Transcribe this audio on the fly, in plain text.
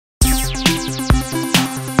Hey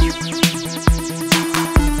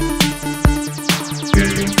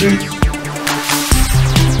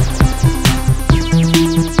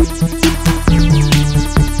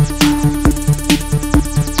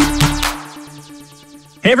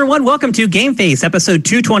everyone, welcome to GameFace, episode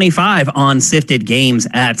 225 on Sifted Games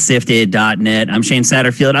at Sifted.net. I'm Shane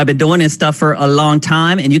Satterfield. I've been doing this stuff for a long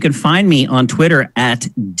time, and you can find me on Twitter at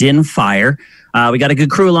Dinfire. We got a good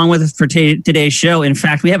crew along with us for today's show. In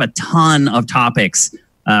fact, we have a ton of topics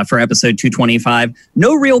for episode 225.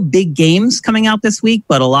 No real big games coming out this week,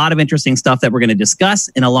 but a lot of interesting stuff that we're going to discuss.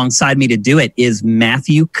 And alongside me to do it is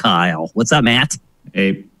Matthew Kyle. What's up, Matt?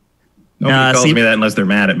 Hey. Nobody calls me that unless they're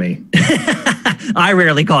mad at me. I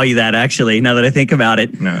rarely call you that, actually, now that I think about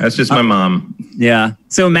it. No, that's just my mom. Yeah.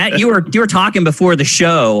 So, Matt, you were talking before the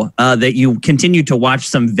show that you continued to watch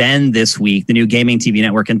some Ven this week, the new gaming TV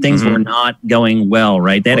network, and things were not going well,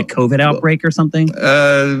 right? They had a COVID outbreak or something?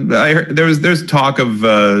 I heard there's talk of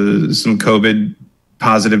some COVID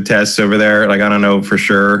positive tests over there. Like, I don't know for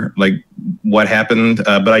sure, like, what happened.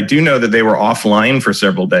 But I do know that they were offline for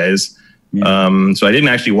several days. Yeah. So I didn't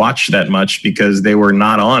actually watch that much because they were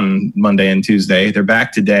not on Monday and Tuesday. They're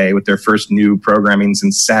back today with their first new programming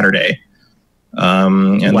since Saturday.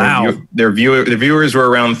 And wow. The viewers were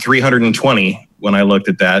around 320 when I looked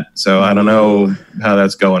at that. So I don't know how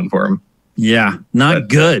that's going for them. Yeah, not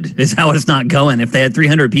good is how it's not going. If they had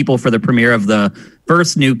 300 people for the premiere of the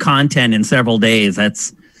first new content in several days,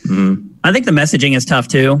 that's... I think the messaging is tough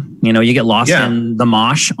too. You know, you get lost in the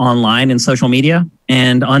mosh online and social media,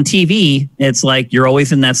 and on TV, it's like you're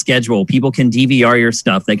always in that schedule. People can DVR your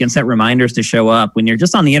stuff. They can set reminders to show up. When you're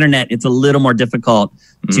just on the internet, it's a little more difficult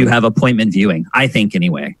to have appointment viewing, I think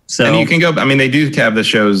anyway. So and you can go, I mean, they do have the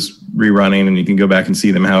shows rerunning and you can go back and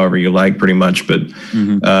see them however you like pretty much. But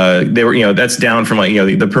they were, you know, that's down from like, you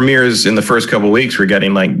know, the premieres in the first couple of weeks were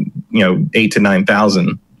getting like, you know, 8,000 to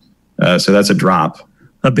 9,000. So that's a drop.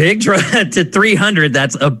 A big drop to 300.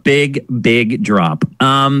 That's a big drop.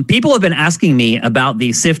 People have been asking me about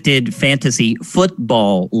the Sifted Fantasy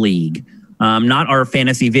Football League, not our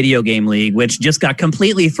fantasy video game league, which just got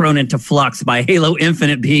completely thrown into flux by Halo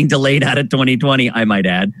Infinite being delayed out of 2020, I might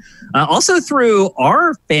add. Also threw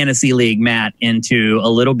our fantasy league, Matt, into a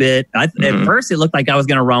little bit. At first, it looked like I was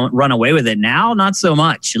going to run away with it. Now, not so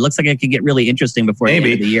much. It looks like it could get really interesting before the end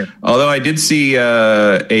of the year. Although I did see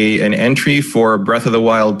an entry for Breath of the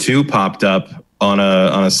Wild 2 popped up on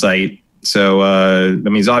a site. So, I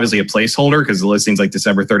mean, it's obviously a placeholder because the listing's like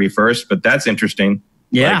December 31st, but that's interesting.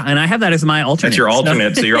 Yeah, like, and I have that as my alternate. That's your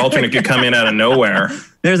alternate, so your alternate could come in out of nowhere.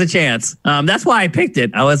 There's a chance. That's why I picked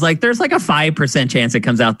it. I was like, there's like a 5% chance it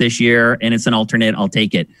comes out this year, and it's an alternate. I'll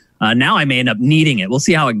take it. Now I may end up needing it. We'll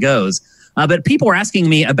see how it goes. But people were asking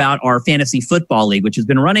me about our fantasy football league, which has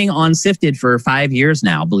been running on Sifted for 5 years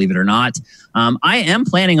now, believe it or not. I am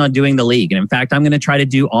planning on doing the league. And in fact, I'm going to try to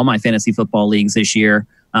do all my fantasy football leagues this year.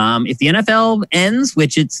 If the NFL ends,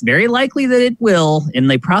 which it's very likely that it will, and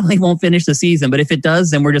they probably won't finish the season, but if it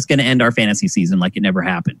does, then we're just going to end our fantasy season like it never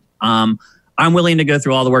happened. I'm willing to go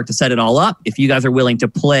through all the work to set it all up. If you guys are willing to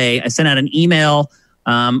play, I sent out an email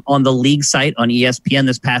on the league site on ESPN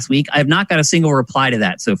this past week. I have not got a single reply to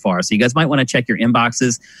that so far, so you guys might want to check your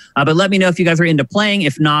inboxes. But let me know if you guys are into playing.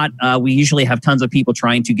 If not, we usually have tons of people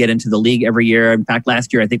trying to get into the league every year. In fact,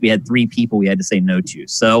 last year, I think we had 3 people we had to say no to.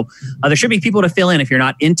 So there should be people to fill in if you're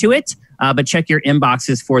not into it. But check your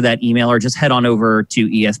inboxes for that email or just head on over to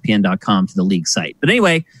ESPN.com to the league site. But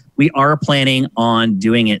anyway, we are planning on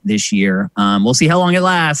doing it this year. We'll see how long it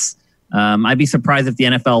lasts. I'd be surprised if the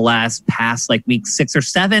NFL lasts past like week 6 or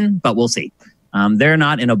 7, but we'll see. They're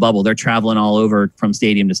not in a bubble. They're traveling all over from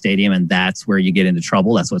stadium to stadium, and that's where you get into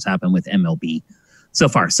trouble. That's what's happened with MLB so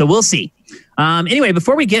far. So we'll see. Anyway,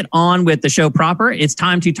 before we get on with the show proper, it's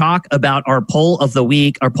time to talk about our poll of the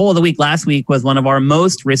week. Our poll of the week last week was one of our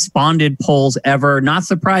most responded polls ever. Not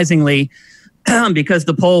surprisingly, because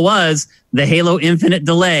the poll was the Halo Infinite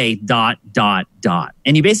delay, ...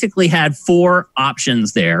 And you basically had 4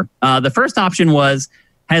 options there. The first option was,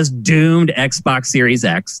 has doomed Xbox Series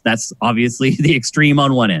X. That's obviously the extreme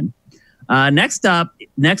on one end.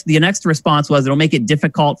 The next response was, it'll make it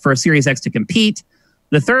difficult for Series X to compete.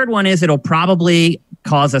 The third one is, it'll probably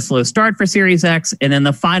cause a slow start for Series X. And then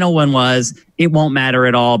the final one was, it won't matter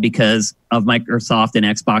at all because of Microsoft and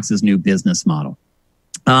Xbox's new business model.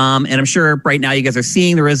 And I'm sure right now you guys are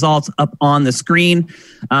seeing the results up on the screen.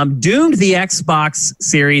 Doomed the Xbox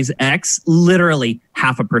Series X, literally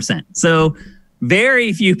 0.5%. So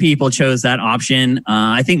very few people chose that option.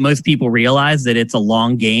 I think most people realize that it's a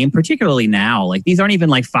long game, particularly now. Like, these aren't even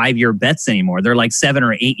like 5-year bets anymore. They're like 7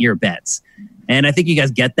 or 8 year bets. And I think you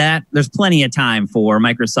guys get that. There's plenty of time for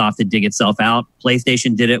Microsoft to dig itself out.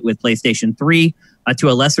 PlayStation did it with PlayStation 3. To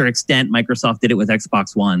a lesser extent, Microsoft did it with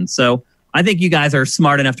Xbox One. So I think you guys are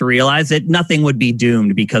smart enough to realize that nothing would be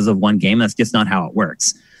doomed because of one game. That's just not how it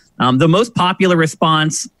works. The most popular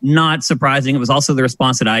response, not surprising, it was also the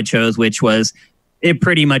response that I chose, which was it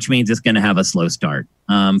pretty much means it's going to have a slow start.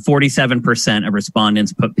 47% of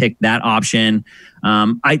respondents picked that option.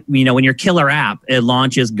 When your killer app at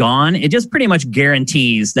launch is gone, it just pretty much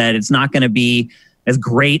guarantees that it's not going to be as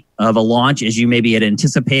great of a launch as you maybe had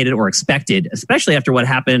anticipated or expected, especially after what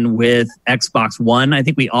happened with Xbox One. I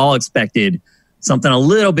think we all expected something a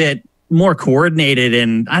little bit more coordinated,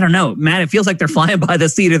 and I don't know, Matt, it feels like they're flying by the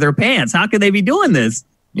seat of their pants. How could they be doing this?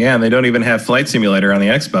 Yeah, and they don't even have Flight Simulator on the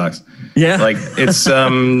Xbox. Yeah. Like it's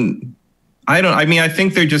I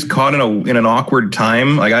think they're just caught in an awkward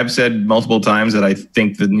time. Like I've said multiple times that I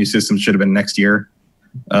think the new system should have been next year.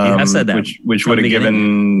 I've said that. Which would have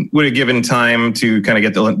given time to kind of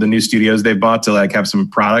get the new studios they bought to like have some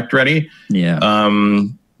product ready. Yeah.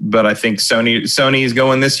 But I think Sony's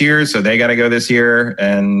going this year, so they got to go this year,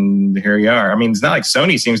 and here you are. I mean, it's not like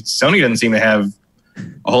Sony doesn't seem to have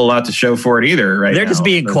a whole lot to show for it either, right? They're just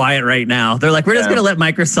being quiet right now. They're like, we're just going to let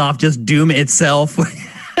Microsoft just doom itself.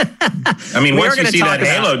 I mean, once you see that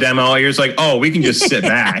Halo demo, you're just like, oh, we can just sit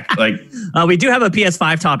back. Like, we do have a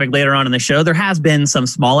PS5 topic later on in the show. There has been some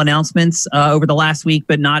small announcements over the last week,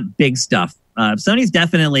 but not big stuff. Sony's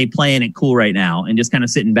definitely playing it cool right now and just kind of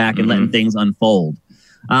sitting back and letting things unfold.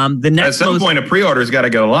 At some point, a pre-order's got to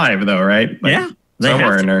go live, though, right? Like, yeah,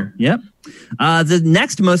 somewhere in there. Yep. The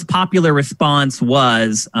next most popular response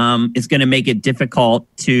was it's going to make it difficult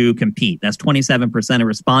to compete. That's 27% of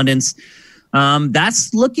respondents.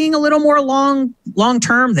 That's looking a little more long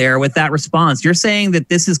term there with that response. You're saying that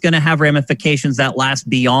this is going to have ramifications that last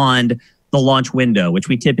beyond the launch window, which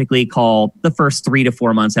we typically call the first 3 to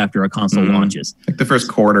 4 months after a console launches. Like the first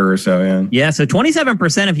quarter or so, yeah. Yeah, so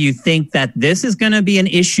 27% of you think that this is going to be an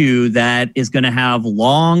issue that is going to have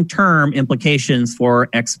long-term implications for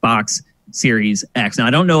Xbox Series X. Now,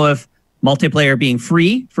 I don't know if multiplayer being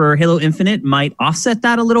free for Halo Infinite might offset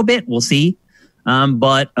that a little bit. We'll see.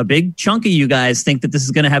 But a big chunk of you guys think that this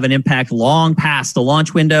is going to have an impact long past the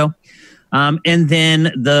launch window. And then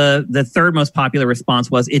the third most popular response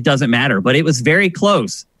was it doesn't matter, but it was very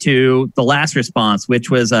close to the last response, which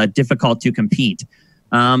was difficult to compete.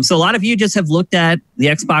 So a lot of you just have looked at the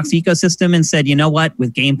Xbox ecosystem and said, you know what,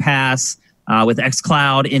 with Game Pass, with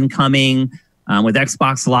xCloud incoming, with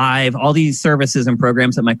Xbox Live, all these services and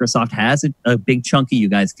programs that Microsoft has, a big chunk of you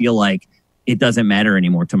guys feel like it doesn't matter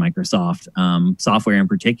anymore to Microsoft, software in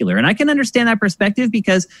particular. And I can understand that perspective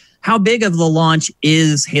because how big of the launch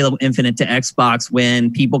is Halo Infinite to Xbox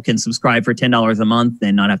when people can subscribe for $10 a month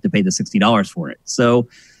and not have to pay the $60 for it? So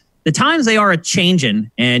the times they are changing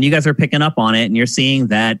and you guys are picking up on it and you're seeing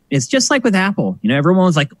that it's just like with Apple. You know, everyone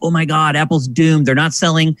was like, oh my God, Apple's doomed. They're not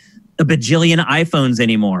selling a bajillion iPhones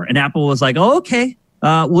anymore. And Apple was like, oh, okay,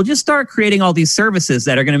 we'll just start creating all these services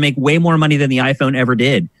that are going to make way more money than the iPhone ever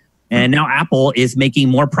did. And now Apple is making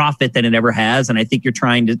more profit than it ever has. And I think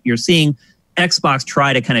you're seeing Xbox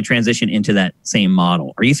try to kind of transition into that same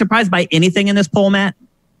model. Are you surprised by anything in this poll, Matt?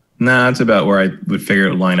 No, that's about where I would figure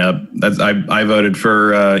it would line up. I voted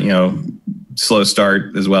for slow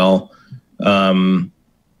start as well.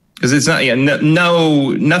 Because it's not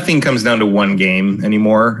nothing comes down to one game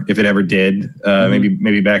anymore. If it ever did,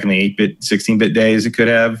 maybe back in the 8-bit, 16-bit days, it could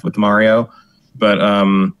have with Mario, but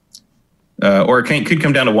or it could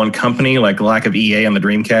come down to one company. Like the lack of EA on the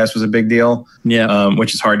Dreamcast was a big deal. Yeah,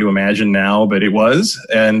 which is hard to imagine now, but it was.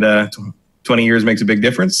 And 20 years makes a big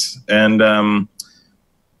difference. And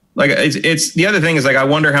like it's the other thing is like I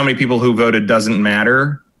wonder how many people who voted doesn't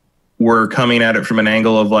matter were coming at it from an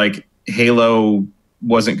angle of like Halo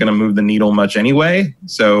wasn't going to move the needle much anyway.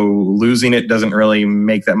 So losing it doesn't really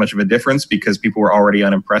make that much of a difference because people were already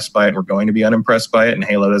unimpressed by it and were going to be unimpressed by it. And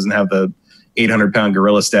Halo doesn't have the 800-pound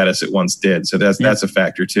gorilla status it once did. So that's a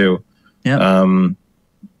factor too. Yeah. I don't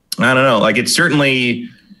know. Like it's certainly,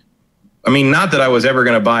 I mean, not that I was ever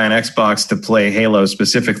going to buy an Xbox to play Halo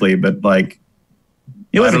specifically, but like,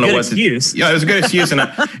 it was a good excuse. Yeah, it was a good excuse. And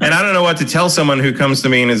I don't know what to tell someone who comes to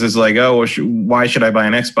me and is just like, oh, well, why should I buy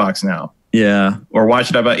an Xbox now? Yeah. Or why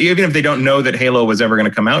should I buy, even if they don't know that Halo was ever going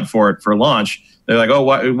to come out for launch, they're like,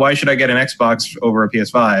 oh, why should I get an Xbox over a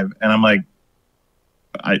PS5? And I'm like,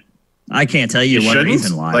 I can't tell you one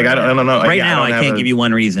reason why. Like, I don't know. Right now, I can't give you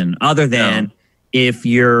one reason other than if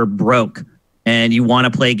you're broke and you want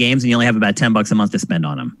to play games and you only have about $10 a month to spend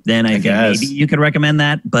on them, then I think maybe you could recommend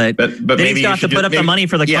that. But then maybe you have to put up the money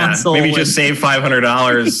for the console. Maybe just save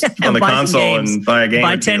 $500 on the console and buy a game.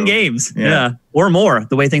 Buy 10 games. Yeah. Or more,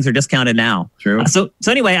 the way things are discounted now. True. So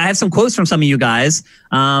anyway, I have some quotes from some of you guys.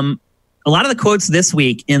 A lot of the quotes this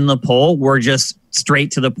week in the poll were just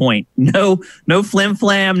straight to the point. No flim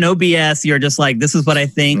flam, no BS. You're just like, this is what I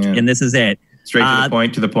think, and this is it. Straight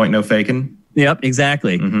to the point, no faking. Yep,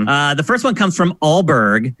 exactly. The first one comes from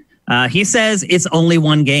Allberg. He says it's only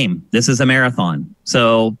one game. This is a marathon.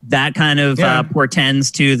 So that kind of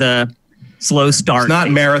portends to the slow start. It's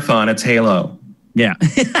not marathon, it's Halo. Yeah.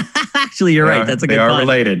 Actually, you're right. That's a good They are pun.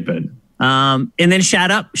 related, but... and then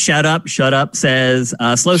Shut Up says,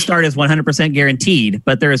 slow start is 100% guaranteed,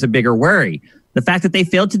 but there is a bigger worry. The fact that they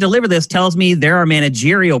failed to deliver this tells me there are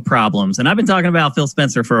managerial problems. And I've been talking about Phil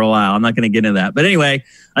Spencer for a while. I'm not going to get into that. But anyway,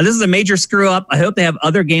 this is a major screw up. I hope they have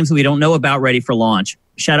other games that we don't know about ready for launch.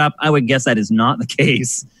 Shut up. I would guess that is not the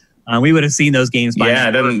case. We would have seen those games by now. Yeah,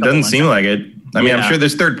 it doesn't seem like it. I mean, I'm sure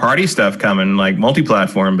there's third-party stuff coming, like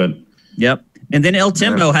multi-platform, but... Yep. And then El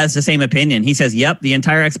Timbo has the same opinion. He says, yep, the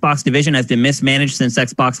entire Xbox division has been mismanaged since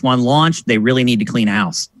Xbox One launched. They really need to clean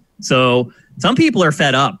house. So some people are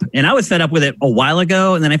fed up. And I was fed up with it a while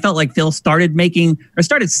ago. And then I felt like Phil started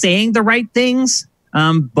saying the right things.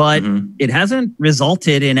 But it hasn't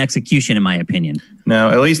resulted in execution, in my opinion. No,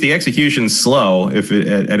 at least the execution's slow,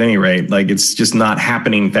 at any rate. Like, it's just not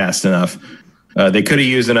happening fast enough. They could have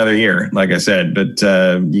used another year, like I said, but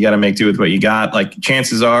you got to make do with what you got. Like,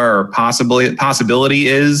 chances are, or possibility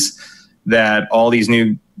is that all these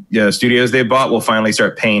new studios they bought will finally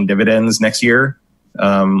start paying dividends next year.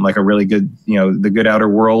 Like a really good, the good Outer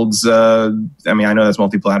Worlds. I mean, I know that's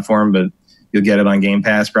multi-platform, but you'll get it on Game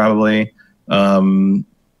Pass probably. Hellblade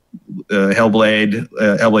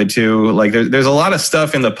 2. Like, there's a lot of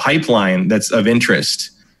stuff in the pipeline that's of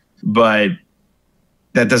interest, but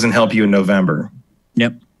that doesn't help you in November.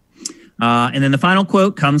 Yep. And then the final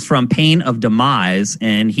quote comes from Pain of Demise,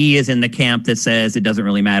 and he is in the camp that says it doesn't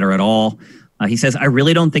really matter at all. He says, I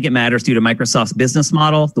really don't think it matters due to Microsoft's business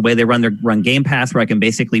model, the way they run Game Pass, where I can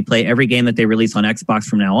basically play every game that they release on Xbox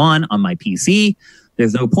from now on my PC.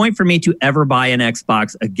 There's no point for me to ever buy an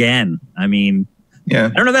Xbox again. I mean, I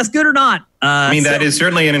don't know if that's good or not. That is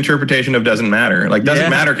certainly an interpretation of doesn't matter. Like, doesn't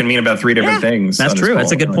matter can mean about three different things. That's true.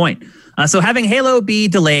 That's a good point. So having Halo be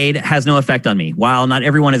delayed has no effect on me. While not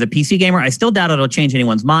everyone is a PC gamer, I still doubt it'll change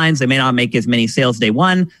anyone's minds. They may not make as many sales day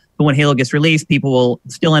one, but when Halo gets released, people will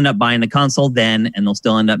still end up buying the console then, and they'll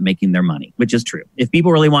still end up making their money, which is true. If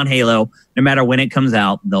people really want Halo, no matter when it comes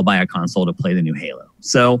out, they'll buy a console to play the new Halo.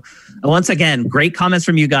 So once again, great comments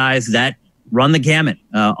from you guys that run the gamut.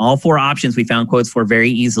 All four options we found quotes for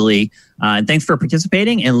very easily. And thanks for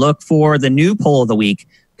participating, and look for the new poll of the week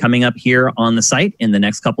coming up here on the site in the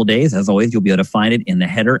next couple days. As always, you'll be able to find it in the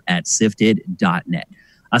header at sifted.net.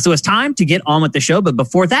 So it's time to get on with the show. But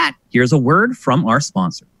before that, here's a word from our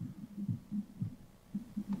sponsor.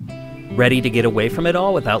 Ready to get away from it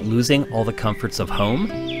all without losing all the comforts of home?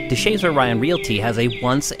 DeShazer Ryan Realty has a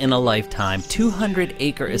once-in-a-lifetime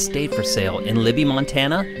 200-acre estate for sale in Libby,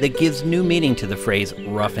 Montana that gives new meaning to the phrase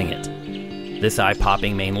roughing it. This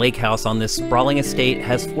eye-popping main lake house on this sprawling estate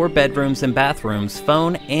has 4 bedrooms and bathrooms,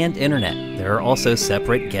 phone, and internet. There are also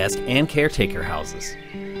separate guest and caretaker houses.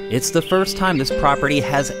 It's the first time this property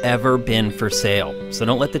has ever been for sale, so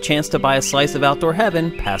don't let the chance to buy a slice of outdoor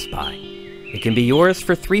heaven pass by. It can be yours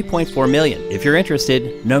for $3.4 million. If you're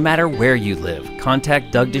interested, no matter where you live,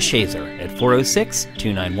 contact Doug DeShazer at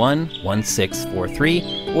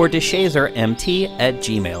 406-291-1643 or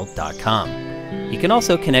deshazermt@gmail.com. He can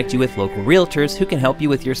also connect you with local realtors who can help you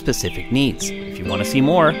with your specific needs. If you want to see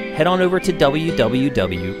more, head on over to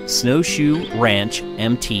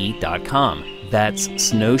www.snowshoeranchmt.com. That's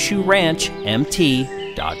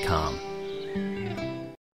snowshoeranchmt.com.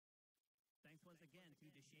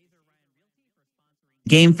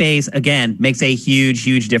 GameFace, again, makes a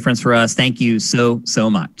huge difference for us. Thank you so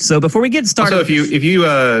much. So before we get started... Also, if you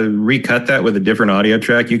recut that with a different audio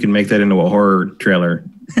track, you can make that into a horror trailer.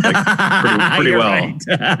 Like, pretty well. Right.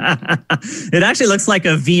 It actually looks like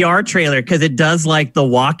a VR trailer because it does like the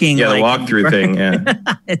walking. Yeah, the walkthrough thing. Yeah,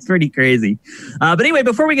 it's pretty crazy. But anyway,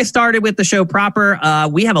 before we get started with the show proper,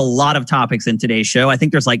 we have a lot of topics in today's show. I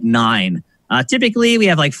think there's like 9. Typically, we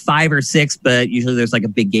have like 5 or 6, but usually there's like a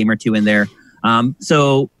big game or 2 in there.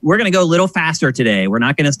 So we're going to go a little faster today. We're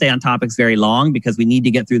not going to stay on topics very long because we need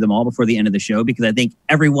to get through them all before the end of the show, because I think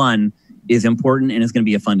everyone is important and it's going to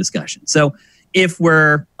be a fun discussion. So if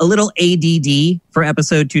we're a little ADD for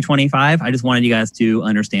episode 225, I just wanted you guys to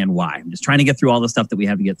understand why. I'm just trying to get through all the stuff that we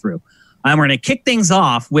have to get through. We're going to kick things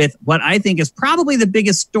off with what I think is probably the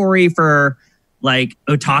biggest story for like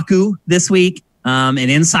otaku this week, and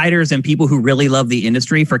insiders and people who really love the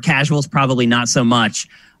industry. For casuals, probably not so much.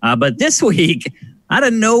 But this week, out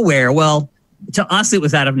of nowhere, well, to us it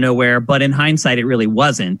was out of nowhere, but in hindsight it really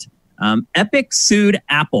wasn't. Epic sued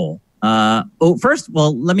Apple. First,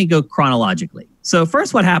 let me go chronologically. So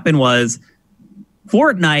first what happened was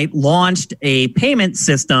Fortnite launched a payment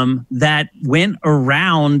system that went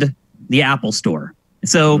around the Apple Store.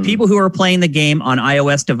 So people who were playing the game on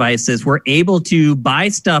iOS devices were able to buy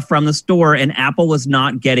stuff from the store, and Apple was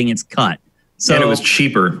not getting its cut. So, and it was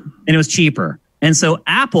cheaper. And so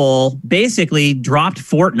Apple basically dropped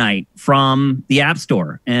Fortnite from the App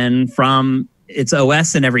Store and from its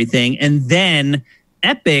OS and everything. And then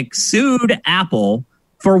Epic sued Apple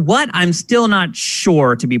for what I'm still not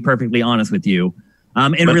sure, to be perfectly honest with you.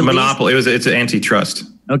 Monopoly. It's an antitrust.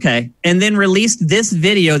 Okay. And then released this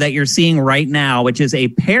video that you're seeing right now, which is a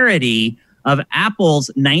parody of Apple's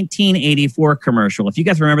 1984 commercial. If you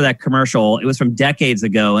guys remember that commercial, it was from decades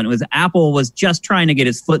ago, and it was Apple was just trying to get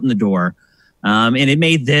his foot in the door. And it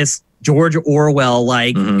made this George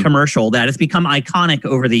Orwell-like commercial that has become iconic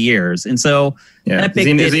over the years. And so Epic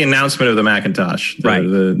is the announcement of the Macintosh, the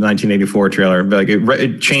 1984 trailer. Like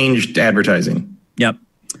it changed advertising. Yep.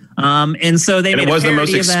 And so they made it was the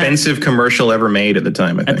most expensive commercial ever made at the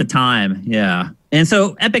time, I think. At the time, yeah. And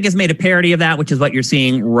so Epic has made a parody of that, which is what you're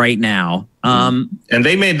seeing right now. And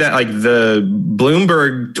they made that, like, the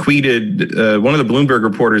Bloomberg tweeted, one of the Bloomberg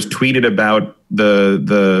reporters tweeted about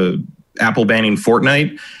the Apple banning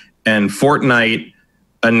Fortnite, and Fortnite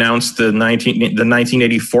announced the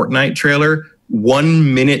 1980 Fortnite trailer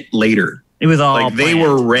 1 minute later. It was all like they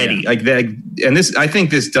were ready. Yeah. I think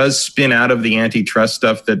this does spin out of the antitrust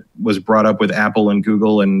stuff that was brought up with Apple and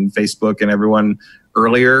Google and Facebook and everyone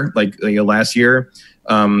earlier, last year.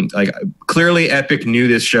 Clearly, Epic knew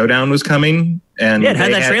this showdown was coming, and it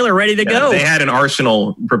had that trailer ready to go. They had an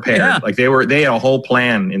arsenal prepared. Yeah. They had a whole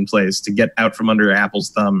plan in place to get out from under Apple's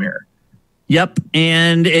thumb here. Yep,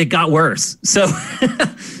 and it got worse. So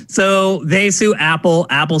they sue Apple.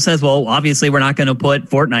 Apple says, well, obviously we're not going to put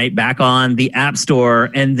Fortnite back on the App Store.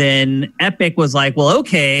 And then Epic was like, well,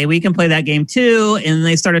 okay, we can play that game too. And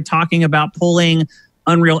they started talking about pulling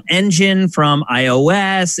Unreal Engine from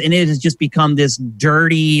iOS. And it has just become this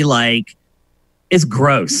dirty, it's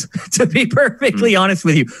gross, to be perfectly honest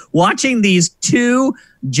with you. Watching these two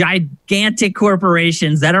gigantic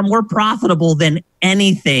corporations that are more profitable than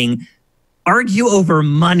anything argue over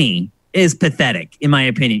money is pathetic, in my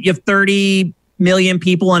opinion. You have 30 million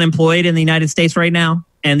people unemployed in the United States right now,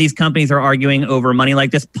 and these companies are arguing over money like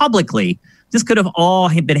this publicly. This could have all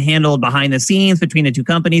been handled behind the scenes between the two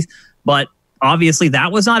companies, but obviously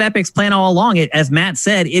that was not Epic's plan all along. As Matt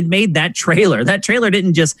said, it made that trailer. That trailer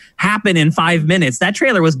didn't just happen in 5 minutes. That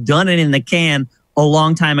trailer was done and in the can a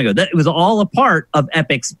long time ago. It was all a part of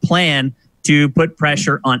Epic's plan to put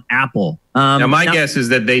pressure on Apple. Now, my guess is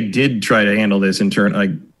that they did try to handle this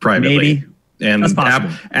privately. Maybe. And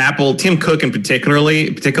Apple, Tim Cook in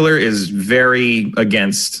particular, is very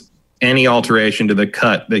against any alteration to the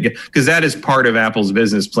cut, because that is part of Apple's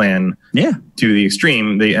business plan. Yeah. To the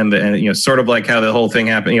extreme. And sort of like how the whole thing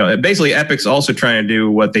happened. Basically, Epic's also trying to do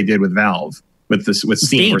what they did with Valve with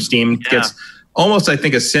Steam, where Steam gets almost, I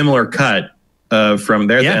think, a similar cut from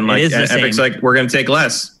there. Yeah, and Epic's like, we're going to take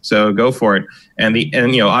less, so go for it. And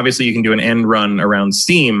obviously you can do an end run around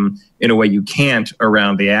Steam in a way you can't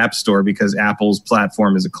around the App Store, because Apple's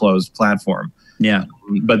platform is a closed platform. Yeah.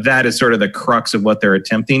 But that is sort of the crux of what they're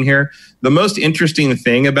attempting here. The most interesting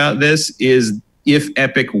thing about this is if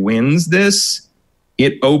Epic wins this,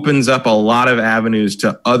 it opens up a lot of avenues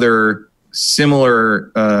to other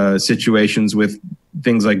similar situations with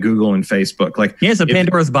things like Google and Facebook. It's a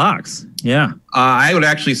Pandora's box. Yeah. I would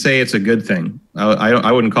actually say it's a good thing.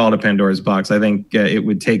 I wouldn't call it a Pandora's box. I think it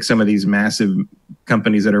would take some of these massive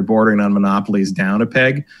companies that are bordering on monopolies down a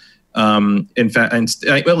peg. In fact,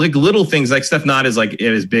 little things like stuff not as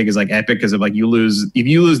big as Epic, because if you lose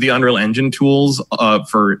the Unreal Engine tools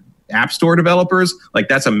for App Store developers,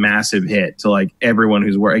 that's a massive hit to everyone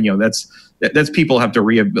who's working. That's people have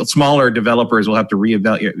to smaller developers will have to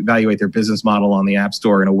reevaluate their business model on the App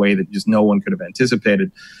Store in a way that just no one could have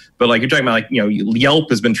anticipated. But you're talking about Yelp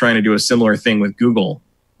has been trying to do a similar thing with Google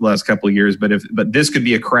the last couple of years. But this could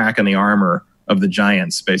be a crack in the armor of the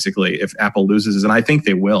giants, basically, if Apple loses, and I think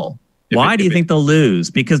they will. Why do you think they'll lose?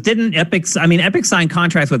 Because didn't Epic signed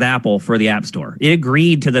contracts with Apple for the App Store. It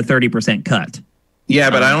agreed to the 30% cut. Yeah,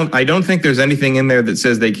 but I don't think there's anything in there that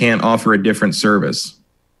says they can't offer a different service.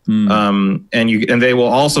 And they will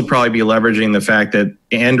also probably be leveraging the fact that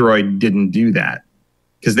Android didn't do that.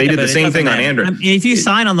 because they did the same thing on Android. I mean, if you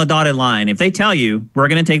sign on the dotted line, if they tell you we're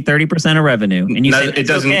going to take 30% of revenue, and you say it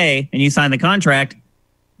doesn't, okay, and you sign the contract,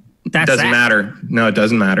 it doesn't matter. No, it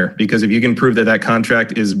doesn't matter, because if you can prove that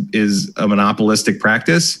contract is a monopolistic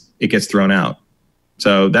practice, it gets thrown out.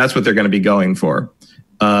 So that's what they're going to be going for.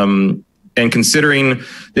 And considering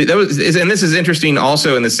and this is interesting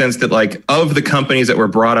also in the sense that, like, of the companies that were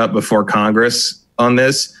brought up before Congress on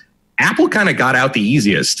this, Apple kind of got out the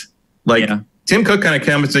easiest. Like, Tim Cook kind of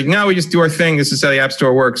came and said, "No, we just do our thing. This is how the App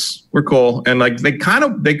Store works. We're cool." And like the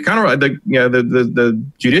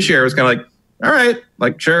judiciary was kind of like, "All right,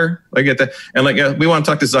 like, sure, I get that." And like, we want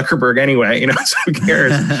to talk to Zuckerberg anyway, so who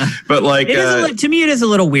cares? But like, to me, it is a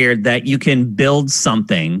little weird that you can build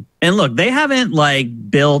something. And look, they haven't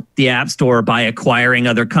like built the App Store by acquiring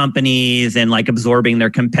other companies and like absorbing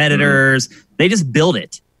their competitors. They just build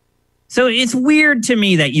it. So it's weird to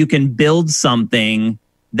me that you can build something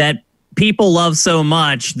that people love so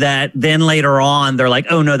much that then later on they're like,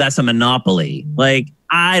 "Oh no, that's a monopoly." Like,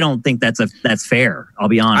 I don't think that's fair. I'll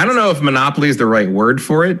be honest. I don't know if monopoly is the right word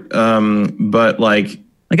for it, but like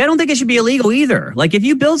I don't think it should be illegal either. Like, if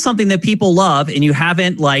you build something that people love and you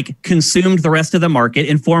haven't like consumed the rest of the market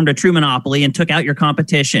and formed a true monopoly and took out your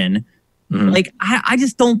competition, like I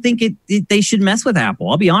just don't think they should mess with Apple.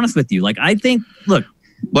 I'll be honest with you. Like, I think, look.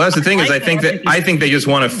 Well, that's the thing is, I think they just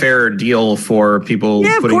want a fair deal for people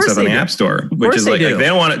putting stuff on the App Store, which is like they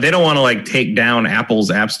don't want to like take down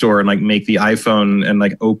Apple's App Store and like make the iPhone and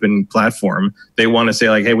like open platform. They want to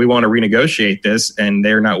say like, "Hey, we want to renegotiate this," and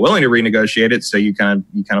they're not willing to renegotiate it, so you kind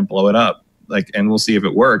of blow it up. Like, and we'll see if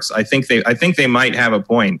it works. I think they might have a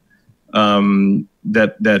point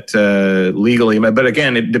that legally, but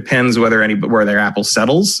again, it depends whether Apple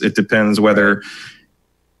settles. It depends whether.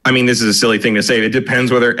 I mean, this is a silly thing to say. It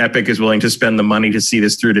depends whether Epic is willing to spend the money to see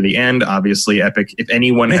this through to the end. Obviously, Epic, if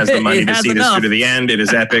anyone has the money to see this through to the end, it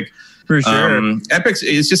is Epic. For sure. Epic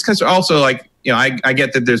is just because also, like, I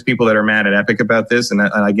get that there's people that are mad at Epic about this, and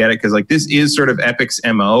I get it, because like this is sort of Epic's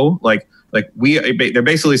MO. Like they're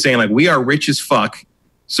basically saying like, we are rich as fuck,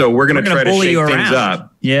 so we're going to try to shake things up.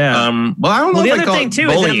 Yeah. Well, I don't know. Well, the other thing too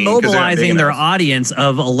is them mobilizing their audience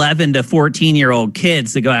of 11 to 14-year-old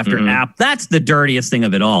kids to go after app. That's the dirtiest thing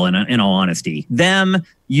of it all. In all honesty, them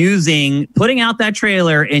putting out that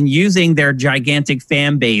trailer and using their gigantic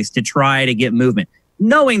fan base to try to get movement,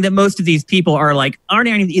 knowing that most of these people aren't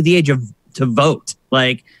even the age to vote.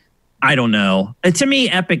 Like, I don't know. To me,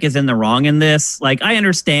 Epic is in the wrong in this. Like, I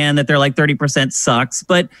understand that they're like 30% sucks,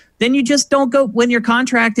 but then you just don't go when your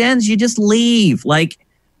contract ends. You just leave. Like,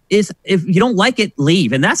 if you don't like it,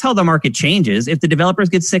 leave. And that's how the market changes. If the developers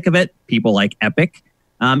get sick of it, people like Epic,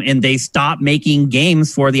 and they stop making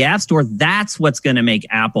games for the App Store, that's what's going to make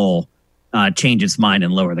Apple change its mind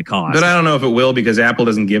and lower the cost. But I don't know if it will, because Apple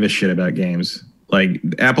doesn't give a shit about games. Like,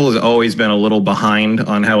 Apple has always been a little behind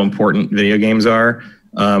on how important video games are.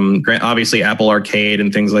 Obviously, Apple Arcade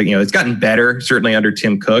and things like, it's gotten better, certainly under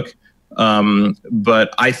Tim Cook.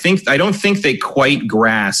 But I don't think they quite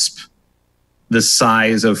grasp the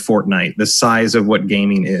size of Fortnite, the size of what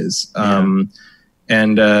gaming is.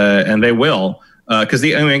 And they will, because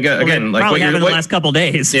again, like what the last couple of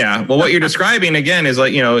days. Yeah. Well, what you're describing again is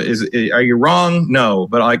like, are you wrong? No,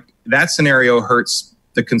 but like that scenario hurts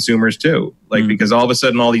the consumers too. Like, because all of a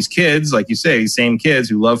sudden all these kids, like you say, these same kids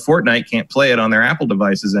who love Fortnite can't play it on their Apple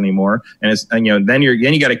devices anymore. And then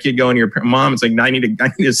you got a kid going to your mom. It's like, I need a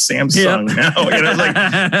Samsung now. It's like,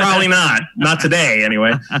 probably not today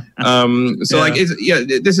anyway.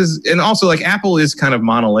 This is, and also like Apple is kind of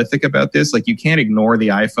monolithic about this. Like, you can't ignore the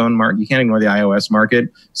iPhone market. You can't ignore the iOS market.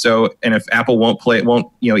 So, and if Apple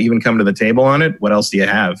won't even come to the table on it, what else do you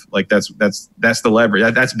have? Like, that's the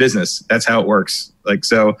leverage. That's business. That's how it works. Like,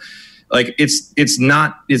 so, like, it's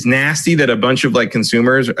nasty that a bunch of like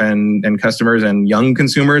consumers and customers and young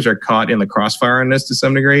consumers are caught in the crossfire on this to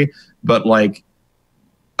some degree. But like,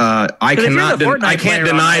 I can't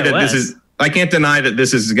deny that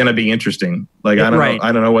this is going to be interesting. Like, I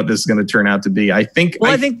don't know what this is going to turn out to be. I think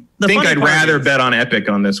I'd rather bet on Epic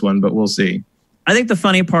on this one, but we'll see. I think the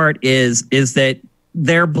funny part is that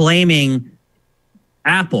they're blaming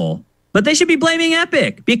Apple. But they should be blaming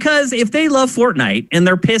Epic, because if they love Fortnite and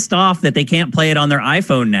they're pissed off that they can't play it on their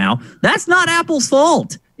iPhone now, that's not Apple's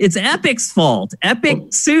fault. It's Epic's fault. Epic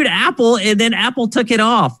sued Apple, and then Apple took it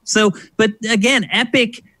off. So, but again,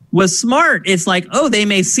 Epic was smart. It's like, oh, they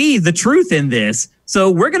may see the truth in this,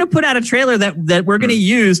 so we're going to put out a trailer that we're going to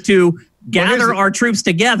use to gather our troops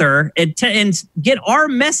together and get our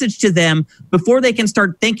message to them before they can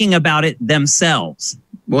start thinking about it themselves.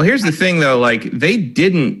 Well, here's the thing, though. Like, they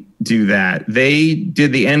didn't do that. They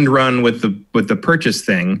did the end run with the purchase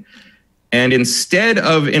thing, And instead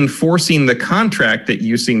of enforcing the contract that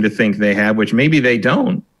you seem to think they have, which maybe they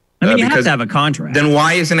don't. I mean, you have to have a contract. Then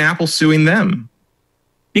why isn't Apple suing them?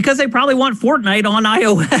 Because they probably want Fortnite on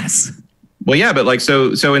iOS. Well, yeah, but like,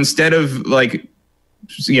 so instead of like,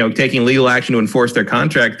 taking legal action to enforce their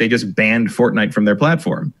contract, they just banned Fortnite from their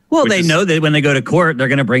platform. Well, they know that when they go to court, they're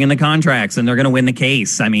going to bring in the contracts and they're going to win the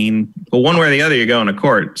case. I mean, well, one way or the other, you're going to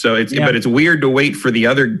court. So but it's weird to wait for the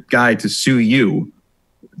other guy to sue you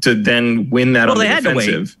to then win that on the defensive. Well,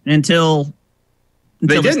 they had to wait until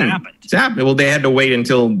this happened. It's happened. Well, they had to wait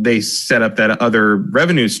until they set up that other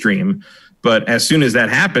revenue stream. But as soon as that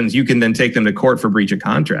happens, you can then take them to court for breach of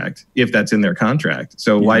contract if that's in their contract.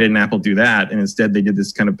 So why didn't Apple do that? And instead they did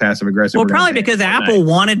this kind of passive aggressive. Well, probably because Apple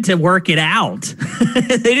wanted to work it out.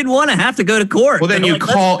 They didn't want to have to go to court. Well, then you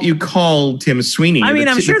call Tim Sweeney. I mean,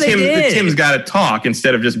 I'm sure they did. Tim's got to talk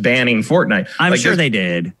instead of just banning Fortnite. I'm sure they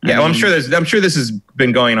did. Yeah, well, I'm sure this has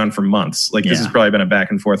been going on for months. Like this has probably been a back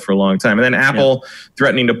and forth for a long time. And then Apple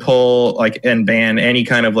threatening to pull and ban any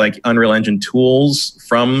kind of like Unreal Engine tools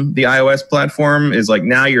from the iOS platform is like,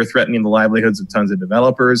 now you're threatening the livelihoods of tons of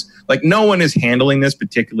developers. Like no one is handling this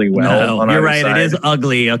particularly well. No, you're right. Side. It is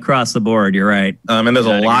ugly across the board. You're right. And there's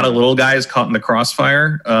a lot of little guys caught in the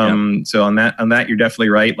crossfire. So on that, you're definitely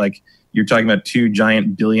right. Like you're talking about two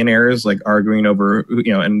giant billionaires like arguing over,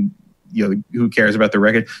 who cares about the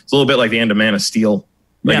record? It's a little bit like the end of Man of Steel.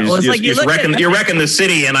 Like you're wrecking the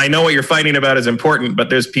city, and I know what you're fighting about is important,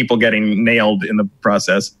 but there's people getting nailed in the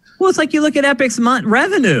process. Well, it's like you look at Epic's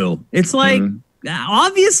revenue. It's like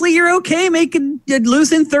obviously you're okay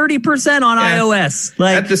losing 30% on iOS.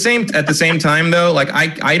 Like at the same time though, like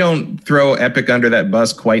I don't throw Epic under that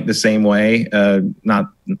bus quite the same way.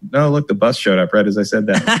 Look, the bus showed up right as I said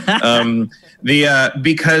that.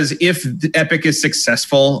 Because if Epic is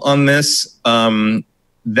successful on this,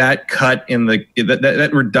 that cut in that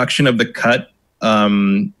reduction of the cut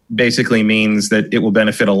basically means that it will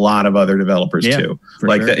benefit a lot of other developers too.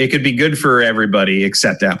 Like that, it could be good for everybody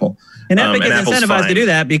except Apple. And Epic is incentivized to do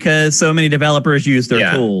that because so many developers use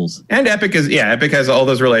their tools. And Epic has all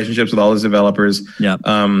those relationships with all those developers. Yeah.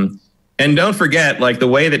 And don't forget, like the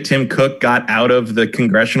way that Tim Cook got out of the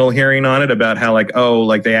congressional hearing on it about how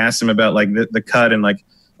they asked him about like the cut and like,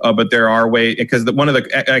 but there are ways, because one of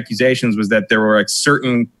the accusations was that there were like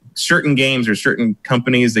certain games or certain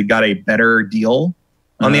companies that got a better deal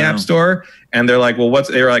on the App Store, and they're like,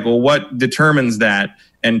 what determines that?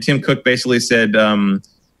 And Tim Cook basically said,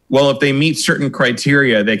 well, if they meet certain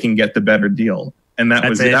criteria, they can get the better deal. And that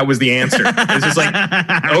was the answer. It's just like,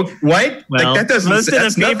 oh, what? Well, like, that doesn't. Most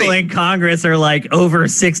of the people in Congress are like over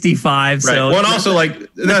 65. Right. So well, and also like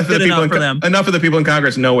enough of the people in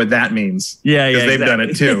Congress know what that means. Yeah, because they've done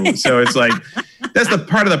it too. So it's like that's the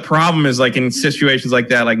part of the problem is like in situations like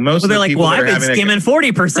that, like most of the people I've been skimming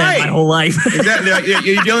 40% my whole life.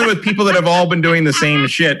 Exactly. You're dealing with people that have all been doing the same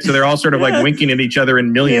shit, so they're all sort of like winking at each other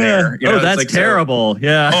in Millionaire. Yeah. That's like, terrible.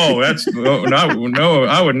 Yeah. No,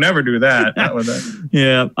 I would never do that.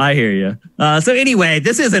 Yeah, I hear you. So anyway,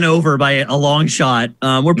 this isn't over by a long shot.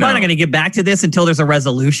 We're probably not going to get back to this until there's a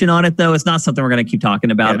resolution on it, though. It's not something we're going to keep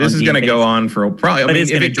talking about. Yeah, this is going to go on for probably. I mean,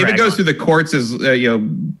 if it goes through the courts as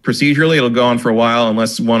procedurally, it'll go on for a while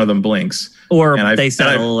unless one of them blinks or they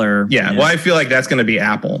settle. Well, I feel like that's going to be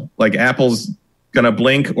Apple. Like Apple's going to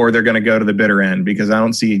blink or they're going to go to the bitter end because I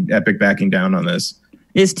don't see Epic backing down on this.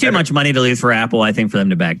 It's too much money to lose for Apple, I think, for them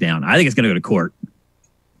to back down. I think it's going to go to court.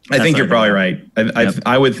 I think you're probably right.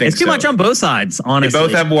 I would think it's too much on both sides, honestly. They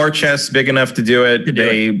both have war chests big enough to do it.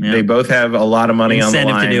 They both have a lot of money on the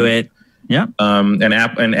line. To do it. Yeah.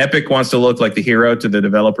 And Epic wants to look like the hero to the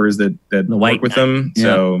developers that work with them. Yeah.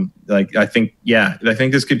 So like I think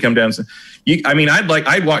this could come down.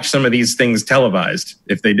 I'd watch some of these things televised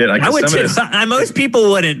if they did. I would too. Most people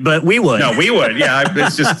wouldn't, but we would. No, we would. Yeah.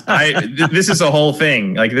 It's just this is a whole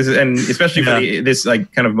thing. Like this is, and especially for this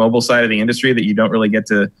like kind of mobile side of the industry that you don't really get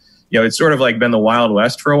to. It's sort of like been the Wild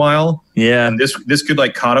West for a while. Yeah. And this could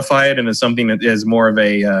like codify it into something that is more of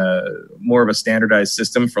a standardized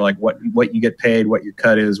system for like what you get paid, what your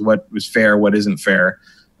cut is, what was fair, what isn't fair.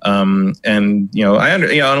 On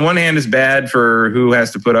one hand it's bad for who has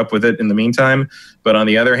to put up with it in the meantime, but on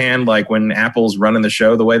the other hand, like when Apple's running the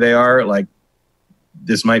show the way they are, like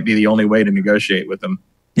this might be the only way to negotiate with them.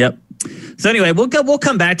 Yep. So anyway, we'll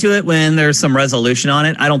come back to it when there's some resolution on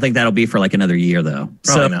it. I don't think that'll be for like another year though.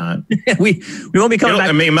 Probably not. we won't be coming back.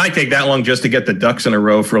 I mean, it might take that long just to get the ducks in a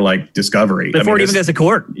row for like discovery before it even goes to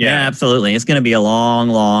court. Yeah, absolutely. It's going to be a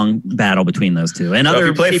long battle between those two. And if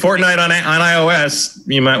you play Fortnite on iOS,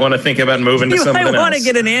 you might want to think about moving to something else. You might want to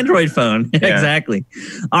get an Android phone. Yeah. Exactly.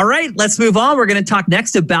 All right, let's move on. We're going to talk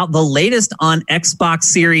next about the latest on Xbox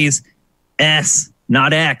Series S,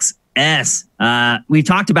 not X, S. We've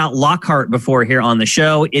talked about Lockhart before here on the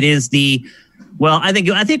show. It is I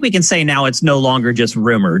think we can say now it's no longer just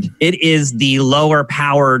rumored. It is the lower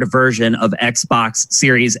powered version of Xbox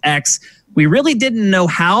Series X. We really didn't know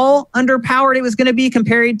how underpowered it was going to be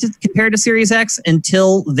compared to Series X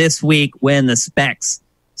until this week when the specs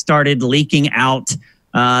started leaking out.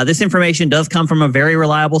 This information does come from a very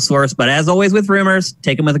reliable source, but as always with rumors,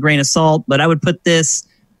 take them with a grain of salt. But I would put this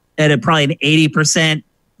at probably an 80%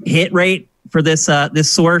 hit rate for this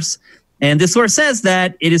source. And this source says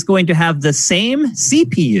that it is going to have the same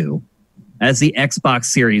CPU as the Xbox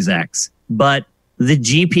Series X, but the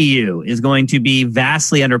GPU is going to be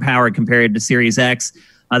vastly underpowered compared to Series X.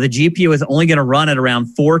 The GPU is only going to run at around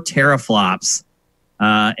 4 teraflops.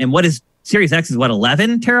 And what is Series X is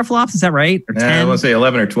 11 teraflops? Is that right? Or 10? I want to say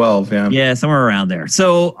 11 or 12. Yeah. Yeah, somewhere around there.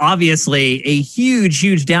 So obviously a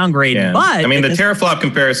huge downgrade. Yeah. But I mean, the teraflop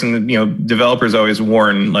comparison, developers always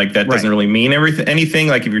warn like that doesn't really mean anything.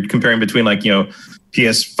 Like if you're comparing between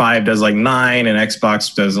PS5 does 9 and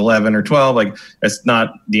Xbox does 11 or 12, that's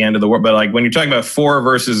not the end of the world. But when you're talking about 4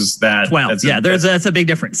 versus that 12, that's a big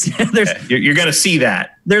difference. You're going to see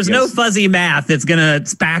that. There's no fuzzy math that's going to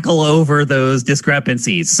spackle over those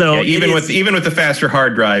discrepancies. So even with the faster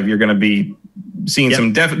hard drive, you're going to be seeing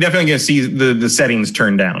some definitely going to see the settings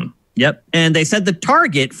turned down. Yep. And they said the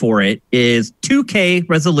target for it is 2K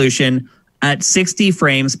resolution at 60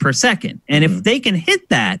 frames per second. And if they can hit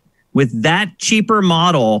that with that cheaper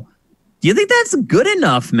model, do you think that's good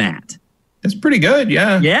enough, Matt? It's pretty good,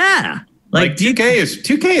 yeah. Yeah.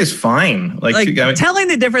 2K is fine. Telling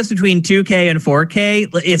the difference between 2K and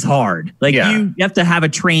 4K is hard. You have to have a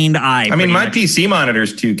trained eye. I mean, my PC monitor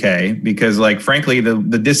is 2K because frankly,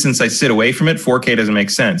 the distance I sit away from it, 4K doesn't make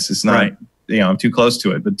sense. It's not, I'm too close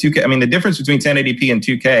to it. But 2K, I mean, the difference between 1080p and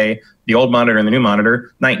 2K, the old monitor and the new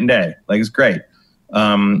monitor, night and day. It's great. You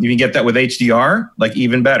can get that with HDR,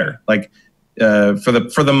 even better. For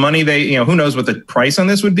the money they, who knows what the price on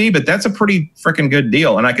this would be, but that's a pretty freaking good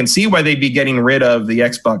deal. And I can see why they'd be getting rid of the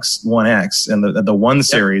Xbox One X and the One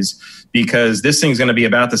series, because this thing's going to be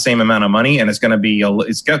about the same amount of money, and it's definitely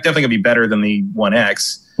going to be better than the One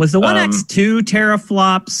X. Was the One X 2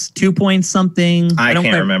 teraflops, 2 point something? I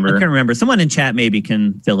can't remember. I can't remember. Someone in chat maybe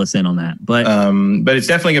can fill us in on that. But it's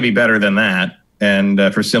definitely going to be better than that. And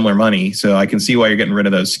for similar money. So I can see why you're getting rid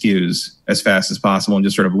of those SKUs as fast as possible and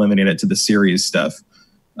just sort of limiting it to the series stuff.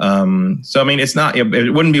 So, I mean, it's not,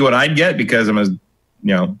 it wouldn't be what I'd get because I'm a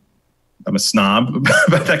snob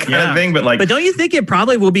about that kind of thing. But but don't you think it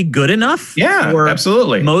probably will be good enough? Yeah, for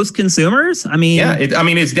absolutely. Most consumers? I mean,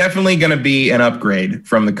 it's definitely going to be an upgrade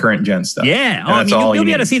from the current gen stuff. Yeah. You'll be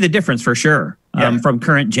able to see the difference for sure from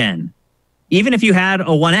current gen. Even if you had a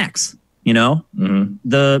 1X.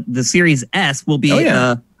 The Series S will be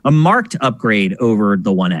a marked upgrade over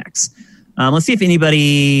the 1X. Let's see if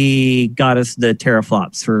anybody got us the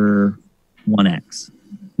teraflops for 1X.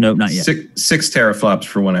 Nope, not yet. 6 teraflops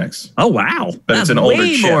for 1X. Oh, wow. But it's an older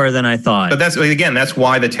way chip. More than I thought. But that's why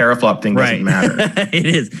the teraflop thing doesn't matter. It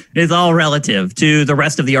is. It's all relative to the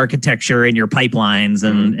rest of the architecture and your pipelines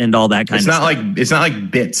and all that kind of stuff. It's not like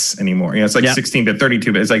bits anymore. It's 16-bit,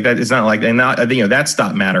 32-bit. It's like that. It's not like, and now, that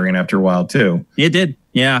stopped mattering after a while too. It did.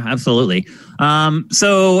 Yeah, absolutely.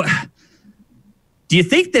 So do you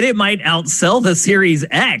think that it might outsell the Series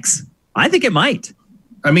X? I think it might.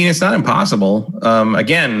 I mean, it's not impossible.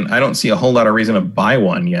 Again, I don't see a whole lot of reason to buy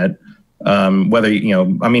one yet. Whether,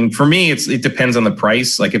 I mean, for me, it depends on the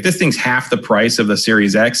price. If this thing's half the price of the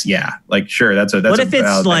Series X, sure. What if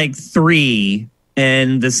it's 3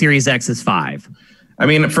 and the Series X is 5? I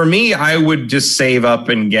mean, for me, I would just save up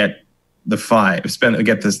and get the 5,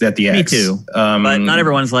 get this at the X. Me too. But not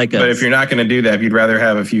everyone's like us. But if you're not going to do that, if you'd rather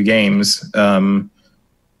have a few games, it's a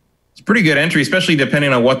pretty good entry, especially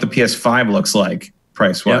depending on what the PS5 looks like.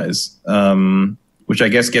 Price-wise, which I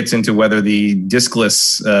guess gets into whether the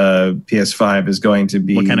discless PS5 is going to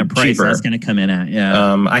be what kind of price cheaper. That's going to come in at.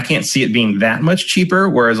 Yeah, I can't see it being that much cheaper.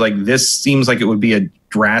 Whereas this seems like it would be a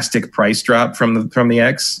drastic price drop from the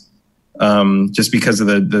X, just because of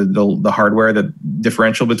the hardware, the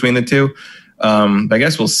differential between the two. I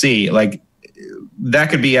guess we'll see. That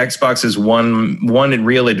could be Xbox's one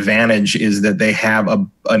real advantage is that they have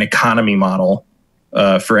an economy model.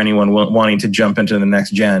 For anyone wanting to jump into the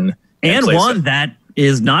next gen. And one that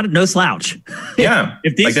is no slouch. Yeah.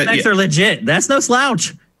 If these specs are legit, that's no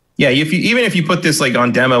slouch. Yeah, even if you put this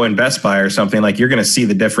on demo in Best Buy or something, you're going to see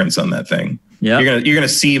the difference on that thing. Yeah. You're going to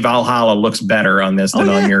see Valhalla looks better on this than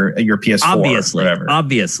on your PS4.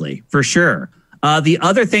 Obviously, for sure. The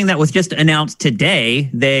other thing that was just announced today,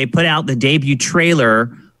 they put out the debut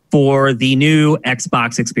trailer for the new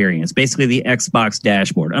Xbox experience, basically the Xbox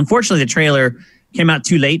dashboard. Unfortunately, the trailer came out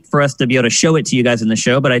too late for us to be able to show it to you guys in the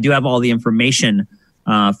show, but I do have all the information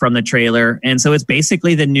from the trailer. And so it's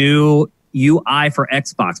basically the new UI for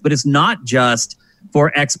Xbox, but it's not just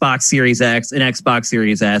for Xbox Series X and Xbox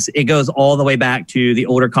Series S. It goes all the way back to the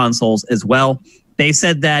older consoles as well. They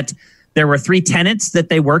said that there were 3 tenets that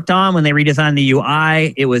they worked on when they redesigned the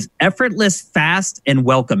UI. It was effortless, fast, and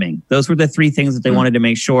welcoming. Those were the 3 things that they wanted to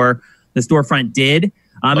make sure the storefront did.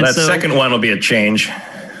 Well, that second one will be a change.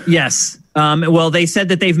 Yes. Well, they said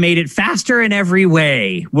that they've made it faster in every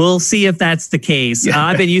way. We'll see if that's the case. Yeah.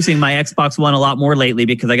 I've been using my Xbox One a lot more lately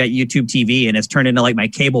because I got YouTube TV and it's turned into like my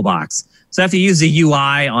cable box. So I have to use the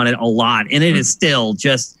UI on it a lot, and it is still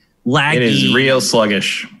just laggy. It is real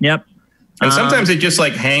sluggish. Yep. And sometimes it just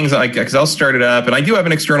like hangs, like, because I'll start it up, and I do have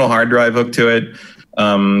an external hard drive hooked to it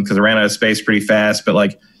because I ran out of space pretty fast. But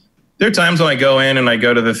like, there are times when I go in and I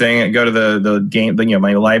go to the thing, go to the game,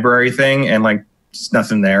 my library thing, and like, just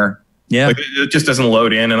nothing there. Yeah, like, it just doesn't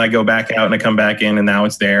load in, and I go back out and I come back in, and now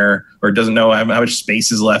it's there, or it doesn't know how much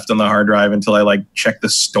space is left on the hard drive until I like check the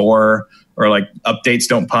store, or like updates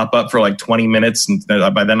don't pop up for like 20 minutes, and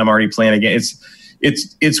by then I'm already playing again.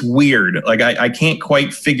 It's weird. Like I can't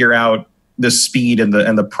quite figure out the speed and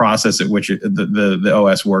the process at which the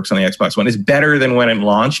OS works on the Xbox One. Is better than when it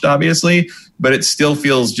launched, obviously, but it still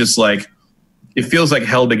feels just like it feels like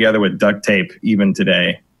held together with duct tape even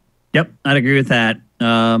today. Yep, I'd agree with that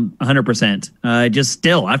 100%. Just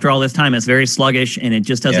still, after all this time, it's very sluggish and it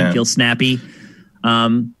just doesn't feel snappy.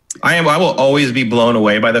 I will always be blown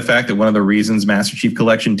away by the fact that one of the reasons Master Chief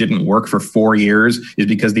Collection didn't work for 4 years is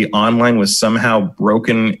because the online was somehow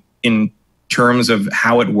broken in terms of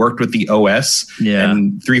how it worked with the OS. Yeah.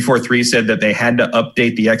 And 343 said that they had to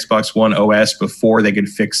update the Xbox One OS before they could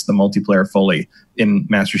fix the multiplayer fully in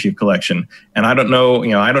Master Chief Collection. And I don't know,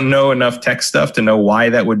 I don't know enough tech stuff to know why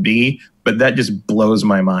that would be, but that just blows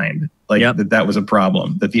my mind. Like that was a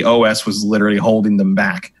problem, that the OS was literally holding them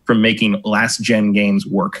back from making last gen games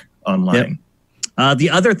work online. Yep. The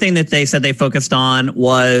other thing that they said they focused on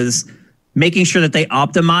was making sure that they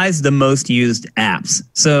optimize the most used apps.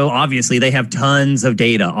 So obviously they have tons of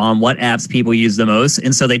data on what apps people use the most.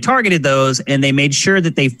 And so they targeted those and they made sure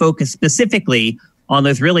that they focused specifically on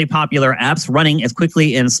those really popular apps running as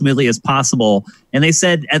quickly and smoothly as possible. And they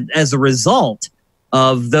said as a result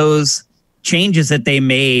of those changes that they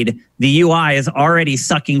made, the UI is already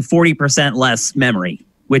sucking 40% less memory,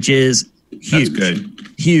 which is huge. That's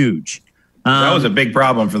good. Huge. That was a big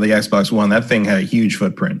problem for the Xbox One. That thing had a huge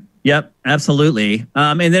footprint. Yep, absolutely.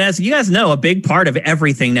 And then as you guys know, a big part of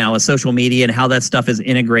everything now is social media and how that stuff is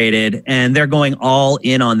integrated. And they're going all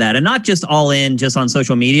in on that. And not just all in just on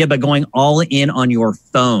social media, but going all in on your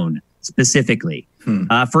phone specifically.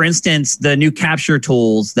 For instance, the new capture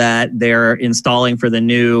tools that they're installing for the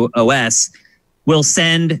new OS will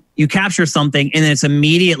send, you capture something and then it's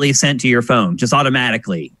immediately sent to your phone, just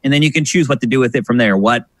automatically. And then you can choose what to do with it from there,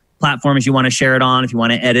 what platforms you want to share it on, if you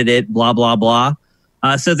want to edit it, blah, blah, blah.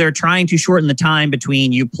 So they're trying to shorten the time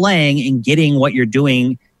between you playing and getting what you're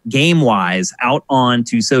doing game-wise out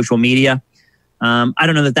onto social media. I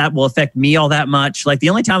don't know that will affect me all that much. Like the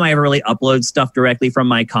only time I ever really upload stuff directly from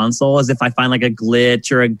my console is if I find like a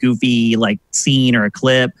glitch or a goofy like scene or a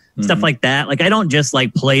clip, stuff like that. Like I don't just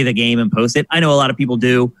like play the game and post it. I know a lot of people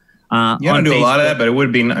do. You don't do a lot of that, but it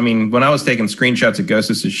would be, I mean, when I was taking screenshots of Ghost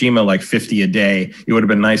of Tsushima, like 50 a day, it would have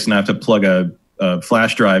been nice enough to plug a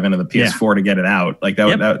flash drive into the PS4 to get it out. Like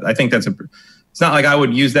that, I think it's not like I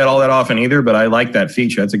would use that all that often either, but I like that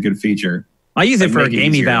feature. That's a good feature. I use it for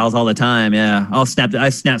game evals all the time. Yeah, I snap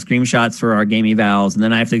screenshots for our game evals, and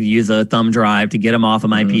then I have to use a thumb drive to get them off of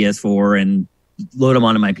my PS4 and load them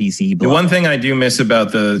onto my PC. The one thing I do miss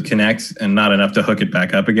about the Kinect, and not enough to hook it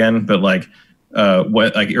back up again, but like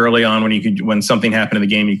early on when something happened in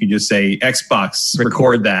the game, you could just say Xbox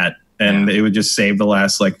record that, and it would just save the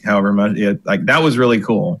last like however much. That was really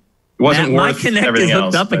cool. It wasn't worth everything else. My Kinect is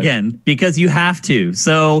hooked up again because you have to.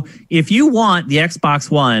 So if you want the Xbox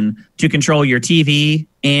One to control your TV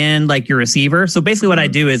and like your receiver, so basically what I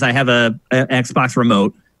do is I have a Xbox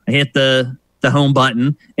remote. I hit the home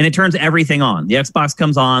button and it turns everything on. The Xbox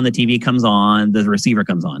comes on, the TV comes on, the receiver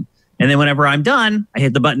comes on. And then whenever I'm done, I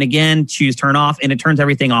hit the button again, choose turn off, and it turns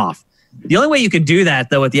everything off. The only way you could do that,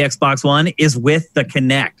 though, with the Xbox One is with the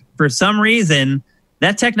Kinect. For some reason,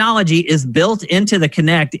 that technology is built into the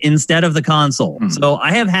Kinect instead of the console. So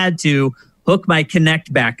I have had to hook my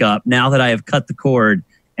Kinect back up now that I have cut the cord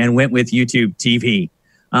and went with YouTube TV.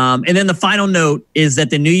 And then the final note is that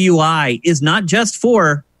the new UI is not just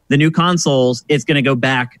for the new consoles. It's going to go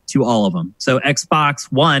back to all of them. So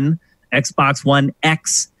Xbox One, Xbox One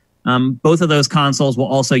X, Both of those consoles will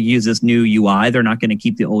also use this new UI. They're not going to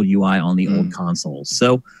keep the old UI on the old consoles.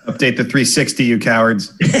 So update the 360, you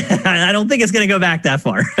cowards. I don't think it's going to go back that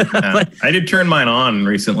far. But I did turn mine on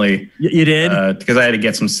recently. You did? Because I had to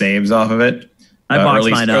get some saves off of it. I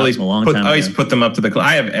boxed mine up a long time ago. I always put them up to the cloud.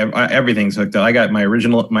 I have everything's hooked up. I got my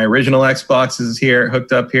original Xbox is here,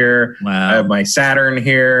 hooked up here. Wow. I have my Saturn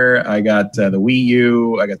here. I got the Wii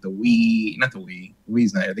U. I got the Wii, not the Wii. The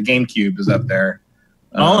Wii's not here. The GameCube is up there.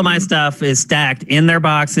 All of my stuff is stacked in their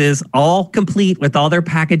boxes, all complete with all their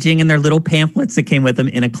packaging and their little pamphlets that came with them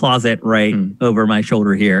in a closet right over my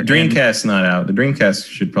shoulder here. The Dreamcast's not out. The Dreamcast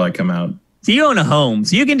should probably come out. So you own a home,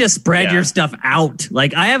 so you can just spread your stuff out.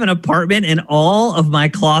 Like I have an apartment and all of my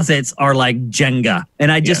closets are like Jenga.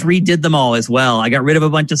 And I just redid them all as well. I got rid of a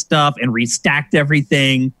bunch of stuff and restacked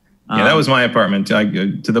everything. Yeah, that was my apartment.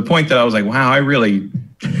 To the point that I was like, wow,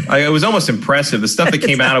 it was almost impressive. The stuff that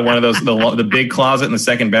came out of one of those, the big closet in the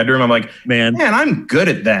second bedroom. I'm like, man, I'm good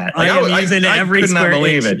at that. Like, I am using every square inch.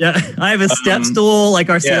 Believe it. Yeah. I have a step stool. Like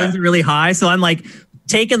our ceilings are really high. So I'm like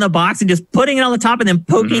taking the box and just putting it on the top and then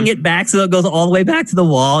poking it back so it goes all the way back to the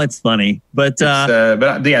wall. It's funny. But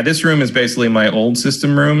this room is basically my old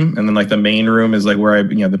system room. And then like the main room is like where the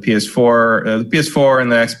PS4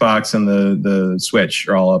 and the Xbox and the Switch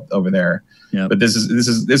are all up over there. Yep. But this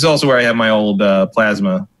is also where I have my old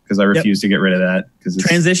plasma because I refuse to get rid of that.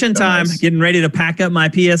 Transition time, getting ready to pack up my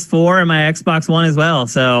PS4 and my Xbox One as well.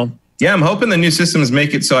 So yeah, I'm hoping the new systems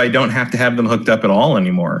make it so I don't have to have them hooked up at all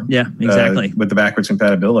anymore. Yeah, exactly. With the backwards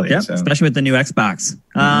compatibility. Yeah, so. Especially with the new Xbox.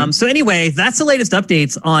 So anyway, that's the latest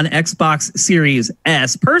updates on Xbox Series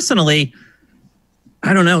S. Personally,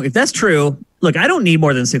 I don't know if that's true. Look, I don't need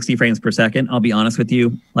more than 60 frames per second. I'll be honest with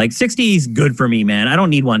you. Like 60 is good for me, man. I don't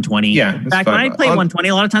need 120. Yeah. In fact, when I play 120,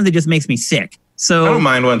 a lot of times it just makes me sick. So I don't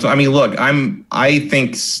mind 120. I mean, look, I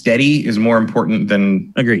think steady is more important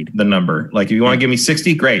than the number. Like if you want to give me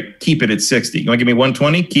 60, great. Keep it at 60. You want to give me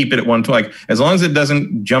 120? Keep it at 120. Like as long as it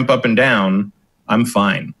doesn't jump up and down, I'm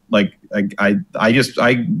fine. Like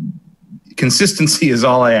consistency is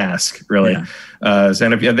all I ask, really. Yeah.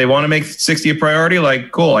 And if they want to make 60 a priority,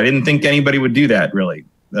 like, cool. I didn't think anybody would do that, really,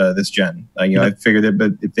 this gen. I figured that,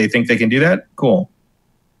 but if they think they can do that, cool.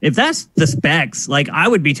 If that's the specs, like, I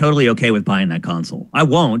would be totally okay with buying that console. I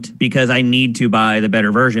won't because I need to buy the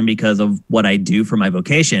better version because of what I do for my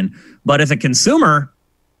vocation. But as a consumer,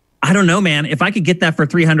 I don't know, man. If I could get that for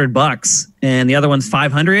 $300 and the other one's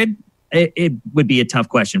 $500, it would be a tough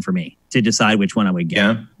question for me to decide which one I would get.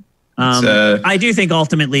 Yeah. I do think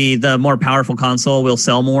ultimately the more powerful console will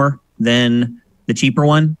sell more than the cheaper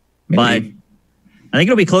one, but I think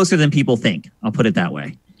it'll be closer than people think. I'll put it that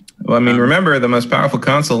way. Well, I mean, remember the most powerful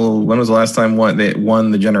console. When was the last time they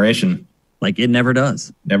won the generation? Like it never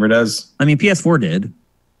does. Never does. I mean, PS4 did.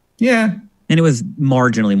 Yeah, and it was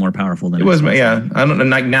marginally more powerful than it was. Yeah, I don't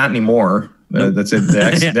like not anymore. Nope. That's it.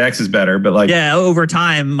 The X is better, but like over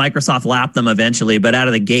time, Microsoft lapped them eventually. But out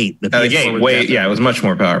of the gate, it was much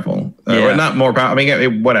more powerful. Or not more powerful. I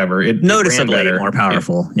mean, whatever. It noticeably ran better. More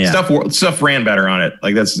powerful. Yeah. Stuff ran better on it.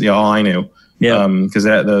 Like that's all I knew. Yeah. Because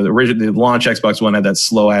the launch Xbox One had that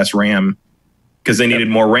slow ass RAM because they needed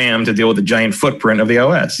more RAM to deal with the giant footprint of the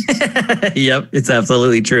OS. Yep, it's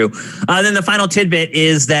absolutely true. Then the final tidbit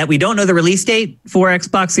is that we don't know the release date for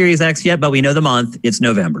Xbox Series X yet, but we know the month. It's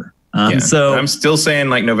November. So I'm still saying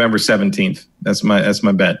like November 17th. That's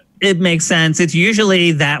my bet. It makes sense. It's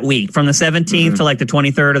usually that week from the 17th to like the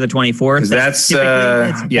 23rd or the 24th. That's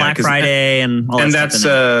Black Friday and all that. And that's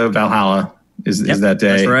Valhalla is that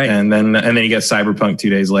day. That's right. And then you get Cyberpunk 2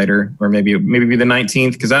 days later, or maybe the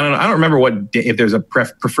 19th. Because I don't remember what day, if there's a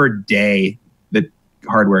preferred day that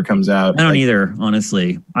hardware comes out. I don't either,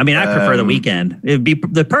 honestly. I mean, I prefer the weekend. It'd be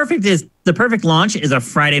the perfect launch is a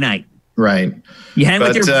Friday night. Right. You hang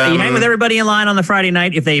with everybody in line on the Friday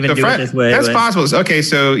night if they even do it this way. That's possible. Okay,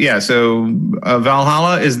 so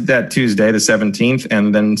Valhalla is that Tuesday, the 17th,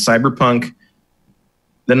 and then Cyberpunk,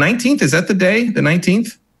 the 19th. Is that the day? The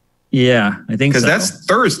 19th? Yeah, I think so. Because that's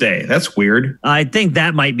Thursday. That's weird. I think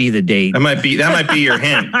that might be the date. That might be your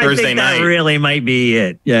hint. Thursday night. That really might be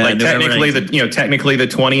it. Yeah. Like technically the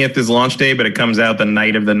 20th is launch day, but it comes out the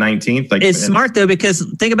night of the 19th. Like it's smart though, because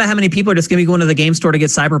think about how many people are just going to be going to the game store to get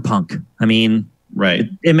Cyberpunk. I mean, right.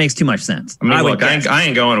 It makes too much sense. I mean, look, I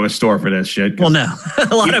ain't going to a store for this shit. Well, no.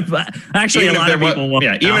 a lot of people won't.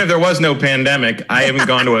 Yeah, even if there was no pandemic, I haven't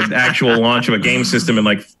gone to an actual launch of a game system in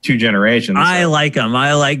like 2 generations. I like them.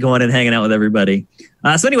 I like going and hanging out with everybody.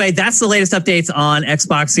 So anyway, that's the latest updates on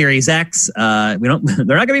Xbox Series X. There are not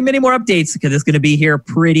going to be many more updates because it's going to be here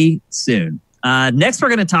pretty soon. Next, we're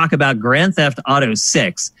going to talk about Grand Theft Auto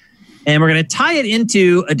 6. And we're going to tie it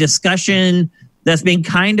into a discussion that's been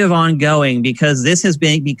kind of ongoing because this has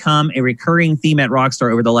become a recurring theme at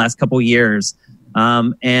Rockstar over the last couple of years.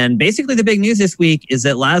 And basically the big news this week is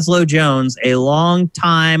that Laszlo Jones, a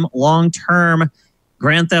long-term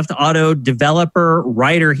Grand Theft Auto developer,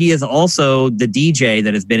 writer, he is also the DJ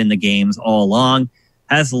that has been in the games all along,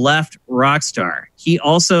 has left Rockstar. He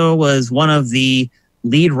also was one of the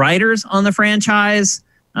lead writers on the franchise.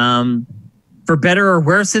 For better or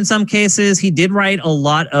worse in some cases, he did write a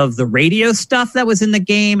lot of the radio stuff that was in the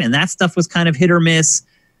game, and that stuff was kind of hit or miss.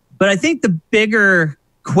 But I think the bigger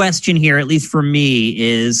question here, at least for me,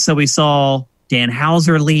 is so we saw Dan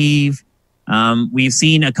Houser leave. We saw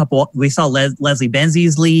Leslie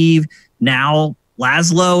Benzies leave. Now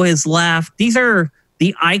Laszlo has left. These are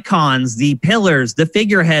the icons, the pillars, the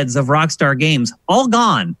figureheads of Rockstar Games, all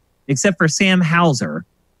gone except for Sam Houser.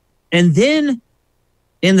 And then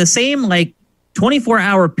in the same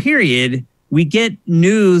 24-hour period, we get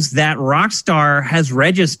news that Rockstar has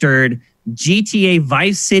registered GTA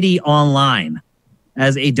Vice City Online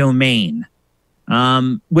as a domain,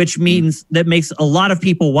 which means that makes a lot of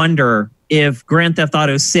people wonder if Grand Theft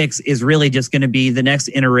Auto 6 is really just going to be the next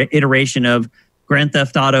iteration of Grand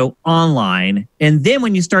Theft Auto Online. And then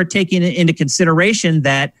when you start taking into consideration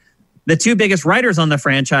that the two biggest writers on the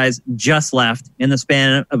franchise just left in the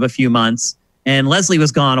span of a few months, and Leslie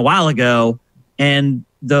was gone a while ago, and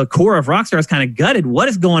the core of Rockstar is kind of gutted. What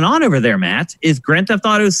is going on over there, Matt? Is Grand Theft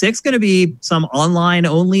Auto 6 going to be some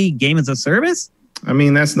online-only game as a service? I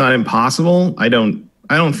mean, that's not impossible. I don't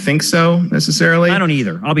think so necessarily. I don't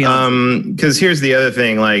either. I'll be honest. Because here's the other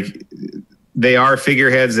thing: they are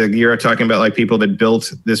figureheads. That you're talking about people that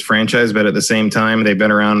built this franchise, but at the same time, they've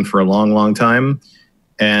been around for a long, long time,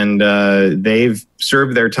 and they've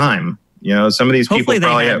served their time. Some of these Hopefully people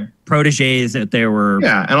probably have proteges that they were.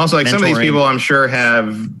 Yeah, and also some of these people, I'm sure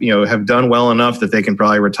have done well enough that they can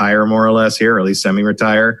probably retire more or less here, or at least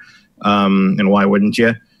semi-retire. And why wouldn't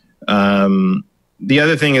you? The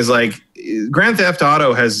other thing is Grand Theft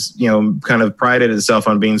Auto has kind of prided itself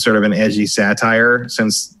on being sort of an edgy satire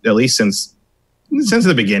since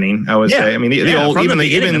the beginning. I would say. I mean,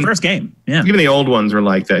 the first game. Yeah, even the old ones were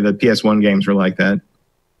like that. The PS1 games were like that,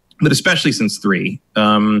 but especially since 3.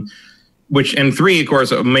 And 3, of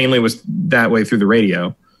course, mainly was that way through the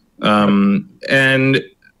radio. And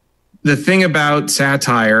the thing about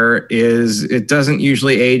satire is it doesn't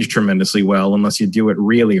usually age tremendously well unless you do it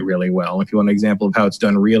really, really well. If you want an example of how it's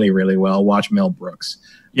done really, really well, watch Mel Brooks.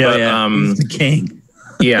 He's the king.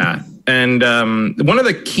 Yeah. And one of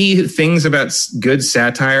the key things about good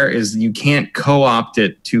satire is you can't co-opt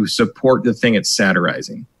it to support the thing it's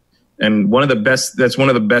satirizing. And that's one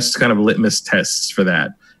of the best kind of litmus tests for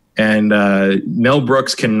that. And Mel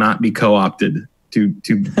Brooks cannot be co-opted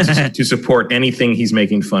to support anything he's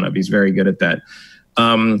making fun of. He's very good at that.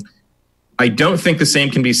 I don't think the same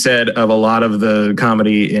can be said of a lot of the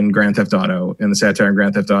comedy in Grand Theft Auto and the satire in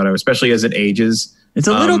Grand Theft Auto, especially as it ages. It's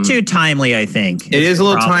a little too timely, I think. It is a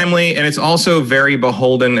little timely, and it's also very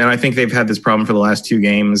beholden. And I think they've had this problem for the last 2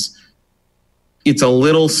 games. It's a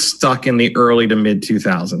little stuck in the early to mid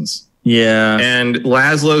 2000s. Yeah. And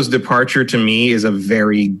Laszlo's departure to me is a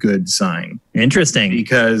very good sign. Interesting.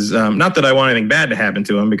 Because not that I want anything bad to happen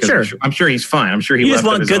to him, because I'm sure he's fine. I'm sure he just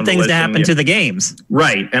want good things to happen to the games.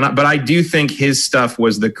 Right. But I do think his stuff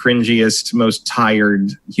was the cringiest, most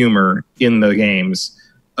tired humor in the games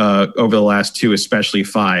over the last 2, especially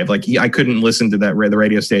 5. I couldn't listen to the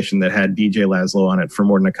radio station that had DJ Laszlo on it for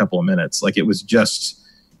more than a couple of minutes. It was just...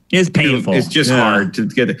 It's painful. It's just hard to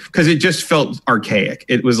get it because it just felt archaic.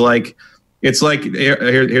 It was here's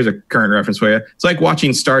a current reference for you. It's like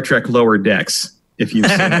watching Star Trek Lower Decks. If you've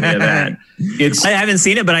seen any of that, I haven't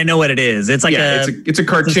seen it, but I know what it is. It's it's a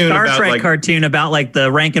cartoon, Star Trek cartoon about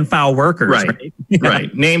the rank and file workers, right?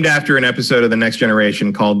 Right. Named after an episode of The Next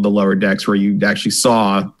Generation called The Lower Decks, where you actually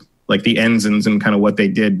saw the ensigns and kind of what they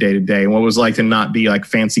did day to day and what it was like to not be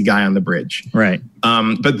fancy guy on the bridge. Right.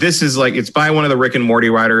 But this is it's by one of the Rick and Morty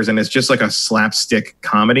writers, and it's just a slapstick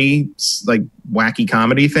comedy, wacky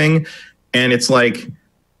comedy thing. And it's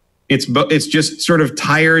just sort of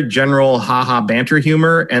tired general haha banter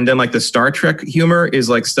humor. And then the Star Trek humor is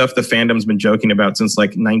stuff the fandom's been joking about since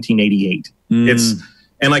 1988.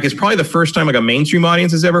 It's probably the first time a mainstream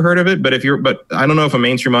audience has ever heard of it. But I don't know if a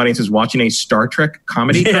mainstream audience is watching a Star Trek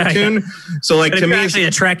comedy cartoon. Yeah. So to me, it's actually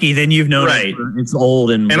a Trekkie, then you've known it's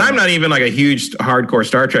old and I'm not even a huge hardcore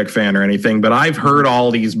Star Trek fan or anything, but I've heard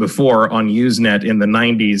all these before on Usenet in the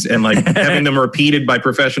 90s, and having them repeated by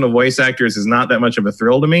professional voice actors is not that much of a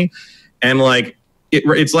thrill to me. And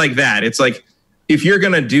it's like that. It's if you're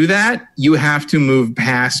going to do that, you have to move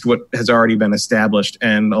past what has already been established.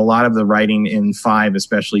 And a lot of the writing in 5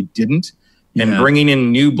 especially didn't. and bringing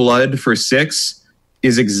in new blood for 6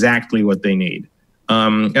 is exactly what they need.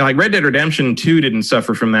 And like Red Dead Redemption 2 didn't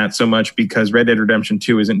suffer from that so much because Red Dead Redemption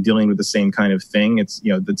 2 isn't dealing with the same kind of thing. It's,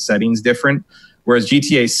 the setting's different. Whereas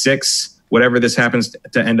GTA 6, whatever this happens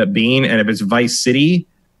to end up being, and if it's Vice City,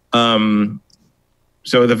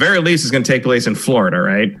 so at the very least, it's going to take place in Florida,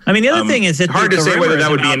 right? I mean, the other thing is that hard to say whether that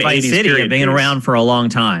would be an Vice 80s City period being around for a long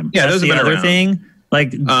time. Yeah, that's those have the been other around. thing.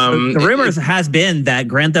 Like the rumors has been that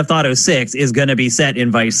Grand Theft Auto 6 is going to be set in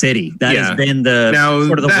Vice City. That has been the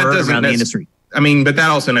sort of the word around the industry. I mean, but that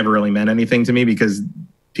also never really meant anything to me because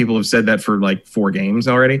people have said that for like 4 games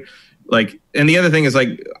already. Like, and the other thing is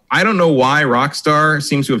like, I don't know why Rockstar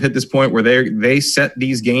seems to have hit this point where they set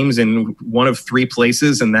these games in one of 3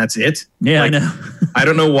 places and that's it. Yeah, like, I know. I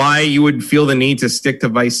don't know why you would feel the need to stick to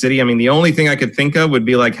Vice City. I mean, the only thing I could think of would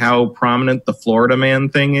be like how prominent the Florida Man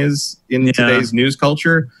thing is in today's news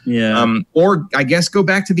culture. Yeah. Or I guess go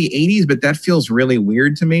back to the 80s, but that feels really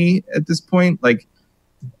weird to me at this point. Like,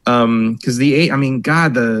 because they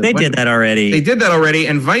did that already. They did that already,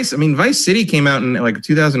 and Vice City came out in like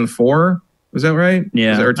 2004. Was that right?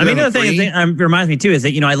 Yeah. I mean, the other thing is, reminds me too is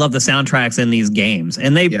that I love the soundtracks in these games,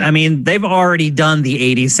 and they've already done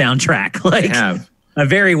the '80s soundtrack. Like, they have.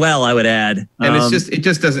 Very well, I would add. And it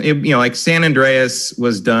just doesn't, like San Andreas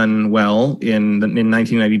was done well in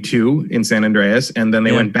 1992 in San Andreas. And then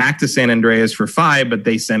they went back to San Andreas for 5, but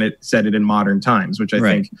they set it in modern times, which I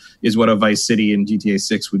think is what a Vice City and GTA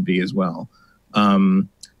 6 would be as well.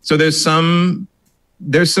 So there's some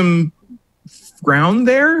ground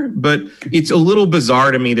there, but it's a little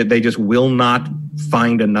bizarre to me that they just will not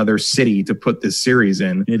find another city to put this series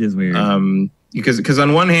in. It is weird. Because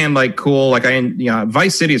on one hand, like cool, like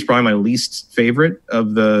Vice City is probably my least favorite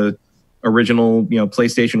of the original,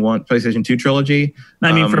 PlayStation 1, PlayStation 2 trilogy.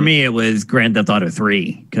 I mean, for me, it was Grand Theft Auto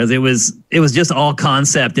 3 because it was just all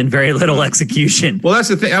concept and very little execution. Well, that's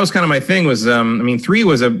the thing. That was kind of my thing. Was 3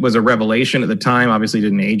 was a revelation at the time. Obviously,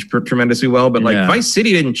 didn't age tremendously well, but like Vice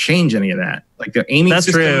City didn't change any of that. Like the aiming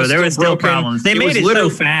system. That's true. There was still problems. They made it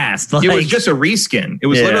so fast. It was just a reskin. It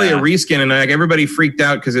was literally a reskin, and like everybody freaked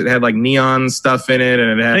out because it had like neon stuff in it,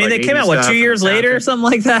 and it had. They came out 2 years later, or something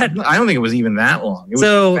like that. I don't think it was even that long. It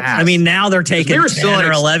was fast. Now they're taking 10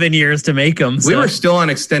 or 11 years to make them. So. We were still on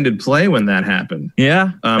extended play when that happened.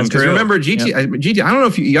 Yeah, that's true. Remember GTA? I don't know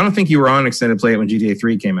I don't think you were on extended play when GTA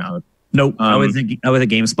 3 came out. Nope, I was at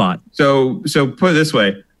GameSpot. So put it this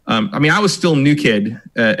way. I was still a new kid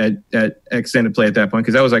at extended play at that point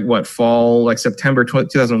because that was like fall, like September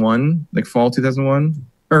 2001, like fall 2001.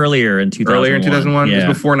 Earlier in 2001. Yeah. It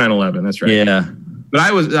was before 9/11. That's right. Yeah. But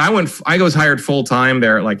I was hired full time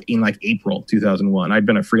there like in like April 2001. I'd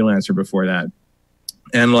been a freelancer before that,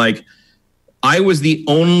 and like I was the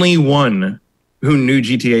only one who knew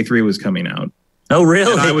GTA 3 was coming out. Oh,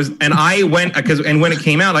 really? And I went and when it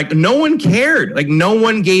came out, like no one cared, like no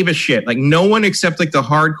one gave a shit, like no one except like the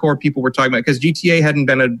hardcore people were talking about because GTA hadn't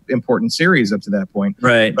been an important series up to that point,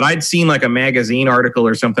 right? But I'd seen like a magazine article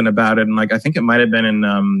or something about it, and like I think it might have been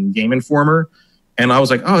in Game Informer, and I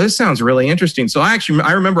was like, oh, this sounds really interesting. So I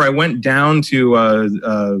remember I went down to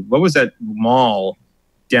what was that mall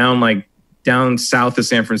down south of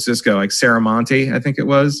San Francisco, like Saramonte, I think it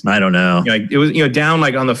was. I don't know. Like it was, down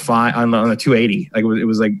like on the 280. Like it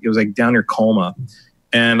was like down near Colma.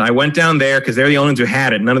 And I went down there because they're the only ones who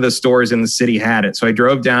had it. None of the stores in the city had it. So I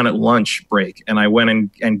drove down at lunch break and I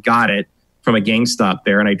went and got it from a GameStop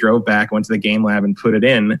there. And I drove back, went to the Game Lab and put it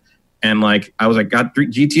in. And like I was like, got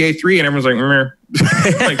GTA 3, and everyone's like, and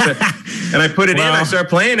I put it in. I started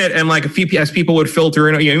playing it, and like as people would filter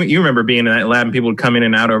in, you remember being in that lab, and people would come in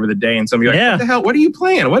and out over the day, and somebody would be like, what the hell? What are you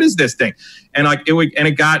playing? What is this thing? And like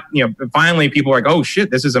it got finally people were like, oh shit,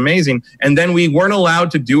 this is amazing. And then we weren't allowed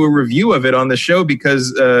to do a review of it on the show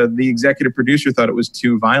because the executive producer thought it was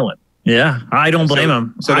too violent. Yeah, I don't blame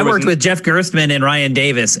him. So I worked with Jeff Gerstmann and Ryan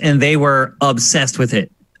Davis, and they were obsessed with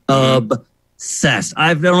it. Obsessed.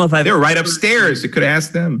 I don't know if they were right upstairs. You could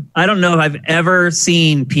ask them. I don't know if I've ever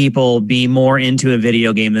seen people be more into a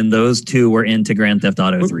video game than those two were into Grand Theft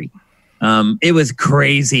Auto 3. It was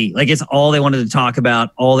crazy. Like it's all they wanted to talk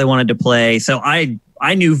about, all they wanted to play. So I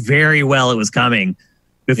knew very well it was coming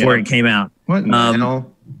before it came out. What in the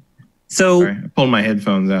hell? So sorry, I pulled my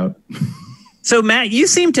headphones out. So Matt, you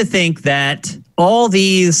seem to think that all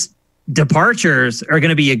these departures are going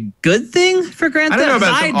to be a good thing for Grand Theft.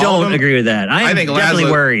 I don't agree with that. I think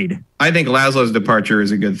definitely worried. I think Laszlo's departure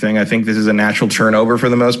is a good thing. I think this is a natural turnover for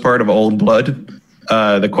the most part of old blood.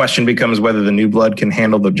 The question becomes whether the new blood can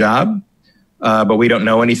handle the job. but we don't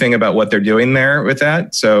know anything about what they're doing there with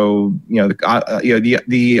that. So,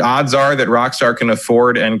 the odds are that Rockstar can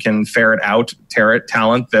afford and can ferret out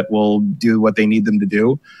talent that will do what they need them to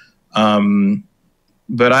do.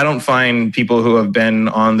 But I don't find people who have been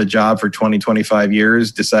on the job for 20, 25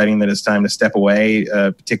 years deciding that it's time to step away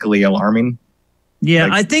particularly alarming. Yeah,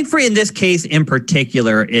 I think in this case in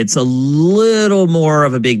particular, it's a little more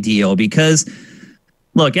of a big deal because,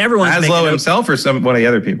 look, everyone's Laszlo himself or one of the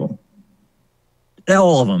other people?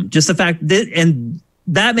 All of them. Just the fact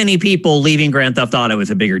that many people leaving Grand Theft Auto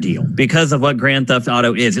is a bigger deal because of what Grand Theft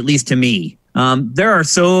Auto is, at least to me. There are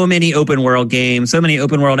so many open world games, so many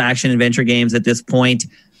open world action adventure games at this point.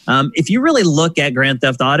 If you really look at Grand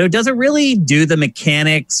Theft Auto, does it really do the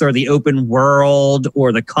mechanics or the open world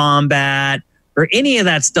or the combat or any of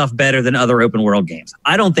that stuff better than other open world games?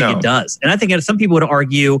 I don't think it does. And I think some people would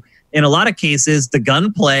argue in a lot of cases, the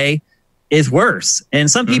gunplay is worse. And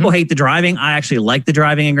some people hate the driving. I actually like the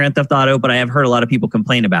driving in Grand Theft Auto, but I have heard a lot of people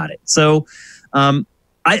complain about it. So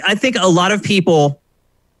I think a lot of people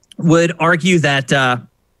would argue that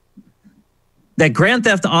that Grand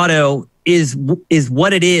Theft Auto is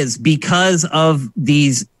what it is because of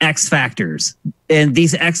these X factors. And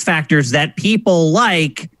these X factors that people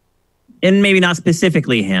like, and maybe not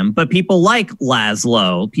specifically him, but people like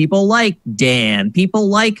Laszlo, people like Dan, people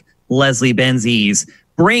like Leslie Benzies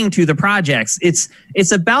bring to the projects. It's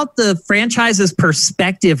about the franchise's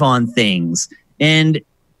perspective on things and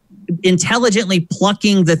intelligently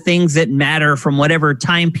plucking the things that matter from whatever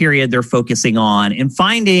time period they're focusing on and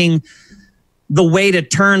finding the way to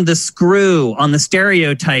turn the screw on the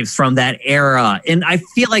stereotypes from that era. And I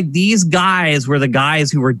feel like these guys were the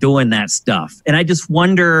guys who were doing that stuff. And I just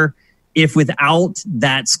wonder if without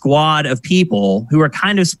that squad of people who are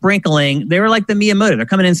kind of sprinkling, they were like the Miyamoto, they're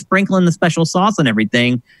coming in sprinkling the special sauce and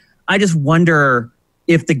everything. I just wonder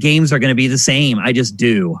if the games are going to be the same. I just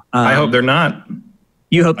do. I hope they're not.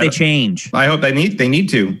 You hope they change. I hope they need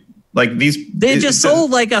to. Like they just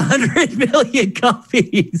sold like 100 million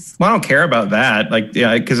copies. Well, I don't care about that. Like,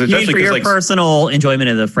 yeah, because especially for your personal enjoyment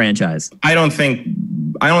of the franchise. I don't think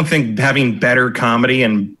having better comedy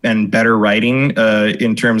and better writing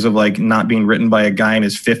in terms of like not being written by a guy in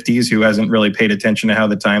his 50s who hasn't really paid attention to how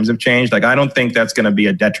the times have changed. Like, I don't think that's going to be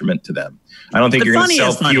a detriment to them. I don't think you're going to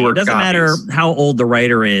sell fewer copies. It doesn't matter how old the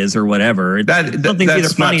writer is or whatever. Something's either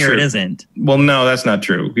funny or it isn't. Well, no, that's not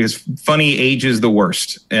true because funny ages the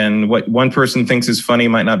worst. And what one person thinks is funny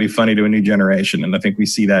might not be funny to a new generation. And I think we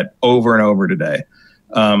see that over and over today.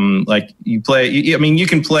 Like you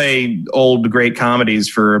can play old great comedies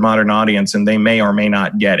for a modern audience and they may or may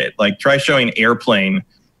not get it. Like try showing Airplane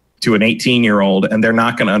to an 18-year-old and they're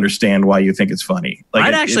not going to understand why you think it's funny. Like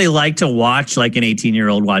I'd actually like to watch like an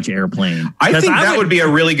 18-year-old watch Airplane. I think that would be a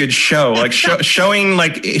really good show. Like showing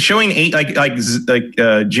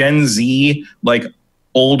Gen Z like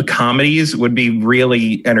old comedies would be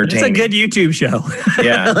really entertaining. It's a good YouTube show.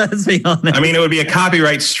 Yeah. Let's be honest. I mean, it would be a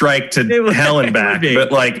copyright strike to hell and back,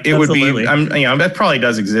 but like it Absolutely. would be. That probably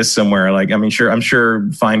does exist somewhere. Like I'm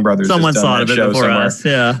sure Fine Brothers. Someone has done thought that of it show before somewhere. us.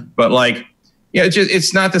 Yeah. But like. Yeah,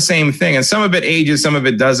 it's not the same thing, and some of it ages, some of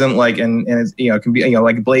it doesn't. Like, and it's, it can be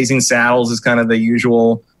like Blazing Saddles is kind of the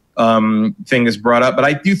usual thing that's brought up. But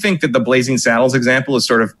I do think that the Blazing Saddles example is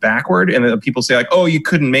sort of backward, and people say like, oh, you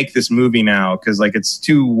couldn't make this movie now because like it's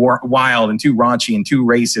too wild and too raunchy and too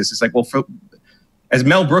racist. It's like, well, as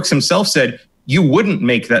Mel Brooks himself said, you wouldn't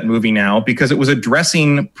make that movie now because it was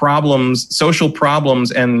addressing problems, social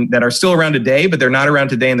problems, and that are still around today, but they're not around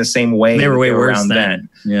today in the same way they were way worse around then.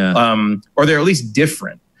 Yeah. Or they're at least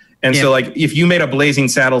different. And so like if you made a Blazing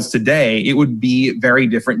Saddles today, it would be very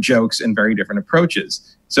different jokes and very different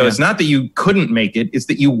approaches. So it's not that you couldn't make it, it's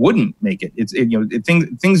that you wouldn't make it.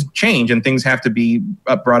 Things change and things have to be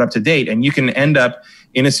brought up to date. And you can end up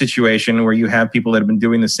in a situation where you have people that have been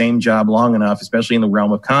doing the same job long enough, especially in the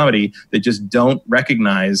realm of comedy, that just don't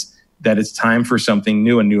recognize that it's time for something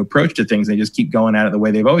new, a new approach to things. They just keep going at it the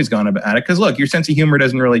way they've always gone at it. Because look, your sense of humor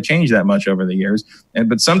doesn't really change that much over the years.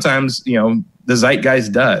 But sometimes, the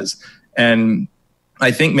zeitgeist does. And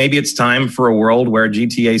I think maybe it's time for a world where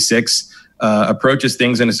GTA 6 approaches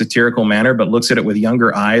things in a satirical manner, but looks at it with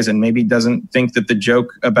younger eyes and maybe doesn't think that the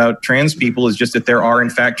joke about trans people is just that there are, in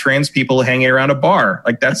fact, trans people hanging around a bar.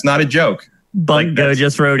 Like, that's not a joke. Bungo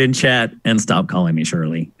just wrote in chat, and stop calling me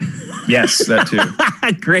Shirley. Yes, that too.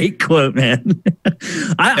 Great quote, man.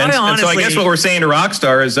 I honestly, so I guess what we're saying to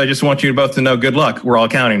Rockstar is I just want you both to know good luck. We're all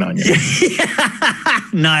counting on you.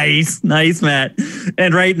 Nice, Matt.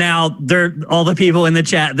 And right now, all the people in the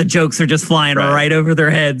chat, the jokes are just flying right over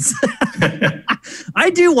their heads. I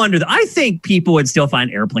do wonder. I think people would still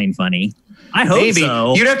find Airplane funny. I hope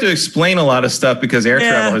so. You'd have to explain a lot of stuff because air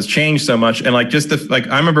travel has changed so much. And like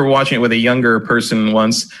I remember watching it with a younger person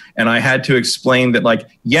once, and I had to explain that like,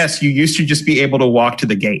 yes, you used to just be able to walk to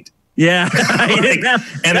the gate. Yeah.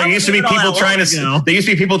 And there used to be people trying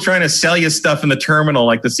to sell you stuff in the terminal,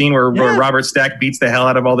 like the scene where Robert Stack beats the hell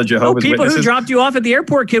out of all the Jehovah's Witnesses. People who dropped you off at the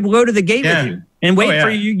airport could go to the gate with you and wait for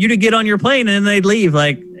you to get on your plane, and then they'd leave.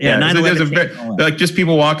 Like, like just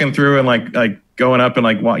people walking through and like going up and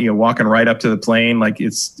like walking right up to the plane. Like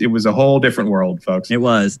it was a whole different world, folks. It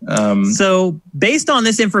was. So based on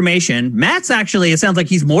this information, Matt's actually, it sounds like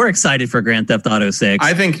he's more excited for Grand Theft Auto 6.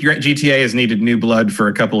 I think GTA has needed new blood for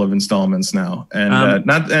a couple of installments now,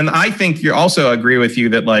 and I think you also agree with you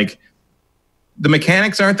that like the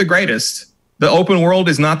mechanics aren't the greatest. The open world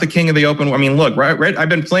is not the king of the open. I mean, look, I've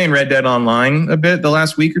been playing Red Dead Online a bit the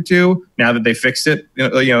last week or two. Now that they fixed it, they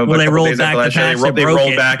rolled back the patch. They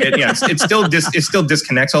rolled back it. Yes, it still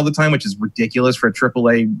disconnects all the time, which is ridiculous for a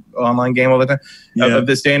AAA online game all the time of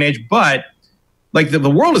this day and age. But like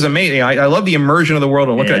the world is amazing. I love the immersion of the world,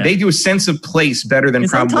 and they do a sense of place better than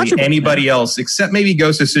probably anybody else, except maybe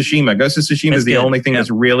Ghost of Tsushima. Ghost of Tsushima is the only thing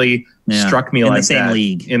that's really struck me like that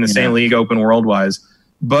in the same league, open world wise.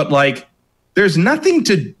 But like, there's nothing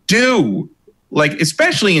to do, like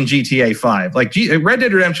especially in GTA 5. Like Red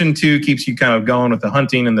Dead Redemption 2 keeps you kind of going with the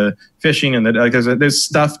hunting and the fishing and there's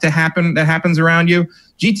stuff that happens around you.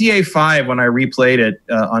 GTA 5, when I replayed it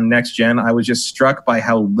on next gen, I was just struck by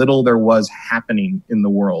how little there was happening in the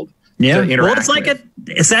world. Yeah, well, it's like a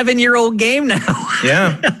 7-year-old game now.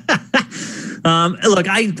 Yeah. Look,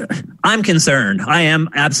 I'm concerned. I am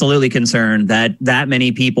absolutely concerned that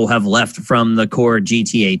many people have left from the core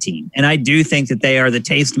GTA team. And I do think that they are the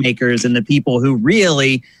tastemakers and the people who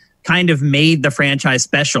really kind of made the franchise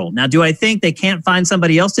special. Now, do I think they can't find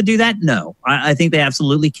somebody else to do that? No, I think they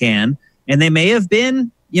absolutely can. And they may have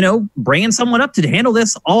been, bringing someone up to handle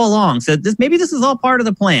this all along. So maybe this is all part of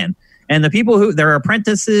the plan. And the people who, their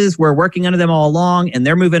apprentices were working under them all along, and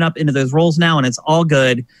they're moving up into those roles now, and it's all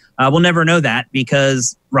good. We'll never know that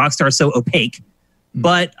because Rockstar is so opaque.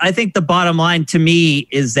 But I think the bottom line to me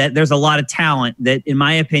is that there's a lot of talent that, in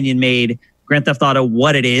my opinion, made Grand Theft Auto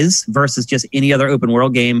what it is versus just any other open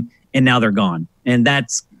world game, and now they're gone. And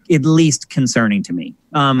that's at least concerning to me.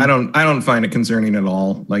 I don't find it concerning at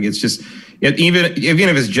all. Like, it's just, even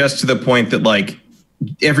if it's just to the point that like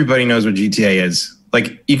everybody knows what GTA is.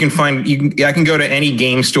 Like I can go to any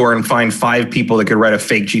game store and find 5 people that could write a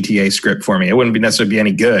fake GTA script for me. It wouldn't necessarily be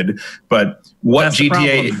any good, but what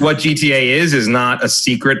GTA is not a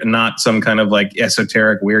secret, not some kind of like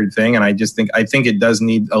esoteric weird thing. And I think it does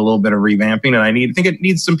need a little bit of revamping, and I think it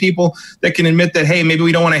needs some people that can admit that, hey, maybe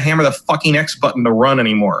we don't want to hammer the fucking X button to run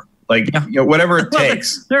anymore. Like, whatever it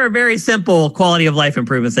takes. There are very simple quality of life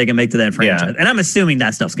improvements they can make to that franchise. Yeah. And I'm assuming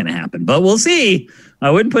that stuff's going to happen, but we'll see. I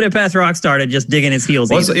wouldn't put it past Rockstar to just dig in his heels.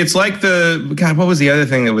 Well, it's like what was the other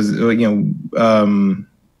thing that was,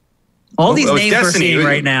 all these names we're seeing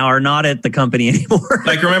right now are not at the company anymore.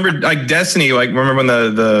 Like, remember, like Destiny, like remember when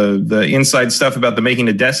the inside stuff about the making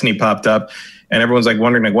of Destiny popped up, and everyone's like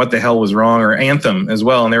wondering like what the hell was wrong, or Anthem as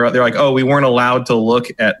well. And they're like, oh, we weren't allowed to look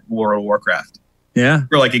at World of Warcraft. Yeah.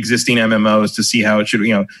 Or like existing MMOs to see how it should,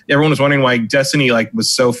 everyone was wondering why Destiny like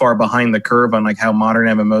was so far behind the curve on like how modern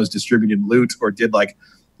MMOs distributed loot or did like,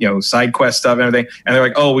 side quest stuff and everything. And they're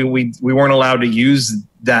like, oh, we weren't allowed to use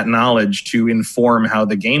that knowledge to inform how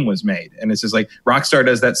the game was made. And it's just like Rockstar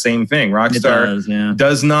does that same thing. Rockstar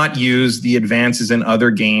does not use the advances in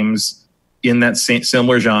other games in that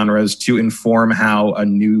similar genres to inform how a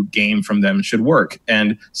new game from them should work.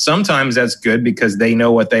 And sometimes that's good because they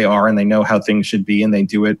know what they are and they know how things should be and they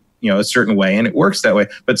do it, a certain way and it works that way.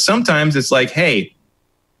 But sometimes it's like, hey,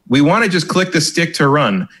 we want to just click the stick to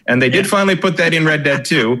run. And they did finally put that in Red Dead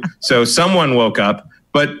 2. So someone woke up,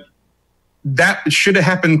 but that should have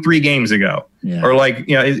happened 3 games ago. Yeah. Or like,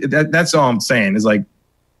 that's all I'm saying is like,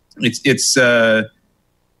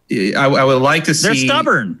 I would like to see. They're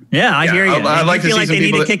stubborn. Yeah, I hear you. I'd like to see like they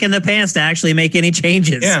need a kick in the pants to actually make any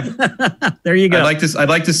changes. Yeah, there you go. I'd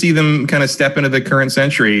like to see them kind of step into the current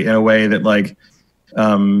century in a way that like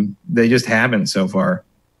they just haven't so far.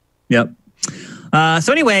 Yep.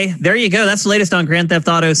 So anyway, there you go. That's the latest on Grand Theft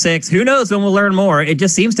Auto 6. Who knows when we'll learn more? It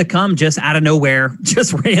just seems to come just out of nowhere,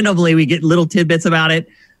 just randomly. We get little tidbits about it.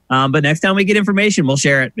 But next time we get information, we'll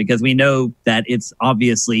share it because we know that it's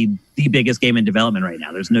obviously the biggest game in development right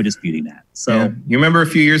now. There's no disputing that. So you remember a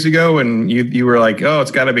few years ago when you were like, oh,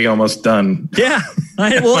 it's got to be almost done. Yeah.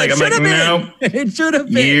 It should have been. No, it should have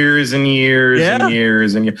been. Years and years and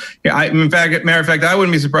years and years. Yeah, matter of fact, I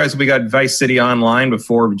wouldn't be surprised if we got Vice City Online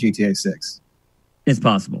before GTA 6. It's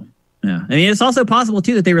possible. Yeah. I mean, it's also possible,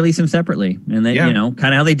 too, that they release them separately. And then,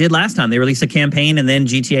 kind of how they did last time. They released a campaign and then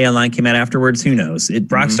GTA Online came out afterwards. Who knows?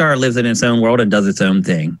 Rockstar lives in its own world and does its own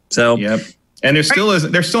thing. So, yep. And there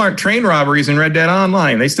still aren't train robberies in Red Dead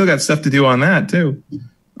Online. They still got stuff to do on that, too.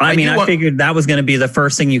 I figured that was going to be the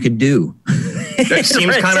first thing you could do. That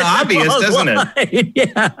seems kind of obvious, doesn't it?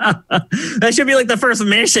 Yeah. That should be like the first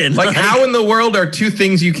mission. Like, how in the world are two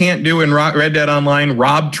things you can't do in Red Dead Online?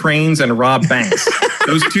 Rob trains and rob banks.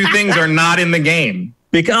 Those two things are not in the game.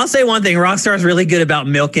 Because I'll say one thing, Rockstar is really good about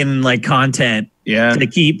milking like content to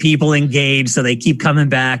keep people engaged, so they keep coming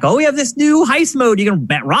back. Oh, we have this new heist mode. You can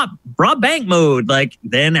rob bank mode. Like,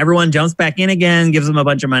 then everyone jumps back in again, gives them a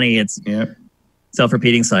bunch of money. It's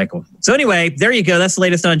self-repeating cycle. So anyway, there you go. That's the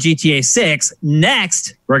latest on GTA 6.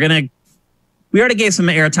 Next, we already gave some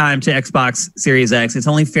airtime to Xbox Series X. It's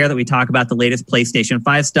only fair that we talk about the latest PlayStation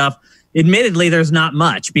 5 stuff. Admittedly, there's not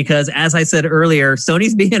much because, as I said earlier,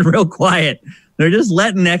 Sony's being real quiet. They're just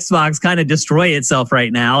letting Xbox kind of destroy itself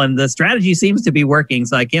right now, and the strategy seems to be working,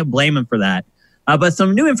 so I can't blame them for that. But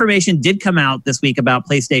some new information did come out this week about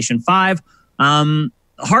PlayStation 5,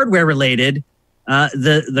 hardware related.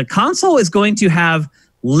 The console is going to have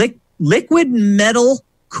liquid metal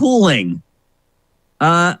cooling.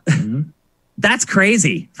 That's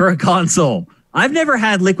crazy for a console. I've never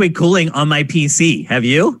had liquid cooling on my PC. Have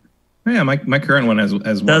you? Yeah, my current one has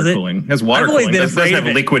water cooling. Has water cooling. It doesn't have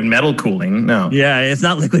liquid metal cooling. No. Yeah, it's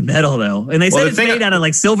not liquid metal though. And they said it's made out of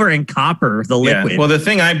like silver and copper, the liquid. Well, the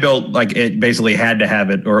thing I built, like, it basically had to have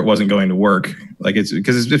it or it wasn't going to work. Like, it's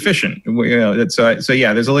because it's efficient. So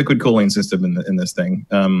yeah, there's a liquid cooling system in this thing.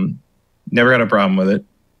 Never had a problem with it.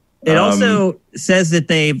 It also says that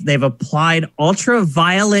they've applied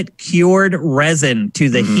ultraviolet cured resin to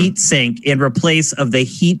the heat sink in replace of the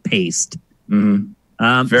heat paste.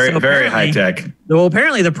 Very high tech. Well,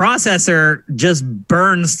 apparently the processor just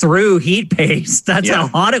burns through heat paste. That's how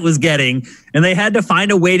hot it was getting, and they had to find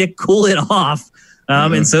a way to cool it off.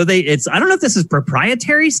 And so I don't know if this is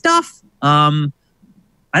proprietary stuff. I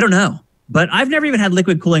don't know, but I've never even had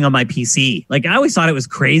liquid cooling on my PC. Like, I always thought it was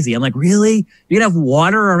crazy. I'm like, really? You can have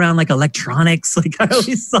water around like electronics? Like, I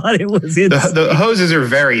always thought it was insane. The hoses are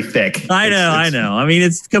very thick. I know. I mean,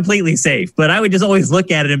 it's completely safe, but I would just always look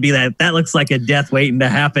at it and be like, that looks like a death waiting to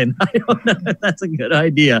happen. I don't know if that's a good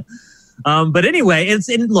idea. But anyway,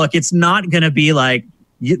 it's not going to be like,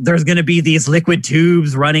 there's going to be these liquid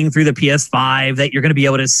tubes running through the PS5 that you're going to be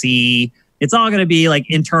able to see. It's all going to be like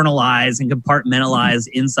internalized and compartmentalized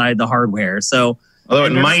inside the hardware. So, although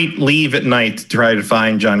it might leave at night to try to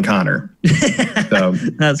find John Connor. So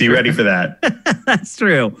be ready for that. That's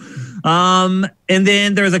true. And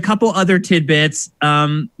then there's a couple other tidbits.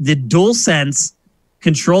 The DualSense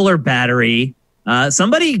controller battery.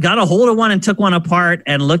 Somebody got a hold of one and took one apart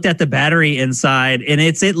and looked at the battery inside, and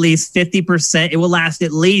it's at least 50%. It will last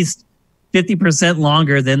at least 50%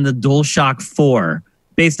 longer than the DualShock 4.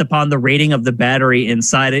 Based upon the rating of the battery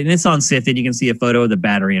inside it. And it's on Sifted. You can see a photo of the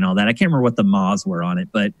battery and all that. I can't remember what the mods were on it,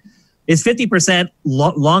 but it's 50%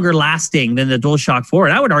 longer lasting than the DualShock 4.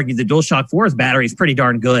 And I would argue the DualShock 4's battery is pretty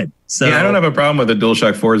darn good. So yeah, I don't have a problem with the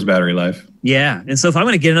DualShock 4's battery life. Yeah. And so if I'm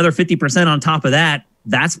going to get another 50% on top of that,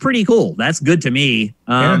 that's pretty cool. That's good to me.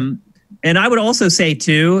 And I would also say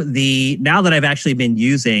too, now that I've actually been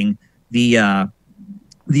using the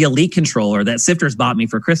Elite controller that Sifters bought me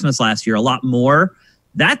for Christmas last year a lot more,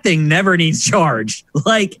 that thing never needs charged.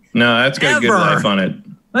 Like, no, that's got good life on it.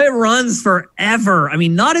 It runs forever. I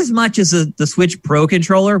mean, not as much as the Switch Pro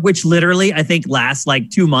controller, which literally I think lasts like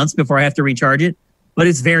 2 months before I have to recharge it, but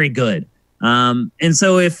it's very good. And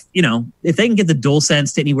so if they can get the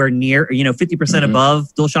DualSense to anywhere near, 50%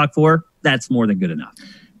 above DualShock 4, that's more than good enough.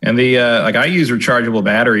 And I use rechargeable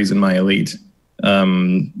batteries in my Elite. I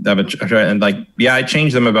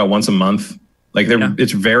change them about once a month. Like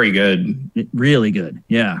it's very good. Really good.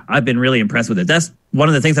 Yeah. I've been really impressed with it. That's one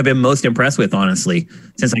of the things I've been most impressed with, honestly,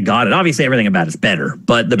 since I got it. Obviously, everything about it's better,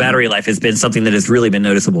 but the battery life has been something that has really been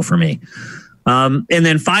noticeable for me. And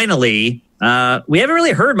then finally, we haven't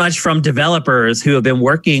really heard much from developers who have been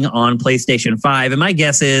working on PlayStation 5. And my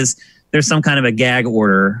guess is there's some kind of a gag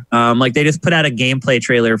order. Like they just put out a gameplay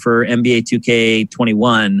trailer for NBA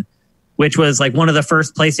 2K21, which was like one of the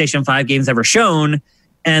first PlayStation 5 games ever shown.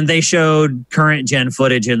 And they showed current gen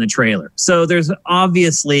footage in the trailer. So there's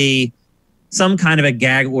obviously some kind of a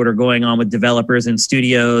gag order going on with developers and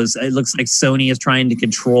studios. It looks like Sony is trying to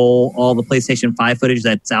control all the PlayStation 5 footage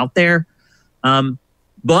that's out there.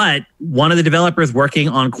 But one of the developers working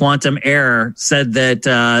on Quantum Error said that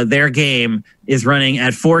their game is running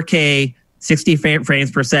at 4K, 60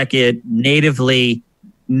 frames per second, natively,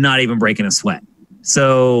 not even breaking a sweat.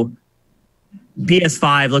 So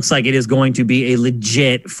PS5 looks like it is going to be a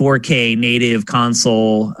legit 4K native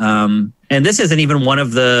console. And this isn't even one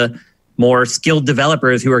of the more skilled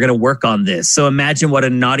developers who are going to work on this. So imagine what a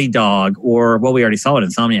Naughty Dog or what we already saw what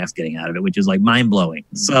Insomniac's getting out of it, which is like mind-blowing.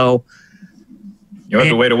 So you'll have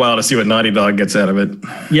to wait a while to see what Naughty Dog gets out of it.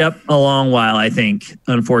 Yep, a long while, I think,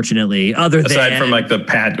 unfortunately. Aside from like the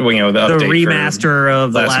update, the remaster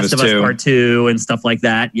of The Last of Us Part 2 and stuff like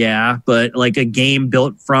that, yeah. But like a game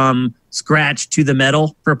built from scratch to the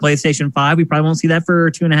metal for PlayStation 5, we probably won't see that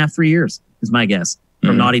for 2.5, 3 years, is my guess,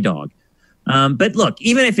 from Naughty Dog. But look,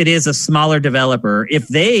 even if it is a smaller developer, if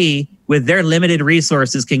they, with their limited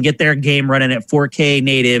resources, can get their game running at 4K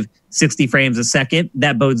native 60 frames a second,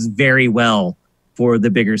 that bodes very well for the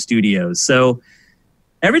bigger studios. So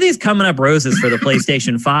everything's coming up roses for the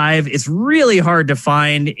PlayStation 5. It's really hard to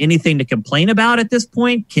find anything to complain about at this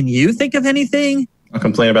point. Can you think of anything? I'll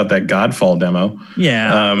complain about that Godfall demo.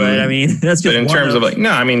 Yeah, but I mean, that's just. But in terms of like,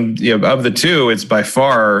 no, I mean, of the two, it's by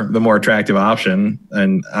far the more attractive option,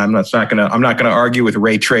 and I'm not gonna argue with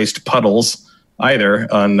ray traced puddles either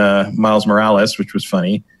on Miles Morales, which was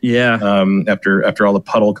funny. Yeah. After all the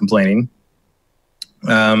puddle complaining.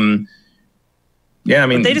 Yeah, I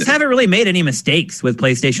mean, but they just haven't really made any mistakes with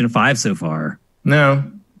PlayStation 5 so far. No.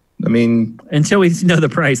 I mean, until we know the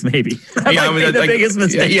price, maybe. That might be the biggest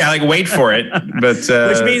mistake. Yeah, like wait for it. But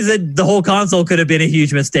which means that the whole console could have been a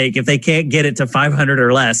huge mistake if they can't get it to 500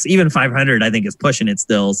 or less. Even 500, I think, is pushing it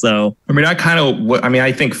still. So I mean, I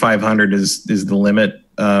think 500 is the limit.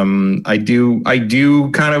 I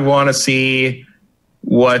do kind of want to see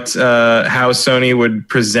what how Sony would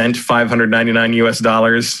present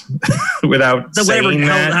 $599 without saying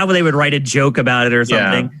that. How they would write a joke about it or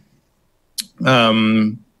something. Yeah.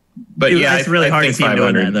 But yeah, it's really hard to see him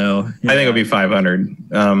doing that, though. Yeah. I think it'll be 500.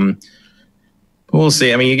 But we'll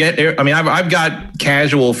see. I mean, I've got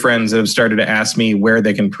casual friends that have started to ask me where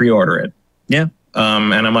they can pre-order it. Yeah.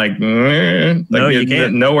 And I'm like, no, you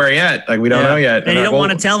can't. Nowhere yet. Like we don't know yet. And you don't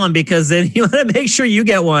want to tell them because then you want to make sure you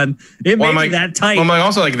get one. It may be that tight. Well, I'm like,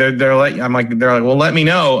 also like they're like, well, let me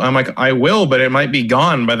know. I'm like, I will, but it might be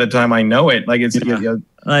gone by the time I know it. Like it's. Yeah.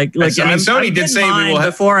 Sony did say we will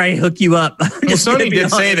have, before I hook you up. Well, Sony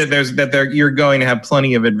did say that you're going to have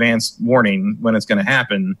plenty of advanced warning when it's going to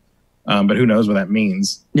happen, but who knows what that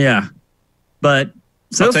means? Yeah, but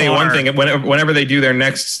I'll tell you one thing: whenever they do their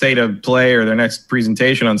next state of play or their next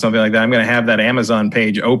presentation on something like that, I'm going to have that Amazon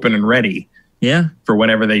page open and ready. Yeah, for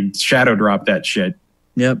whenever they shadow drop that shit.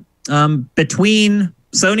 Yep. Between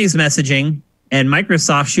Sony's messaging and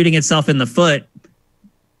Microsoft shooting itself in the foot,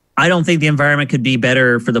 I don't think the environment could be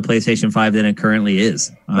better for the PlayStation 5 than it currently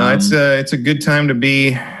is. No, it's a good time to be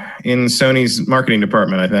in Sony's marketing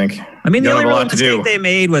department, I think. I mean, the only real mistake they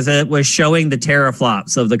made was showing the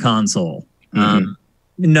teraflops of the console,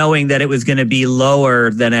 knowing that it was going to be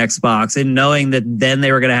lower than Xbox, and knowing that then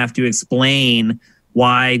they were going to have to explain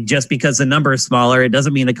why just because the number is smaller, it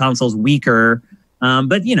doesn't mean the console's weaker.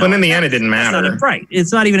 But in the end, it didn't matter. Right.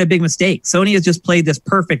 It's not even a big mistake. Sony has just played this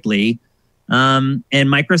perfectly. And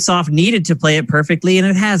Microsoft needed to play it perfectly, and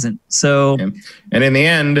it hasn't. So, and in the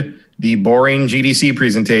end, the boring GDC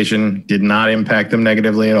presentation did not impact them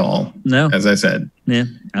negatively at all. No, as I said, yeah,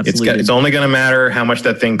 absolutely. It's only going to matter how much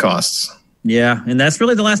that thing costs. Yeah, and that's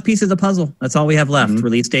really the last piece of the puzzle. That's all we have left: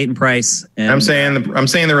 release date and price. And I'm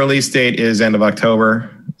saying the release date is end of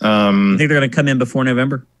October. I think they're going to come in before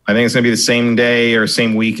November. I think it's going to be the same day or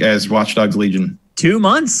same week as Watch Dogs Legion. 2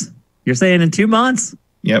 months? You're saying in 2 months?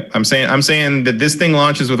 Yep, I'm saying that this thing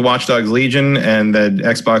launches with Watch Dogs Legion and that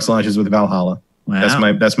Xbox launches with Valhalla.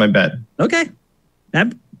 Wow. That's my bet. Okay,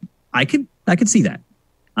 I could see that.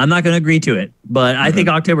 I'm not going to agree to it, but I think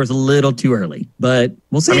October is a little too early. But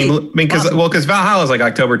we'll see. I mean, because Valhalla is like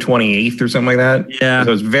October 28th or something like that. Yeah,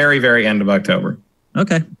 so it's very, very end of October.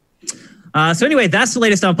 Okay. So anyway, that's the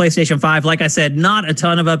latest on PlayStation 5. Like I said, not a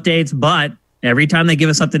ton of updates, but every time they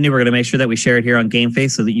give us something new, we're going to make sure that we share it here on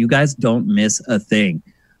GameFace so that you guys don't miss a thing.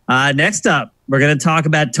 Next up, we're going to talk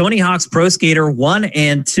about Tony Hawk's Pro Skater 1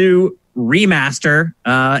 and 2 remaster.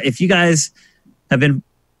 If you guys have been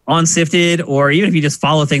on Sifted, or even if you just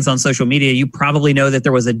follow things on social media, you probably know that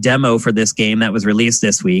there was a demo for this game that was released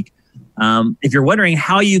this week. If you're wondering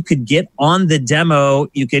how you could get on the demo,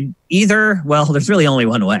 you could there's really only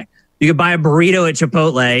one way. You could buy a burrito at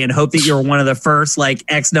Chipotle and hope that you're one of the first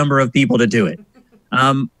X number of people to do it.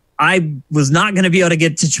 I was not going to be able to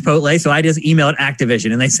get to Chipotle, so I just emailed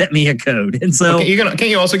Activision and they sent me a code. And so, can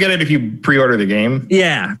you also get it if you pre-order the game?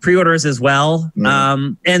 Yeah, pre-orders as well.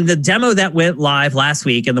 And the demo that went live last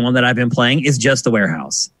week and the one that I've been playing is just the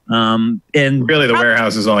warehouse. And really, the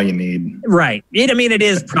warehouse is all you need. Right. It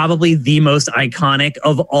is probably the most iconic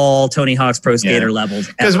of all Tony Hawk's Pro Skater levels.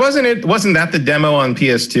 Because wasn't that the demo on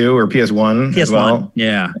PS2 or PS1 as well?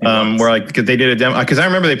 Yeah. Where cause they did a demo, because I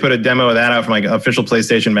remember they put a demo of that out from official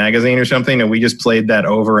PlayStation magazine or something, and we just played that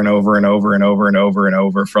over and over and over and over and over and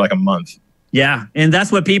over for a month. Yeah, and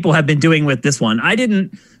that's what people have been doing with this one.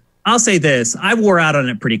 I'll say this, I wore out on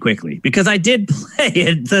it pretty quickly because I did play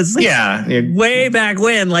it way back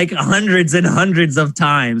when, hundreds and hundreds of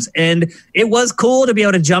times. And it was cool to be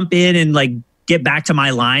able to jump in and get back to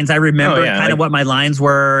my lines. I remember kind of what my lines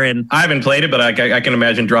were. And I haven't played it, but I can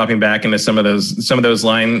imagine dropping back into some of those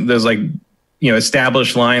lines,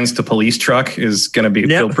 established lines to Police Truck is going to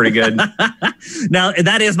feel pretty good. Now,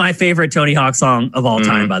 that is my favorite Tony Hawk song of all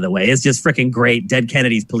time, by the way. It's just freaking great. Dead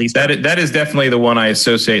Kennedy's Police Truck. That is definitely the one I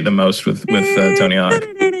associate the most with Tony Hawk.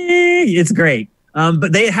 It's great.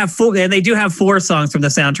 But they do have 4 songs from the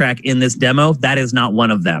soundtrack in this demo. That is not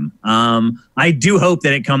one of them. I do hope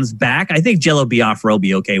that it comes back. I think Jello Biafra will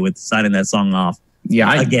be okay with signing that song off.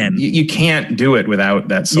 Yeah, you can't do it without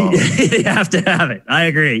that song. You have to have it. I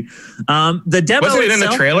agree. The demo wasn't it in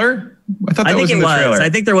the trailer? I thought that was in the trailer. I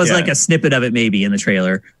think there was a snippet of it maybe in the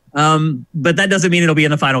trailer. But that doesn't mean it'll be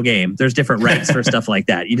in the final game. There's different recs for stuff like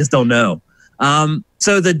that. You just don't know.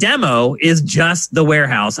 So the demo is just the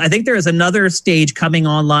warehouse. I think there is another stage coming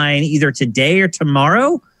online either today or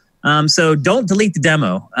tomorrow. So don't delete the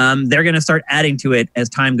demo. They're going to start adding to it as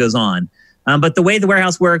time goes on. But the way the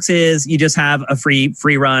warehouse works is you just have a free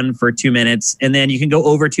run for 2 minutes, and then you can go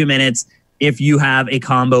over 2 minutes if you have a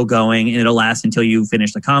combo going, and it'll last until you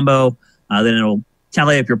finish the combo. Then it'll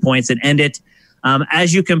tally up your points and end it.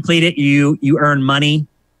 As you complete it, you earn money,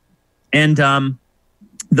 and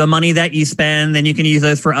the money that you spend, then you can use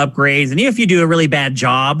those for upgrades. And even if you do a really bad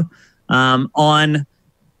job on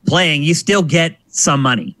playing, you still get some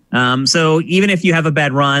money. So even if you have a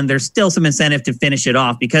bad run, there's still some incentive to finish it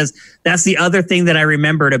off, because that's the other thing that I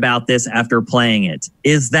remembered about this after playing it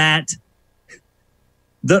is that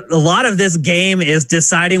a lot of this game is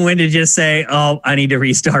deciding when to just say, oh, I need to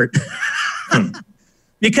restart.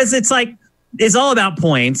 Because it's all about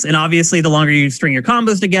points. And obviously the longer you string your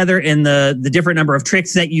combos together and the different number of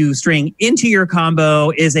tricks that you string into your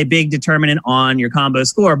combo is a big determinant on your combo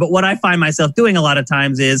score. But what I find myself doing a lot of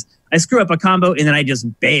times is I screw up a combo and then I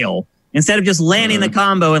just bail instead of just landing the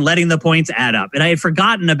combo and letting the points add up. And I had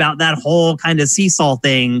forgotten about that whole kind of seesaw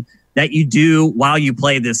thing that you do while you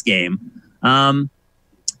play this game.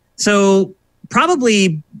 So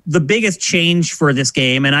probably the biggest change for this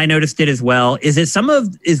game, and I noticed it as well, is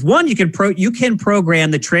that you can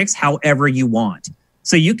program the tricks however you want.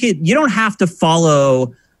 So you don't have to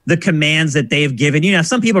follow the commands that they've given you. Now,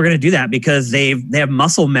 some people are going to do that because they have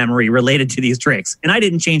muscle memory related to these tricks, and I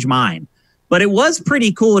didn't change mine. But it was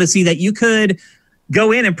pretty cool to see that you could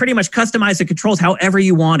go in and pretty much customize the controls however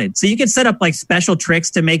you wanted. So you could set up special tricks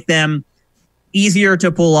to make them easier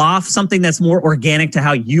to pull off, something that's more organic to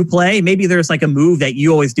how you play. Maybe there's a move that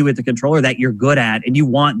you always do with the controller that you're good at, and you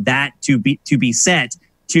want that to be set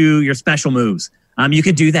to your special moves. You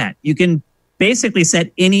could do that. You can basically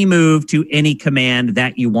set any move to any command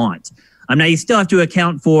that you want. Now you still have to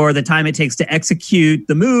account for the time it takes to execute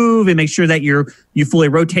the move and make sure that you fully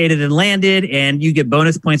rotated and landed, and you get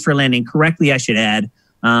bonus points for landing correctly, I should add.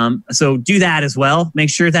 So do that as well. Make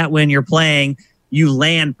sure that when you're playing, you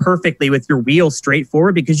land perfectly with your wheel straight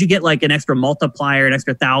forward, because you get an extra multiplier, an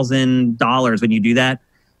extra $1,000 when you do that.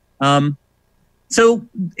 So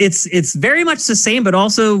it's very much the same, but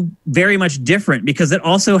also very much different, because it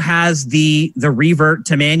also has the revert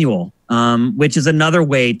to manual, which is another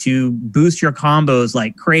way to boost your combos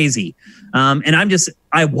like crazy. And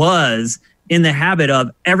I was in the habit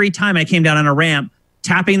of every time I came down on a ramp,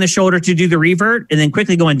 tapping the shoulder to do the revert and then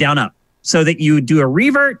quickly going down up, so that you do a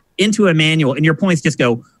revert into a manual and your points just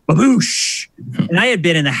go baboosh. And I had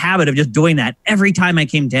been in the habit of just doing that every time I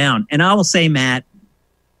came down. And I will say, Matt,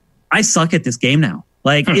 I suck at this game now.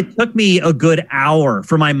 It took me a good hour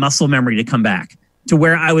for my muscle memory to come back to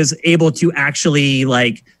where I was able to actually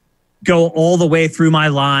go all the way through my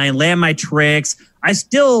line, land my tricks. I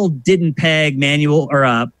still didn't peg manual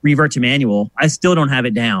or revert to manual. I still don't have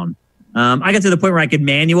it down. I got to the point where I could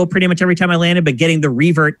manual pretty much every time I landed, but getting the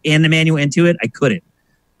revert and the manual into it, I couldn't.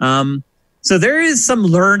 So there is some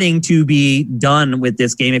learning to be done with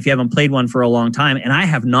this game if you haven't played one for a long time, and I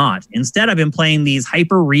have not. Instead, I've been playing these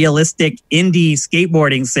hyper-realistic indie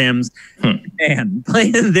skateboarding sims, and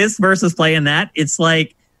playing this versus playing that, it's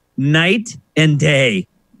like night and day.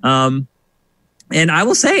 And I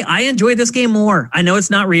will say, I enjoy this game more. I know it's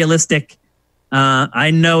not realistic,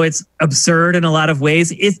 I know it's absurd in a lot of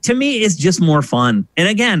ways. To me, it's just more fun. And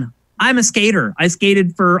again, I'm a skater. I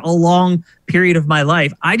skated for a long period of my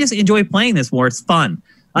life. I just enjoy playing this more. It's fun.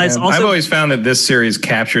 I've always found that this series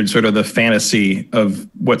captured sort of the fantasy of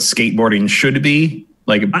what skateboarding should be,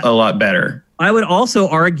 like a lot better. I would also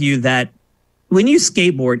argue that when you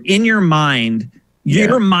skateboard, in your mind,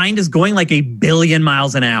 your mind is going like 1 billion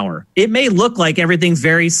miles an hour. It may look like everything's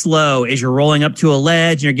very slow as you're rolling up to a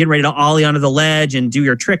ledge and you're getting ready to ollie onto the ledge and do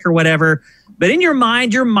your trick or whatever. But in your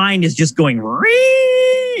mind is just going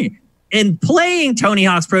ree. And playing Tony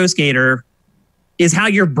Hawk's Pro Skater is how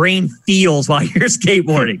your brain feels while you're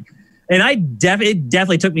skateboarding. And it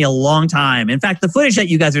definitely took me a long time. In fact, the footage that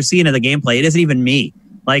you guys are seeing of the gameplay, it isn't even me.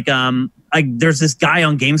 Like, there's this guy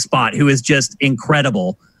on GameSpot who is just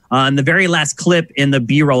incredible. And the very last clip in the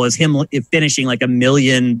B-roll is him finishing like 1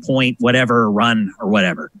 million point whatever run or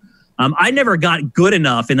whatever. I never got good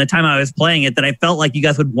enough in the time I was playing it that I felt like you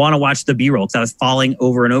guys would want to watch the B-roll because I was falling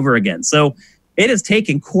over and over again. So it has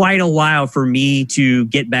taken quite a while for me to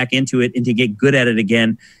get back into it and to get good at it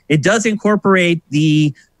again. It does incorporate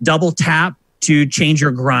the double tap to change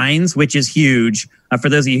your grinds, which is huge. For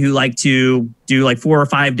those of you who like to do like 4 or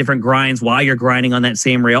 5 different grinds while you're grinding on that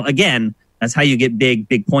same rail. Again, that's how you get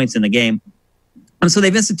big points in the game. And so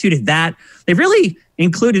they've instituted that. They've really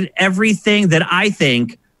included everything that I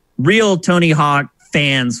think real Tony Hawk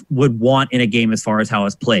fans would want in a game as far as how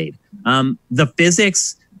it's played. The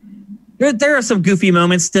physics, there are some goofy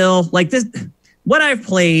moments still. Like this, what I've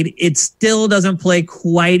played, it still doesn't play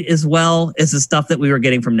quite as well as the stuff that we were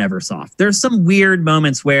getting from Neversoft. There's some weird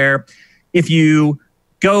moments where if you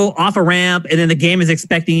go off a ramp and then the game is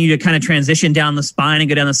expecting you to kind of transition down the spine and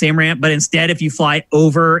go down the same ramp. But instead, if you fly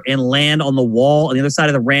over and land on the wall on the other side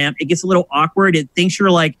of the ramp, it gets a little awkward. It thinks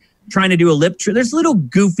you're like trying to do a lip trick. There's little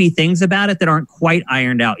goofy things about it that aren't quite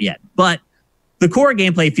ironed out yet. But the core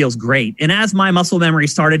gameplay feels great. And as my muscle memory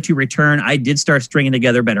started to return, I did start stringing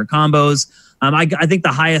together better combos. I think the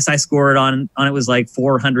highest I scored on it was like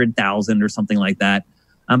 400,000 or something like that.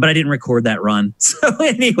 But I didn't record that run. So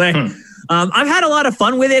anyway, I've had a lot of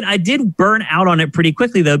fun with it. I did burn out on it pretty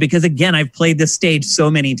quickly, though, because, again, I've played this stage so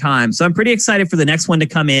many times. So I'm pretty excited for the next one to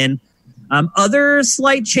come in. Other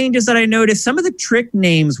slight changes that I noticed, some of the trick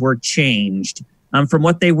names were changed from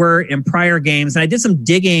what they were in prior games. And I did some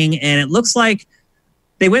digging, and it looks like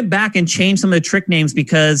they went back and changed some of the trick names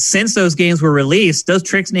because since those games were released, those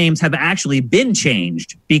trick names have actually been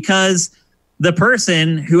changed because the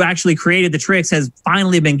person who actually created the tricks has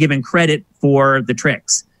finally been given credit for the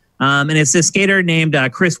tricks. And it's this skater named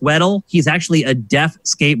Chris Weddle. He's actually a deaf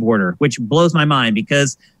skateboarder, which blows my mind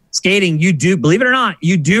because skating, you do, believe it or not,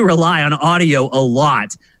 you do rely on audio a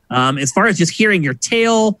lot. As far as just hearing your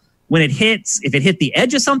tail when it hits, if it hit the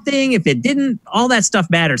edge of something, if it didn't, all that stuff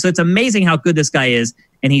matters. So it's amazing how good this guy is,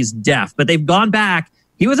 and he's deaf. But they've gone back.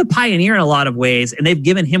 He was a pioneer in a lot of ways, and they've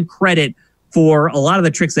given him credit for a lot of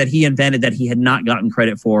the tricks that he invented that he had not gotten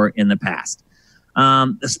credit for in the past.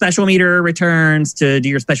 The special meter returns to do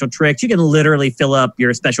your special tricks. You can literally fill up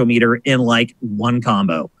your special meter in like one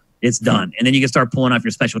combo. It's done. And then you can start pulling off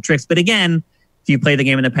your special tricks. But again, if you played the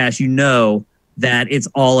game in the past, you know that it's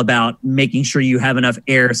all about making sure you have enough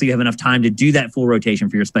air so you have enough time to do that full rotation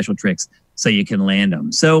for your special tricks so you can land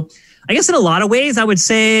them. So I guess in a lot of ways, I would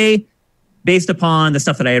say, based upon the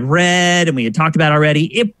stuff that I had read and we had talked about already,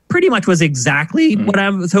 it pretty much was exactly what I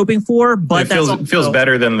was hoping for. But it feels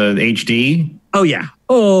better than the HD. Oh yeah.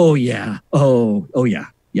 Oh yeah. Oh yeah.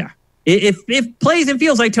 Yeah. It plays and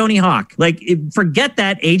feels like Tony Hawk. Like, forget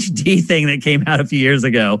that HD thing that came out a few years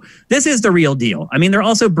ago. This is the real deal. I mean, they're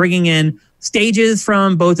also bringing in stages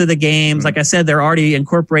from both of the games. Like I said, they're already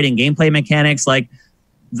incorporating gameplay mechanics. Like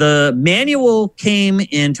the manual came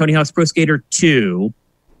in Tony Hawk's Pro Skater 2.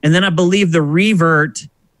 And then I believe the revert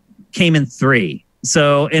came in 3.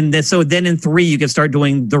 So then in 3, you can start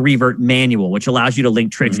doing the revert manual, which allows you to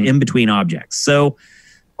link tricks in between objects. So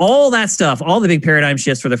all that stuff, all the big paradigm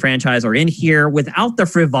shifts for the franchise are in here without the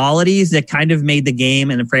frivolities that kind of made the game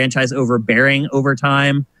and the franchise overbearing over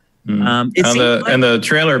time. And the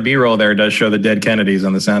trailer B-roll there does show the Dead Kennedys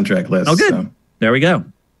on the soundtrack list. Oh, good. So. There we go.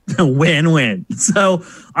 Win-win. So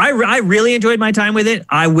I really enjoyed my time with it.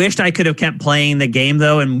 I wished I could have kept playing the game,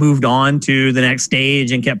 though, and moved on to the next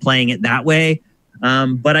stage and kept playing it that way.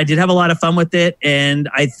 But I did have a lot of fun with it. And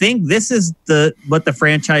I think this is what the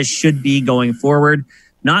franchise should be going forward.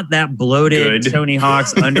 Not that bloated Tony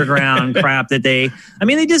Hawk's Underground crap that they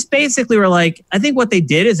just basically were like, I think what they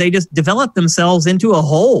did is they just developed themselves into a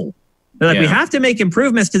hole. They're like, we have to make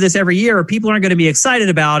improvements to this every year or people aren't going to be excited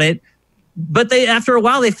about it. But they, after a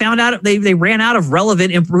while, they found out they ran out of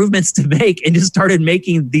relevant improvements to make and just started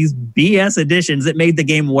making these BS additions that made the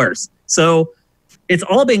game worse. So it's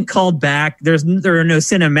all been called back. There are no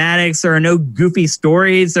cinematics. There are no goofy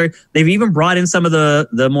stories. They've even brought in some of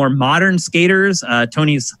the more modern skaters.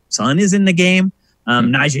 Tony's son is in the game.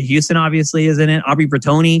 Nyjah Huston obviously is in it. Aubrey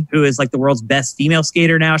Bertoni, who is like the world's best female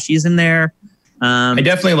skater now, she's in there. I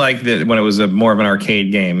definitely liked it when it was more of an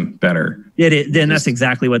arcade game better. Then that's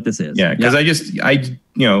exactly what this is. Yeah, because I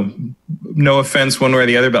no offense one way or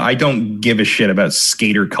the other, but I don't give a shit about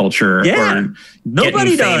skater culture or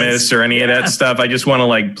nobody getting famous does. or any of that stuff. I just want to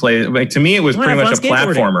like play. Like to me, it was pretty much a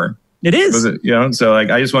platformer. It is. Was it, so like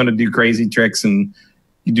I just wanted to do crazy tricks and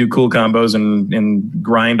you do cool combos and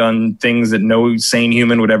grind on things that no sane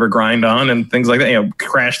human would ever grind on and things like that.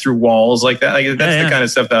 Crash through walls like that. Like, that's the kind of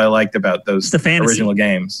stuff that I liked about those original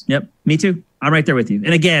games. Yep, me too. I'm right there with you.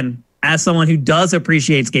 And again, as someone who does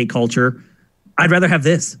appreciate skate culture, I'd rather have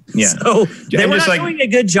this. Yeah. So they were not doing a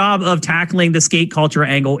good job of tackling the skate culture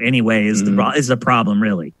angle anyway is the problem,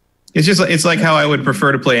 really. It's like how I would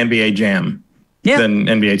prefer to play NBA Jam than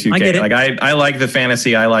NBA 2K. I get it. Like I like the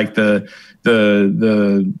fantasy. I like the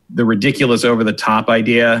ridiculous over the top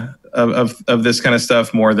idea of this kind of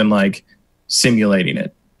stuff more than like simulating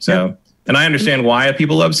it. So, and I understand why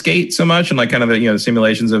people love skate so much and like kind of the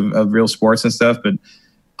simulations of real sports and stuff. But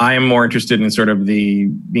I am more interested in sort of the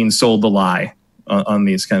being sold the lie on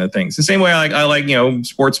these kind of things. The same way I like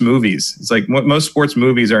sports movies. It's like most sports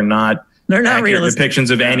movies are not. They're not realistic depictions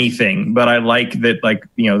of anything, but I like that, like,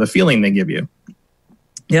 the feeling they give you.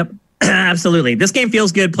 Yep. Absolutely. This game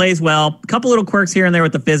feels good, plays well. A couple little quirks here and there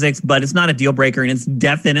with the physics, but it's not a deal breaker, and it's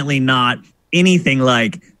definitely not anything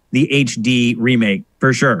like the HD remake,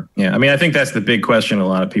 for sure. Yeah, I mean, I think that's the big question a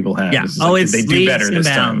lot of people have. Yeah. It's they do better this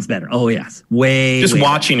time. Better. Oh, yes. Just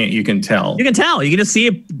watching it, you can tell. You can tell. You can just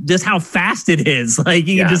see just how fast it is. Like,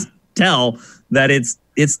 you can just tell that it's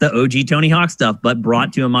the OG Tony Hawk stuff, but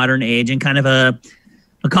brought to a modern age and kind of a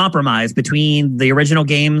compromise between the original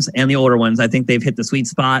games and the older ones. I think they've hit the sweet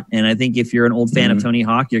spot, and I think if you're an old fan of Tony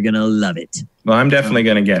Hawk, you're going to love it. Well, I'm definitely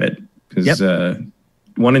going to get it because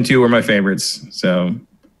 1 and 2 were my favorites. So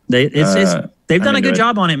they've done a good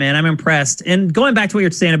job on it, man. I'm impressed. And going back to what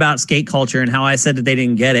you're saying about skate culture and how I said that they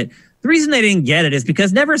didn't get it, the reason they didn't get it is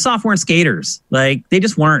because Neversoft weren't skaters. Like, they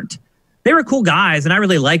just weren't. They were cool guys, and I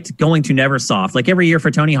really liked going to Neversoft. Like, every year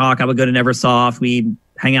for Tony Hawk, I would go to Neversoft. We'd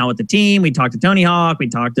hang out with the team. We'd talk to Tony Hawk.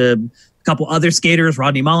 We'd talk to a couple other skaters,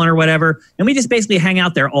 Rodney Mullen or whatever, and we just basically hang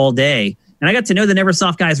out there all day. And I got to know the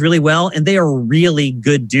Neversoft guys really well, and they are really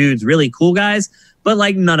good dudes, really cool guys, but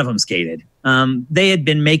like none of them skated. They had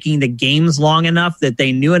been making the games long enough that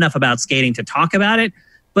they knew enough about skating to talk about it,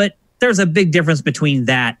 but there's a big difference between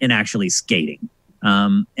that and actually skating.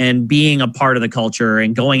 And being a part of the culture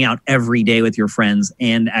and going out every day with your friends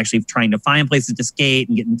and actually trying to find places to skate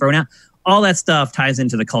and getting thrown out. All that stuff ties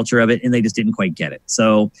into the culture of it, and they just didn't quite get it.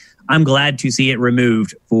 So I'm glad to see it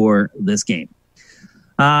removed for this game.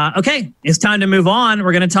 Okay, it's time to move on.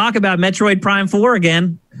 We're going to talk about Metroid Prime 4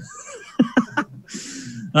 again.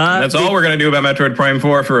 That's all we're going to do about Metroid Prime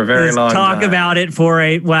 4 for a very long time. Talk about it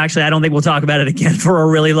well, actually, I don't think we'll talk about it again for a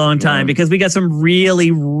really long time because we got some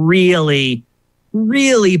really, really,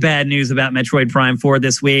 really bad news about Metroid Prime 4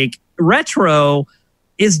 this week. Retro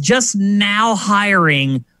is just now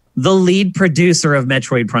hiring the lead producer of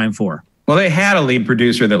Metroid Prime 4. Well, they had a lead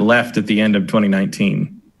producer that left at the end of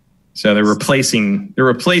 2019. So they're replacing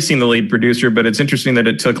the lead producer, but it's interesting that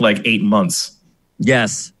it took like 8 months.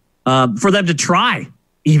 Yes. For them to try,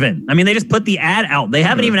 even. I mean, they just put the ad out. They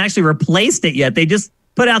haven't even actually replaced it yet. They just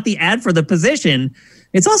put out the ad for the position.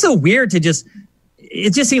 It's also weird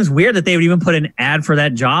it just seems weird that they would even put an ad for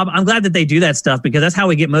that job. I'm glad that they do that stuff because that's how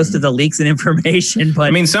we get most of the leaks and information. But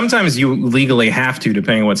I mean, sometimes you legally have to,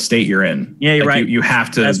 depending on what state you're in. Yeah, you're right. You have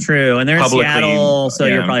to. That's true. And they're in Seattle, so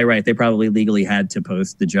you're probably right. They probably legally had to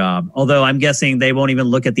post the job. Although I'm guessing they won't even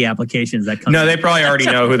look at the applications that come. No, they probably already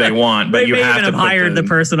know who they want. But you have to hired the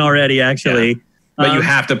person already, actually. Yeah. But you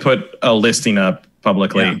have to put a listing up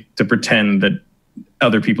publicly to pretend that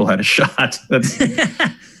other people had a shot.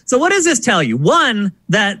 So what does this tell you? One,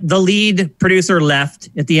 that the lead producer left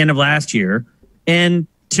at the end of last year. And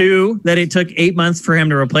 2, that it took 8 months for him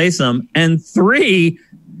to replace him. And 3,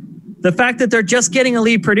 the fact that they're just getting a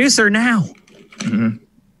lead producer now.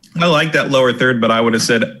 I like that lower third, but I would have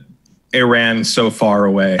said Iran so far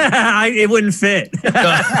away. It wouldn't fit.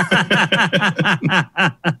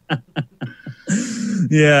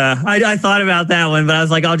 Yeah, I thought about that one, but I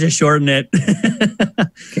was like, I'll just shorten it.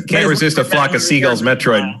 Can't resist a flock of seagulls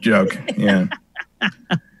Metroid joke. Yeah.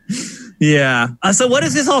 Yeah. So what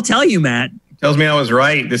does this all tell you, Matt? Tells me I was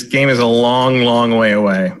right. This game is a long, long way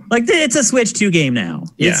away. Like, it's a Switch 2 game now.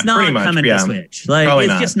 Yeah, it's not coming to Switch. Like, Probably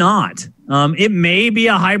it's just not. It may be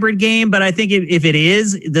a hybrid game, but I think if it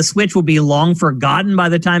is, the Switch will be long forgotten by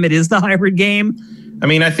the time it is the hybrid game. I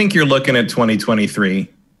mean, I think you're looking at 2023.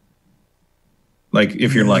 Like,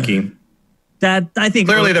 if you're lucky. That I think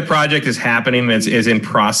clearly the project is happening. Is in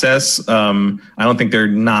process. I don't think they're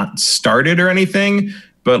not started or anything,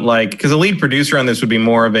 but like, because the lead producer on this would be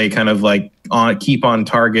more of a kind of like keep on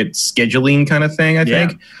target scheduling kind of thing. I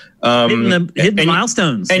think hitting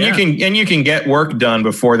milestones, and you can get work done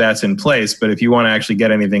before that's in place. But if you want to actually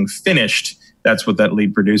get anything finished, that's what that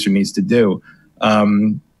lead producer needs to do.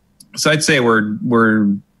 So I'd say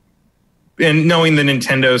we're. And knowing the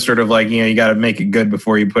Nintendo sort of like, you got to make it good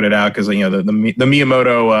before you put it out, because the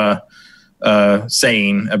Miyamoto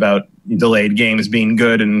saying about delayed games being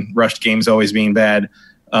good and rushed games always being bad,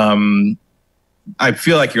 I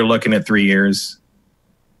feel like you're looking at 3 years.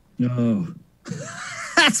 Oh,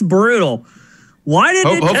 that's brutal. Why did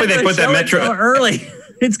hopefully they put that Metroid so early?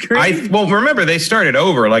 It's crazy. Well, remember they started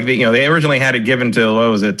over. Like they originally had it given to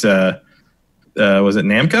was it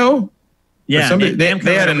Namco? Yeah,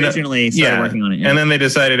 they had originally started working on it. Yeah. And then they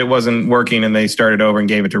decided it wasn't working, and they started over and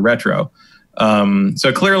gave it to Retro.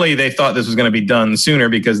 So clearly, they thought this was going to be done sooner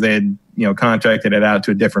because they had contracted it out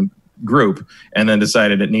to a different group, and then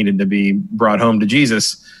decided it needed to be brought home to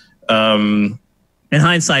Jesus. In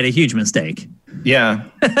hindsight, a huge mistake. Yeah,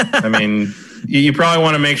 I mean. You probably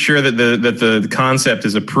want to make sure that the concept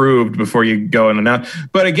is approved before you go in and out.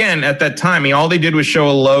 But again, at that time, all they did was show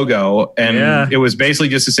a logo, and it was basically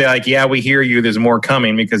just to say, like, yeah, we hear you. There's more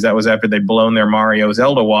coming, because that was after they'd blown their Mario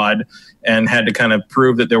Zelda wad and had to kind of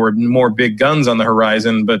prove that there were more big guns on the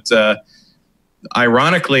horizon. But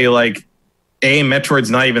ironically, like,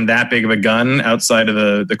 Metroid's not even that big of a gun outside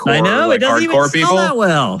of the core, I know, like, it doesn't hardcore even people. That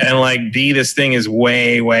well. And like B, this thing is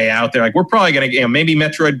way, way out there. Like, we're probably gonna maybe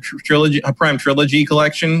Metroid Prime Trilogy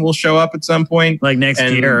collection will show up at some point, like next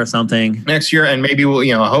year or something. Next year, and maybe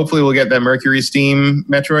we'll hopefully we'll get that Mercury Steam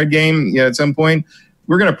Metroid game at some point.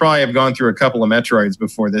 We're gonna probably have gone through a couple of Metroids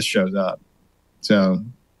before this shows up. So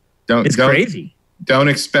it's crazy. Don't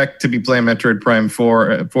expect to be playing Metroid Prime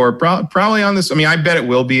 4 probably on this. I mean, I bet it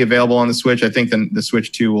will be available on the Switch. I think the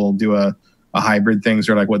Switch 2 will do a hybrid thing,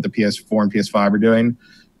 sort of like what the PS4 and PS5 are doing.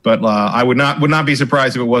 But I would not be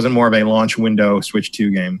surprised if it wasn't more of a launch window Switch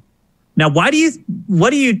 2 game. Now, what do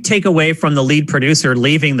you take away from the lead producer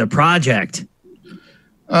leaving the project?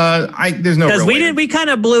 There's no, because we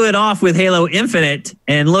kind of blew it off with Halo Infinite,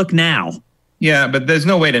 and look now. Yeah, but there's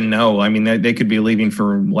no way to know. I mean, they could be leaving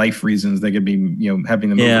for life reasons. They could be,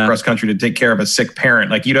 having to move across country to take care of a sick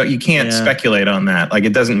parent. Like, you can't speculate on that. Like,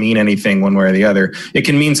 it doesn't mean anything one way or the other. It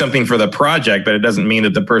can mean something for the project, but it doesn't mean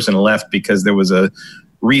that the person left because there was a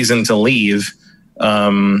reason to leave,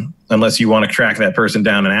 unless you want to track that person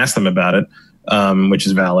down and ask them about it, which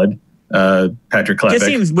is valid. Patrick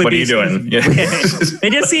Klepek, what are you doing?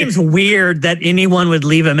 It just seems weird that anyone would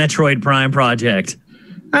leave a Metroid Prime project.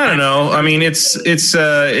 I don't know. I mean,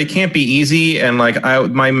 it can't be easy. And like,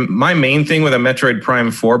 my main thing with a Metroid Prime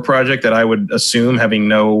 4 project that I would assume, having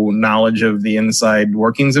no knowledge of the inside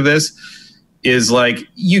workings of this, is like,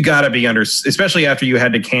 you got to be under, especially after you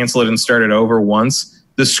had to cancel it and start it over once.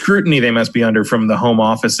 The scrutiny they must be under from the home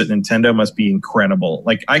office at Nintendo must be incredible.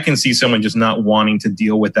 Like, I can see someone just not wanting to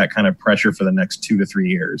deal with that kind of pressure for the next 2 to 3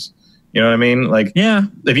 years. You know what I mean? Like,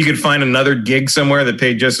 if you could find another gig somewhere that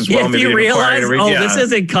paid just as well, maybe you realize, this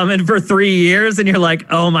isn't coming for 3 years, and you're like,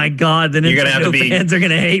 oh my god, the Nintendo fans are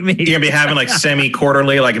gonna hate me. You're gonna be having like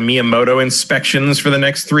semi-quarterly, like Miyamoto inspections for the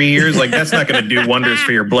next 3 years. Like, that's not gonna do wonders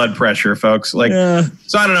for your blood pressure, folks. Like,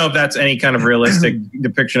 so I don't know if that's any kind of realistic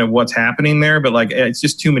depiction of what's happening there, but like, it's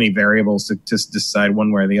just too many variables to just decide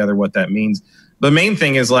one way or the other what that means. The main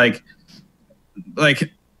thing is like.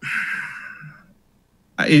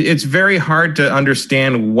 It's very hard to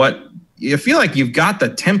understand what you feel like. You've got the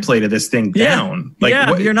template of this thing down.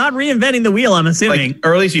 Like, you're not reinventing the wheel, I'm assuming. Like,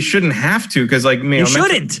 or at least you shouldn't have to, because like, you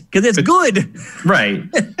shouldn't, because it's good. Right.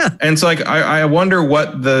 And so like, I wonder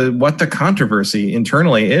what the controversy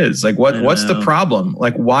internally is. Like, what's the problem?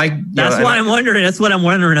 Like, why? That's why I'm wondering. That's what I'm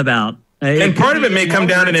wondering about. And part of it may come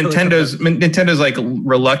down to Nintendo's like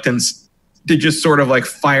reluctance to just sort of like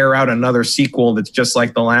fire out another sequel that's just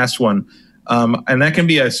like the last one. And that can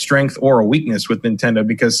be a strength or a weakness with Nintendo,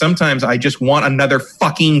 because sometimes I just want another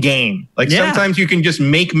fucking game. Like, sometimes you can just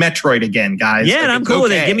make Metroid again, guys. Yeah, like, and I'm cool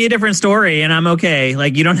with it. Give me a different story and I'm okay.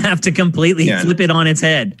 Like, you don't have to completely flip it on its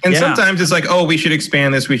head. And sometimes it's like, oh, we should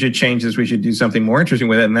expand this. We should change this. We should do something more interesting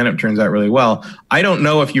with it. And then it turns out really well. I don't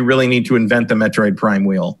know if you really need to invent the Metroid Prime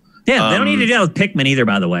wheel. Yeah, they don't need to do that with Pikmin either,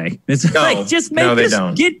 by the way. It's just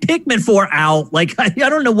get Pikmin 4 out. Like, I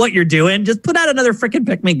don't know what you're doing. Just put out another freaking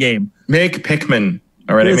Pikmin game. Make Pikmin.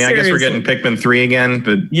 All right, I guess we're getting Pikmin 3 again,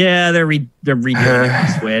 but yeah, they're redoing it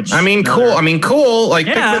on Switch. Cool. Like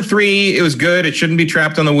Pikmin 3, it was good. It shouldn't be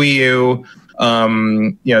trapped on the Wii U.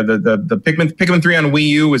 The Pikmin 3 on Wii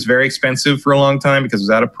U was very expensive for a long time because it was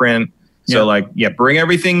out of print. So bring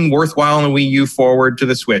everything worthwhile on the Wii U forward to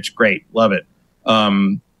the Switch. Great, love it.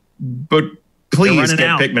 But please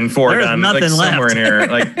get Pikmin 4 done. Like somewhere in here.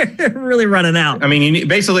 Like they're really running out. I mean,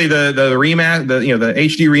 basically the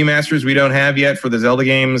HD remasters we don't have yet for the Zelda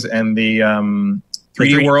games and the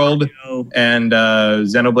 3D World and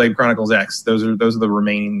Xenoblade Chronicles X. Those are the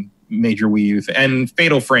remaining major Wii U and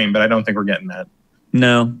Fatal Frame, but I don't think we're getting that.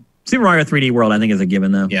 No. Super Mario 3D World, I think, is a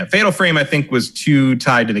given, though. Yeah, Fatal Frame, I think, was too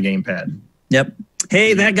tied to the gamepad. Yep.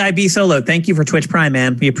 Hey, that guy B Solo, thank you for Twitch Prime,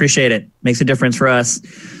 man. We appreciate it. Makes a difference for us.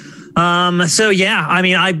 So yeah, I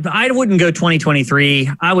mean, I wouldn't go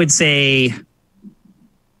 2023. I would say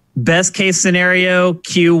best case scenario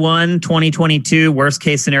Q1 2022, worst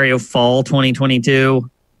case scenario fall 2022.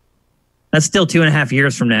 That's still 2.5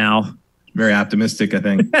 years from now. Very optimistic, I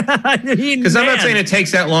think. Because I'm not saying it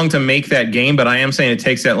takes that long to make that game, but I am saying it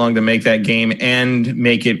takes that long to make that game and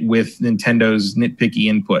make it with Nintendo's nitpicky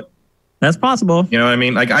input. That's possible. You know what I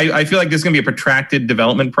mean? Like, I feel like this is going to be a protracted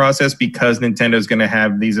development process because Nintendo's going to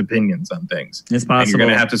have these opinions on things. It's possible. And you're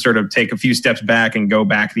going to have to sort of take a few steps back and go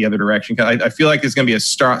back the other direction. I feel like it's going to be a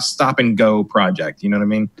stop and go project. You know what I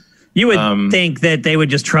mean? You would think that they would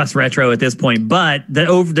just trust Retro at this point, but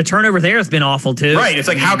the turnover there has been awful too. Right. It's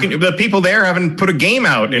like, how can the people there haven't put a game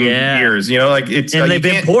out in years? You know, like it's and they've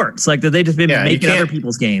been ports. Like they've just been making other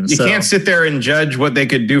people's games. You can't sit there and judge what they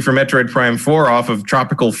could do for Metroid Prime 4 off of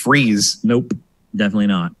Tropical Freeze. Nope, definitely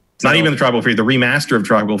not. Not even the Tropical Freeze, the remaster of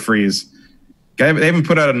Tropical Freeze. They haven't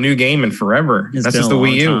put out a new game in forever. That's just the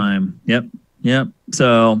Wii U. Time. Yep.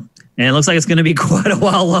 So. And it looks like it's going to be quite a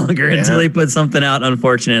while longer until they put something out,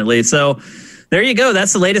 unfortunately. So there you go.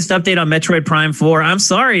 That's the latest update on Metroid Prime 4. I'm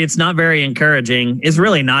sorry, it's not very encouraging. It's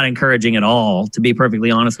really not encouraging at all, to be perfectly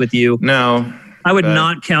honest with you. No. I would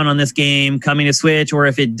not count on this game coming to Switch, or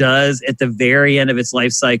if it does, at the very end of its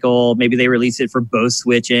life cycle, maybe they release it for both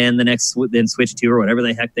Switch and then Switch 2 or whatever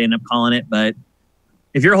the heck they end up calling it. But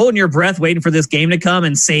if you're holding your breath waiting for this game to come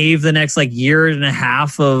and save the next year and a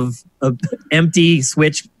half of empty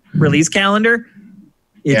Switch release calendar,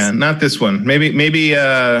 not this one. Maybe Mercury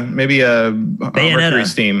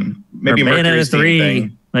Steam, maybe Mercury Steam 3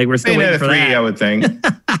 thing. Like we're still waiting for 3, that. I would think.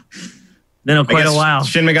 Then quite a while.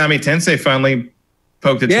 Shin Megami Tensei finally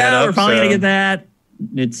poked its head up. Yeah, we're finally gonna get that.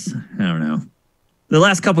 I don't know. The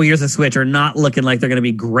last couple years of Switch are not looking like they're going to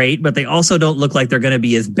be great, but they also don't look like they're going to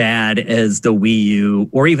be as bad as the Wii U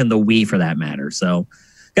or even the Wii for that matter. So,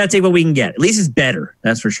 got to take what we can get. At least it's better.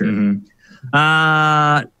 That's for sure.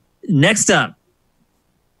 Mm-hmm. Next up,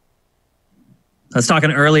 I was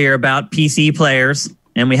talking earlier about PC players,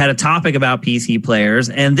 and we had a topic about PC players.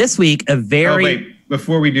 And this week,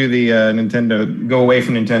 before we do the Nintendo, go away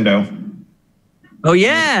from Nintendo. Oh,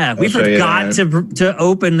 yeah. We forgot to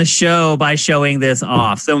open the show by showing this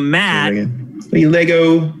off. So, Matt. The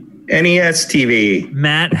Lego NES TV.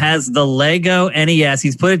 Matt has the Lego NES.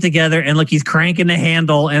 He's put it together, and look, he's cranking the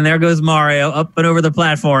handle, and there goes Mario up and over the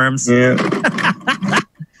platforms. Yeah.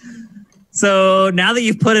 So now that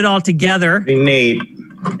you've put it all together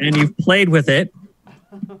and you've played with it,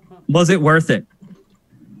 was it worth it?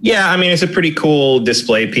 Yeah, I mean, it's a pretty cool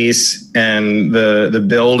display piece, and the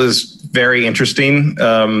build is very interesting.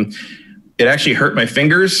 It actually hurt my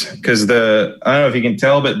fingers because I don't know if you can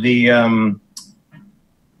tell, but the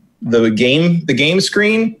game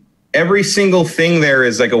screen, every single thing there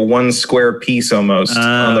is like a one square piece almost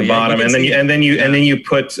on the bottom, and then you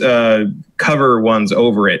put cover ones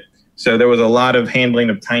over it. So there was a lot of handling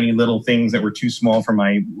of tiny little things that were too small for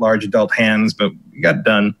my large adult hands, but we got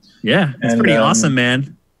done. Yeah, it's pretty awesome,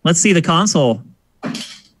 man. Let's see the console.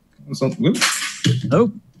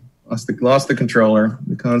 Oh, lost the controller.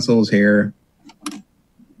 The console's here.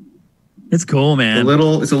 It's cool, man.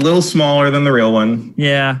 It's a little smaller than the real one.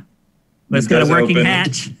 Yeah, but it's got a working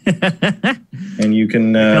hatch. And you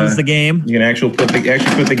can here comes the game. You can actually put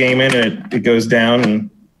the game in, and it goes down. And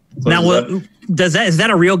now, is that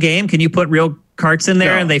a real game? Can you put real carts in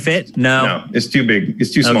there and they fit? No, it's too big.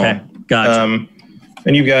 It's too small. Okay, gotcha.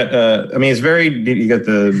 And you've got, it's you got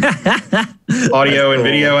the audio and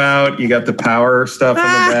video out. You got the power stuff on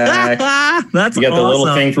the back. That's You got the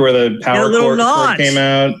little thing for where the power cord came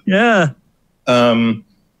out. Yeah.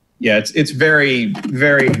 It's very,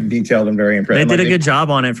 very detailed and very impressive. They did a good job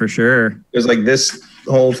on it for sure. There's like this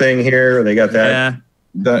whole thing here. They got that.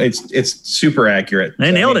 It's super accurate.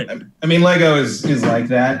 They nailed it. I mean, Lego is like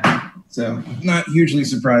that, so not hugely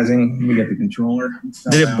surprising. Let me get the controller.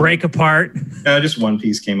 Did it break apart? Just one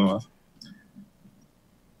piece came off.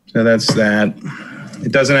 So that's that.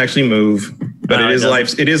 It doesn't actually move, but it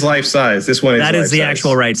is life size. This one is that is the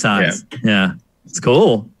actual right size. Yeah. It's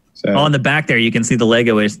cool. So on the back there, you can see the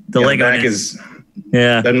Lego is the Lego. The back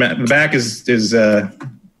the back is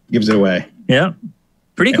gives it away. Yeah.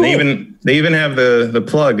 Pretty cool. They even have the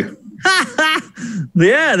plug.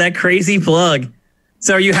 Yeah, that crazy plug.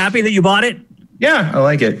 So are you happy that you bought it? Yeah, I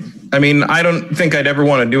like it. I mean, I don't think I'd ever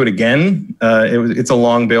want to do it again. It's a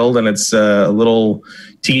long build and it's a little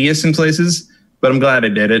tedious in places, but I'm glad I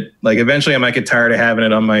did it. Like eventually I might get tired of having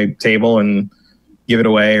it on my table and give it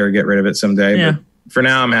away or get rid of it someday. Yeah. But for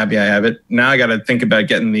now, I'm happy I have it. Now I got to think about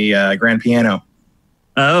getting the grand piano.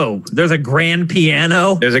 Oh, there's a grand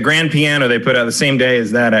piano. There's a grand piano they put out the same day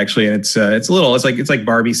as that actually, and it's like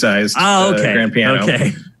Barbie sized. Oh, okay. Grand piano.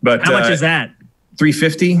 Okay. But how much is that?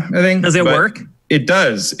 $350, I think. Does it work? It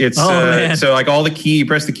does. It's man. So like all the key, you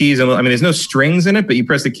press the keys, and I mean, there's no strings in it, but you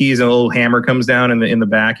press the keys, and a little hammer comes down in the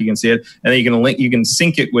back. You can see it, and then you can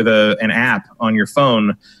sync it with an app on your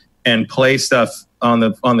phone, and play stuff on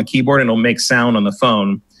the keyboard, and it'll make sound on the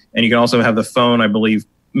phone. And you can also have the phone, I believe,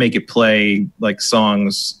 make it play like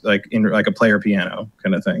songs, like in like a player piano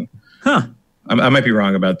kind of thing. Huh. I might be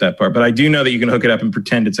wrong about that part, but I do know that you can hook it up and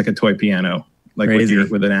pretend it's like a toy piano. Like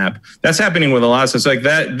with an app. That's happening with a lot of stuff. So like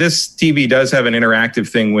that, this TV does have an interactive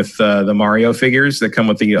thing with the Mario figures that come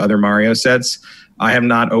with the other Mario sets. I have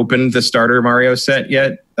not opened the starter Mario set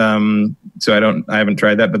yet, so I haven't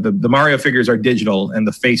tried that. But the Mario figures are digital, and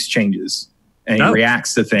the face changes, and he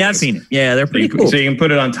reacts to things. Yeah, I've seen it. Yeah, they're pretty cool. So you can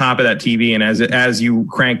put it on top of that TV, and as you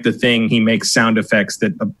crank the thing, he makes sound effects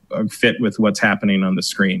that fit with what's happening on the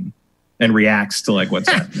screen. And reacts to like what's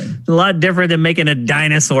happening. A lot different than making a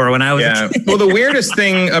dinosaur when I was a kid. Well, the weirdest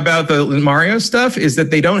thing about the Mario stuff is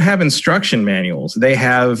that they don't have instruction manuals. They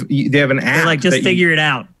have an app. They're like, just figure it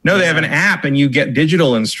out. No, they have an app, and you get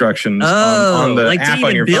digital instructions on the app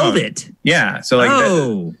on your phone. Build it. Yeah, so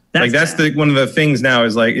like that's one of the things now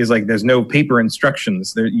is like there's no paper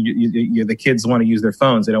instructions. The kids want to use their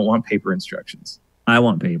phones. They don't want paper instructions. I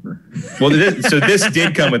want paper. Well, this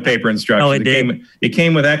did come with paper instructions. Oh, it did? It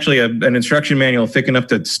came with actually an instruction manual thick enough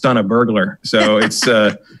to stun a burglar. So it's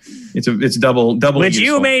double. Which useful.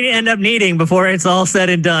 You may end up needing before it's all said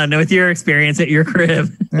and done with your experience at your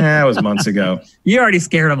crib. That was months ago. You already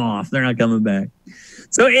scared them off. They're not coming back.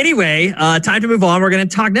 So anyway, time to move on. We're going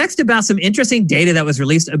to talk next about some interesting data that was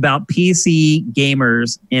released about PC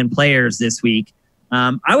gamers and players this week.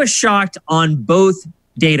 I was shocked on both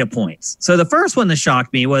data points. So the first one that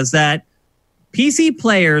shocked me was that PC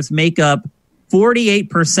players make up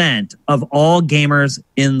 48% of all gamers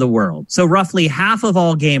in the world. So roughly half of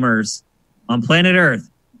all gamers on planet Earth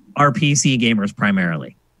are PC gamers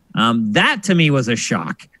primarily. That to me was a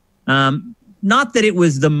shock. Not that it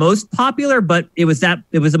was the most popular, but it was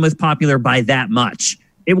the most popular by that much.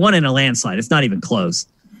 It won in a landslide. It's not even close.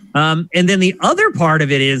 And then the other part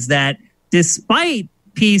of it is that despite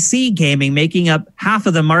PC gaming making up half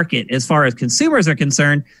of the market as far as consumers are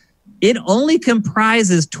concerned, it only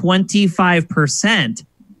comprises 25%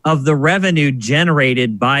 of the revenue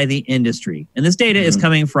generated by the industry. And this data is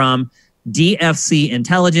coming from DFC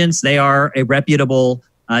Intelligence. They are a reputable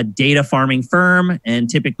data farming firm, and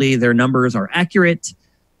typically their numbers are accurate.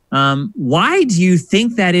 Why do you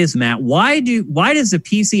think that is, Matt? Why does the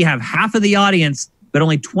PC have half of the audience, but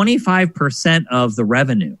only 25% of the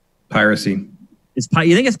revenue? Piracy.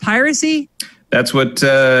 You think it's piracy? That's what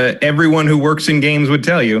everyone who works in games would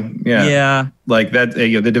tell you. Yeah. Like that.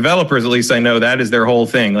 The developers, at least I know, that is their whole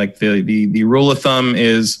thing. Like the rule of thumb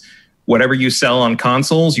is whatever you sell on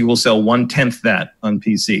consoles, you will sell 1/10 that on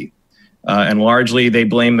PC. And largely they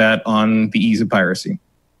blame that on the ease of piracy.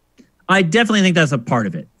 I definitely think that's a part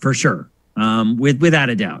of it, for sure, without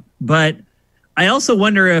a doubt. But I also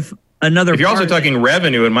wonder if you're also talking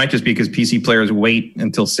revenue, it might just be because PC players wait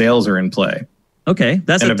until sales are in play. Okay,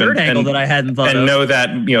 that's a third angle that I hadn't thought of. And know that,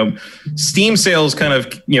 Steam sales kind of,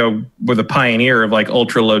 were the pioneer of like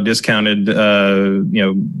ultra low discounted,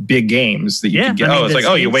 big games that you could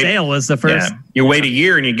get. You wait. Sale was the first. Yeah, you wait a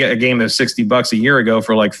year and you get a game that's $60 a year ago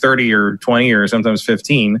for like 30 or 20 or sometimes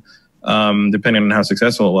 15, depending on how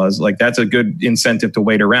successful it was. Like that's a good incentive to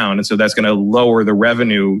wait around. And so that's going to lower the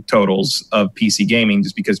revenue totals of PC gaming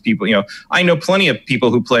just because people, I know plenty of people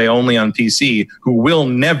who play only on PC who will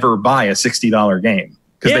never buy a $60 game.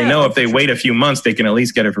 because they know if they wait a few months, they can at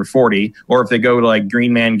least get it for 40. Or if they go to like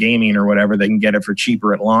Green Man Gaming or whatever, they can get it for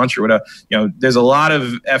cheaper at launch or whatever. You know, there's a lot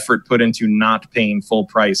of effort put into not paying full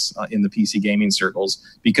price in the PC gaming circles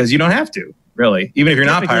because you don't have to, really. Even if you're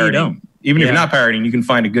not pirating, if you're not pirating, you can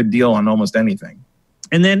find a good deal on almost anything.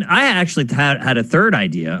 And then I actually had a third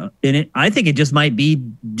idea, and I think it just might be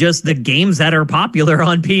just the games that are popular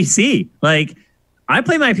on PC. Like, I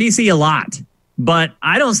play my PC a lot, but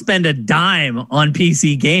I don't spend a dime on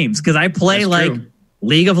PC games because I play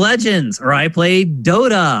League of Legends or I play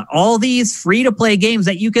Dota, all these free-to-play games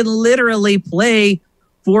that you can literally play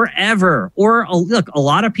forever. Or, look, a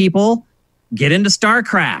lot of people get into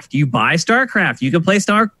StarCraft. You buy StarCraft. You can play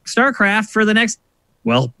StarCraft for the next,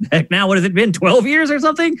 well, heck now, what has it been, 12 years or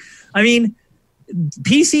something? I mean,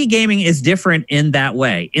 PC gaming is different in that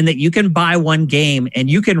way, in that you can buy one game and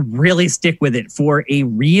you can really stick with it for a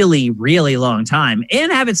really, really long time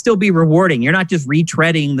and have it still be rewarding. You're not just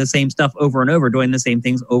retreading the same stuff over and over, doing the same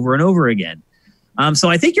things over and over again. So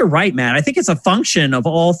I think you're right, Matt. I think it's a function of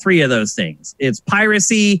all three of those things. It's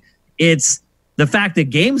piracy. It's the fact that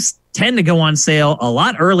games tend to go on sale a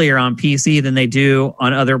lot earlier on PC than they do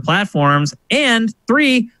on other platforms. And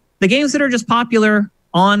 3, the games that are just popular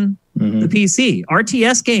on the PC.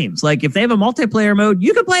 RTS games, like if they have a multiplayer mode,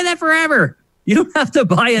 you can play that forever. You don't have to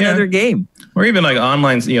buy another game. Or even like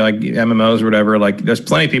online, you know, like MMOs or whatever. Like there's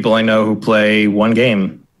plenty of people I know who play one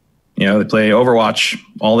game. You know, they play Overwatch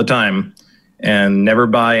all the time and never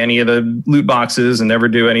buy any of the loot boxes and never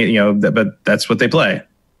do any, you know, but that's what they play.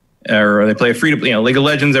 Or they play free to, you know, League of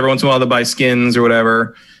Legends. Every once in a while they buy skins or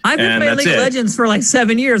whatever. I've been playing League of Legends for like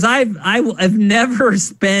 7 years. I've never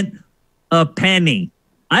spent a penny.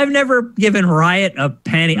 I've never given Riot a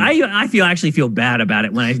penny. I actually feel bad about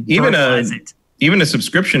it when I realize it. Even a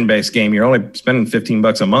subscription-based game, you're only spending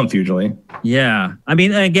 $15 a month usually. Yeah. I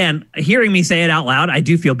mean, again, hearing me say it out loud, I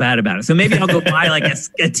do feel bad about it. So maybe I'll go buy like a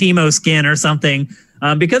Teemo skin or something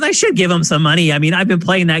because I should give them some money. I mean, I've been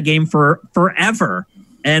playing that game for forever.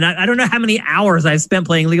 And I don't know how many hours I've spent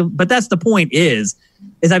playing League of, but that's the point is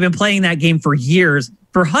I've been playing that game for years,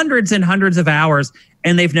 for hundreds and hundreds of hours,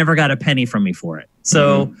 and they've never got a penny from me for it.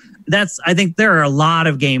 So I think there are a lot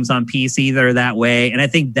of games on PC that are that way. And I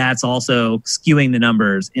think that's also skewing the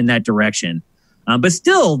numbers in that direction. But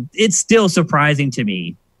still, it's still surprising to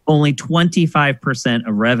me, only 25%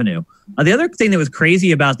 of revenue. The other thing that was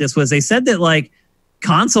crazy about this was they said that like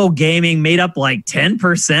console gaming made up like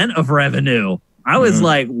 10% of revenue. I was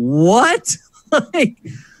like, what?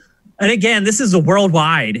 And again, this is a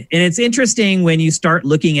worldwide. And it's interesting when you start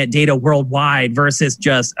looking at data worldwide versus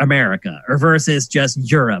just America or versus just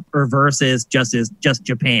Europe or versus just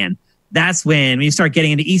Japan. That's when you start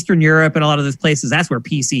getting into Eastern Europe and a lot of those places, that's where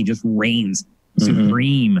PC just reigns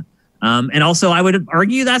supreme. And also I would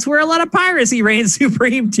argue that's where a lot of piracy reigns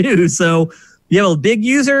supreme too. So you have a big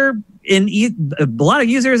user a lot of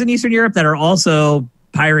users in Eastern Europe that are also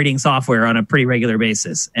pirating software on a pretty regular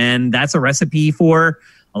basis. And that's a recipe for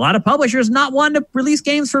a lot of publishers not wanting to release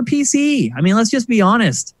games for PC. I mean, let's just be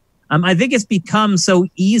honest. I think it's become so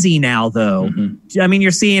easy now, though. I mean,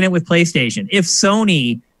 you're seeing it with PlayStation. If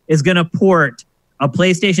Sony is going to port a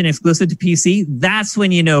PlayStation exclusive to PC, that's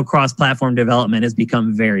when you know cross-platform development has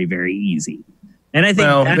become very, very easy. And I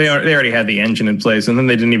think they already had the engine in place, and then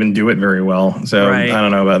they didn't even do it very well. So I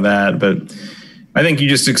don't know about that, but I think you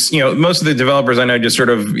just, you know, most of the developers I know just sort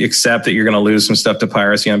of accept that you're going to lose some stuff to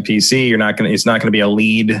piracy on PC. It's not going to be a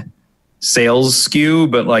lead sales skew,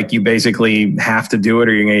 but like you basically have to do it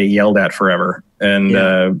or you're going to get yelled at forever. And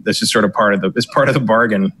that's just sort of part of the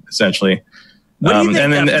bargain, essentially. And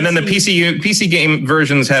then the PC game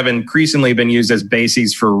versions have increasingly been used as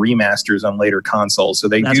bases for remasters on later consoles. So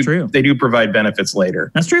they do provide benefits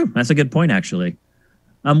later. That's true. That's a good point, actually.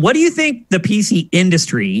 What do you think the PC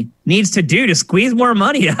industry needs to do to squeeze more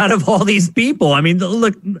money out of all these people? I mean,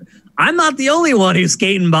 look, I'm not the only one who's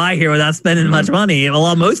skating by here without spending much money.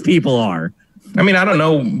 Most people are. I mean, I don't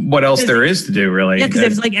know what else there is to do, really. Yeah, because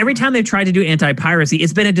it's like every time they've tried to do anti-piracy,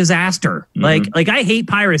 it's been a disaster. Like I hate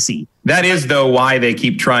piracy. That is, though, why they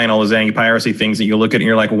keep trying all those anti-piracy things that you look at and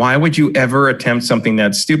you're like, why would you ever attempt something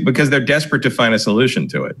that's stupid? Because they're desperate to find a solution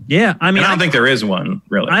to it. Yeah, I mean, and I don't think there is one,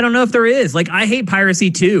 really. I don't know if there is. Like, I hate piracy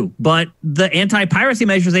too, but the anti-piracy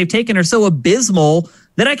measures they've taken are so abysmal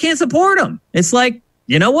that I can't support them. It's like,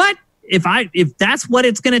 you know what? If that's what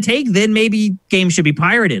it's going to take, then maybe games should be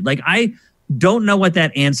pirated. Like, I don't know what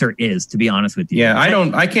that answer is, to be honest with you. Yeah,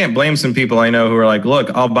 I can't blame some people I know who are like, look,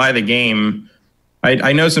 I'll buy the game.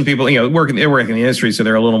 I know some people, you know, they work in the industry, so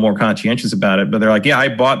they're a little more conscientious about it. But they're like, yeah, I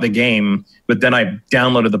bought the game, but then I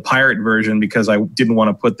downloaded the pirate version because I didn't want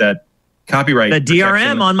to put that copyright the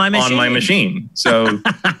DRM on my machine. So,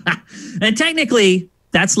 and technically,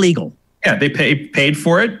 that's legal. Yeah, they paid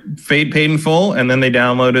for it, paid in full, and then they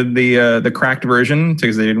downloaded the cracked version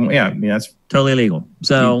because they didn't. Yeah, I mean, that's totally legal.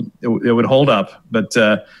 So it would hold up, but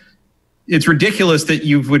it's ridiculous that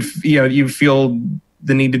you feel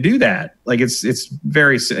the need to do that. Like it's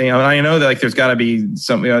very, I know that like there's got to be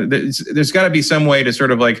some, there's got to be some way to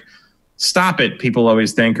sort of like stop it. People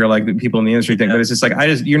always think, or like people in the industry think, but it's just like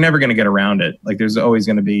you're never going to get around it. Like there's always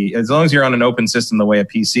going to be, as long as you're on an open system the way a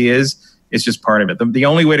PC is. It's just part of it. The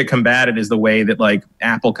only way to combat it is the way that like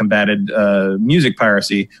Apple combated music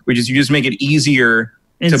piracy, which is you just make it easier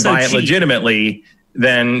to buy it legitimately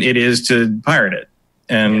than it is to pirate it.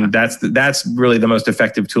 And that's really the most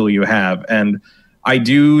effective tool you have. And I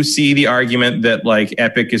do see the argument that like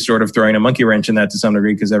Epic is sort of throwing a monkey wrench in that to some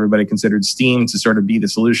degree because everybody considered Steam to sort of be the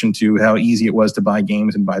solution to how easy it was to buy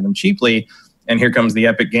games and buy them cheaply. And here comes the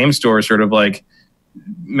Epic Game Store sort of like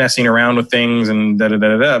messing around with things and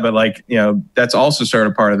but like, that's also sort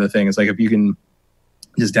of part of the thing. It's like if you can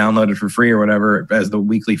just download it for free or whatever as the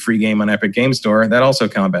weekly free game on Epic Game Store, that also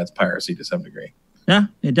combats piracy to some degree. Yeah,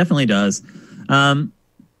 it definitely does.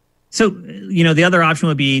 So, the other option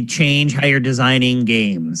would be change how you're designing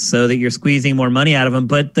games so that you're squeezing more money out of them.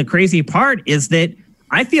 But the crazy part is that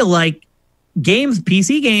I feel like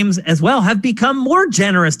PC games as well, have become more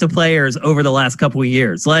generous to players over the last couple of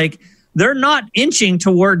years. Like, they're not inching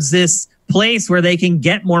towards this place where they can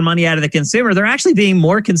get more money out of the consumer. They're actually being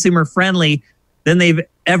more consumer friendly than they've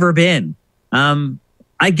ever been.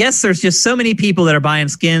 I guess there's just so many people that are buying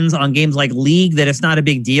skins on games like League that it's not a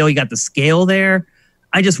big deal. You got the scale there.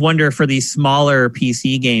 I just wonder for these smaller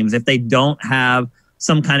PC games, if they don't have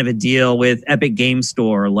some kind of a deal with Epic Game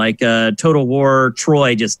Store, like Total War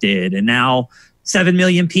Troy just did. And now 7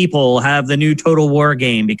 million people have the new Total War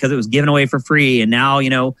game because it was given away for free. And now,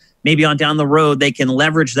 maybe on down the road, they can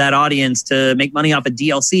leverage that audience to make money off of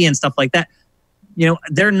DLC and stuff like that.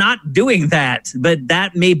 They're not doing that, but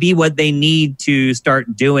that may be what they need to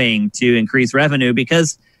start doing to increase revenue,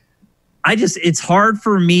 because it's hard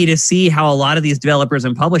for me to see how a lot of these developers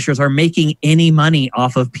and publishers are making any money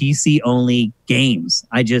off of PC only games.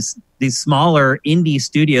 These smaller indie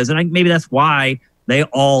studios, and maybe that's why they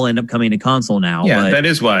all end up coming to console now. Yeah, that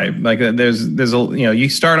is why. Like, there's you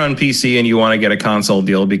start on PC and you want to get a console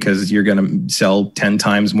deal because you're going to sell 10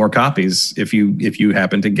 times more copies if you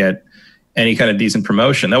happen to get any kind of decent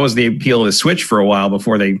promotion. That was the appeal of the Switch for a while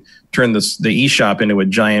before they turned the eShop into a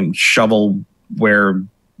giant shovelware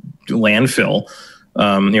landfill.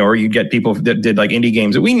 Or you get people that did like indie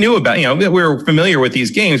games that we knew about. That we were familiar with these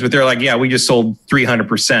games, but they're like, yeah, we just sold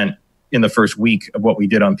 300%. In the first week of what we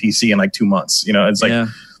did on PC in like 2 months, it's like,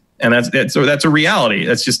 and that's a reality.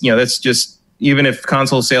 That's just, even if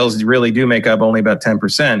console sales really do make up only about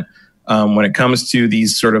 10%, when it comes to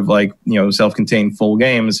these sort of like, self-contained full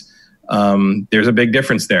games, there's a big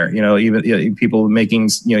difference there. Even people making,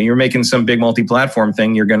 you're making some big multi-platform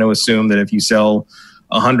thing. You're going to assume that if you sell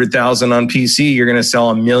 100,000 on PC, you're going to sell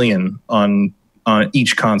 1 million on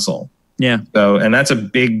each console. Yeah. So, and that's a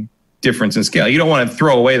big difference in scale. You don't want to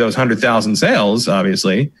throw away those 100,000 sales,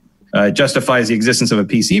 obviously. It justifies the existence of a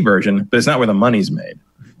PC version, but it's not where the money's made.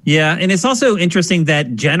 Yeah, and it's also interesting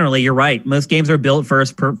that generally, you're right, most games are built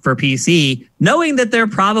first for PC, knowing that they're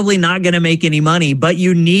probably not going to make any money, but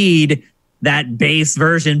you need that base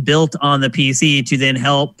version built on the PC to then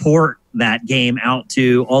help port that game out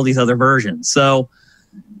to all these other versions. So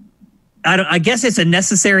I guess it's a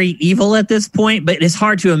necessary evil at this point, but it's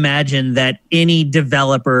hard to imagine that any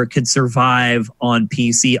developer could survive on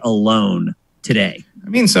PC alone today. I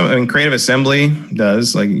mean, Creative Assembly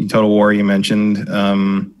does, like Total War you mentioned. Exactly.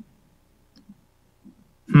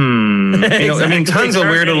 I mean, tons of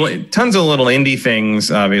little indie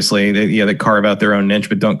things, obviously, that carve out their own niche,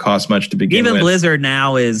 but don't cost much to begin with. Even Blizzard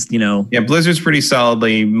now is, Yeah, Blizzard's pretty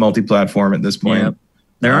solidly multi-platform at this point. Yep.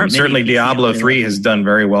 There aren't certainly Diablo 3 has done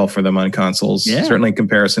very well for them on consoles, certainly in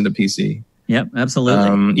comparison to PC. Yep,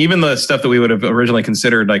 absolutely. Even the stuff that we would have originally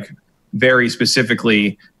considered like very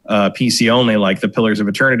specifically PC only, like the Pillars of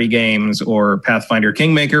Eternity games or Pathfinder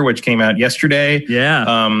Kingmaker, which came out yesterday. Yeah.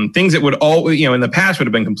 Things that would all, in the past would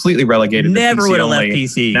have been completely relegated Never to PC would have only. left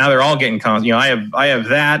PC. Now they're all getting console. I have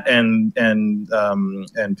that and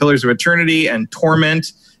Pillars of Eternity and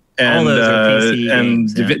Torment.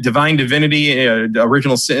 And Divine Divinity,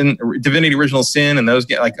 Original Sin, Divinity Original Sin, and those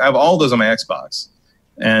I have all those on my Xbox.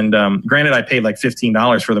 And granted, I paid like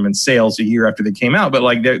 $15 for them in sales a year after they came out, but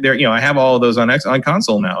like they're I have all of those on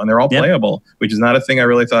console now, and they're all playable, which is not a thing I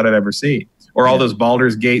really thought I'd ever see. or all those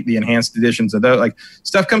Baldur's Gate, the enhanced editions of those. Like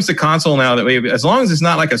stuff comes to console now that way. As long as it's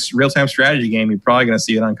not like a real-time strategy game, you're probably going to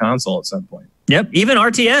see it on console at some point. Yep, even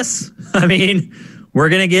RTS. I mean, we're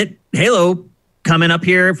going to get Halo coming up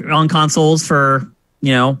here on consoles for,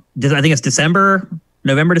 I think it's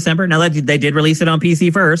November, December. Now that they did release it on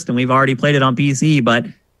PC first, and we've already played it on PC, but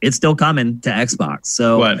it's still coming to Xbox.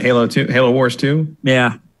 So what, Halo Wars 2?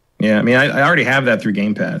 Yeah. Yeah, I mean, I already have that through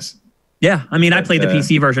Game Pass. Yeah, I mean, I played the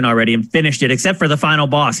PC version already and finished it, except for the final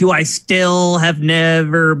boss, who I still have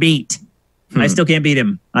never beat. I still can't beat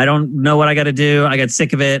him. I don't know what I got to do. I got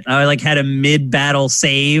sick of it. I had a mid-battle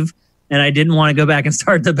save, and I didn't want to go back and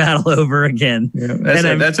start the battle over again. Yeah,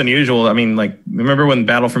 that's unusual. I mean, remember when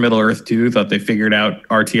Battle for Middle-earth 2 thought they figured out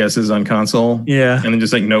RTSs on console? Yeah. And then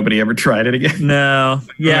just nobody ever tried it again? No.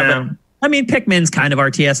 Yeah. But, I mean, Pikmin's kind of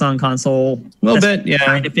RTS on console. A little bit, yeah.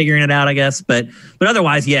 Kind of figuring it out, I guess. But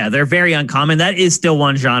otherwise, yeah, they're very uncommon. That is still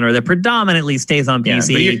one genre that predominantly stays on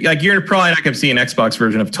PC. Yeah, but you're probably not going to see an Xbox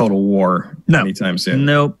version of Total War anytime soon.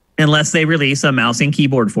 Nope. Unless they release a mouse and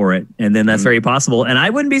keyboard for it. And then that's very possible. And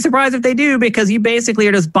I wouldn't be surprised if they do, because you basically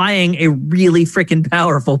are just buying a really freaking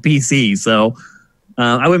powerful PC. So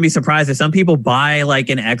I wouldn't be surprised if some people buy an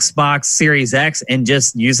Xbox Series X and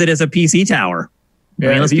just use it as a PC tower. Yeah,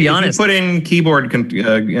 I mean, let's be honest. If you put in keyboard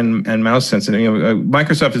and mouse sensitive,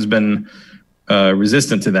 Microsoft has been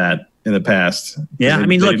resistant to that in the past. Yeah, I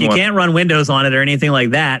mean, look, you can't run Windows on it or anything like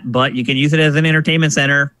that, but you can use it as an entertainment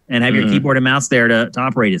center and have your keyboard and mouse there to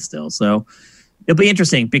operate it still. So it'll be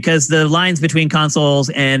interesting, because the lines between consoles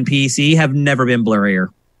and PC have never been blurrier,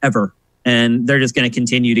 ever. And they're just going to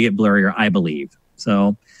continue to get blurrier, I believe.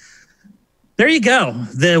 So there you go.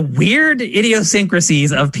 The weird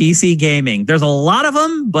idiosyncrasies of PC gaming. There's a lot of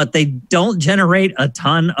them, but they don't generate a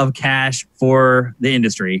ton of cash for the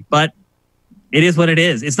industry. But it is what it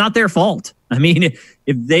is. It's not their fault. I mean,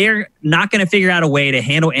 if they're not going to figure out a way to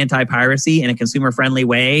handle anti-piracy in a consumer-friendly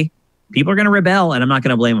way, people are going to rebel, and I'm not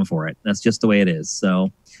going to blame them for it. That's just the way it is.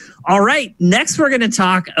 So, all right. Next, we're going to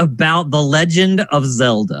talk about The Legend of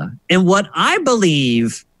Zelda. And what I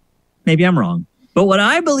believe, maybe I'm wrong, but what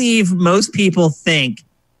I believe most people think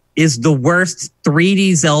is the worst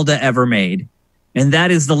 3D Zelda ever made. And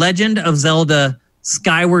that is The Legend of Zelda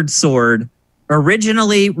Skyward Sword,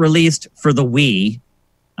 originally released for the Wii,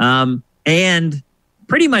 and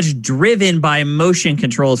pretty much driven by motion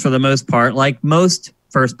controls for the most part, like most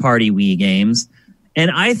first-party Wii games.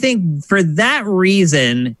 And I think for that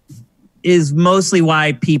reason is mostly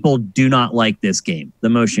why people do not like this game, the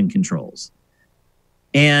motion controls.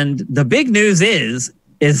 And the big news is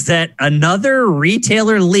that another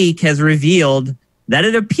retailer leak has revealed that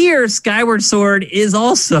it appears Skyward Sword is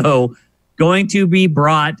also going to be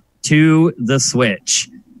brought to the Switch.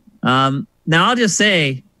 Now, I'll just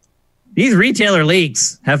say, these retailer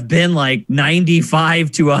leaks have been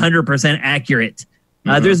 95 to 100% accurate.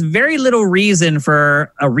 There's very little reason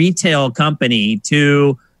for a retail company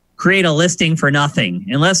to create a listing for nothing,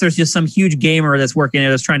 unless there's just some huge gamer that's working there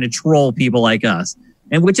that's trying to troll people like us.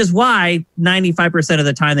 And which is why 95% of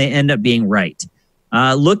the time they end up being right.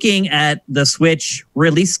 Looking at the Switch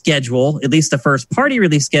release schedule, at least the first party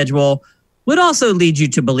release schedule, would also lead you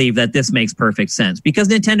to believe that this makes perfect sense, because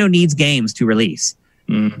Nintendo needs games to release.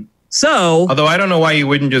 So, although I don't know why you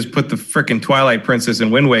wouldn't just put the frickin' Twilight Princess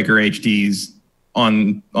and Wind Waker HDs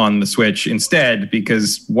on the Switch instead,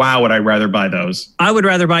 because wow, would I rather buy those? I would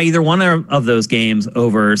rather buy either one of those games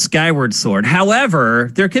over Skyward Sword. However,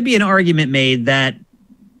 there could be an argument made that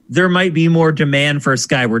there might be more demand for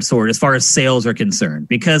Skyward Sword as far as sales are concerned,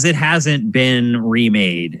 because it hasn't been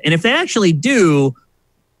remade. And if they actually do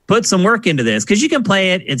put some work into this, because you can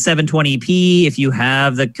play it at 720p if you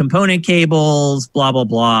have the component cables, blah, blah,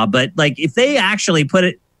 blah. But if they actually put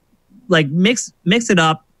it, mix it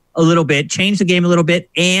up a little bit, change the game a little bit,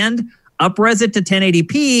 and up-res it to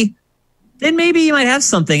 1080p, then maybe you might have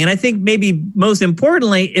something. And I think maybe most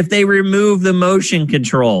importantly, if they remove the motion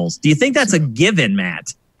controls. Do you think that's a given,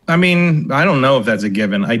 Matt? I mean, I don't know if that's a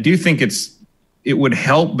given. I do think it would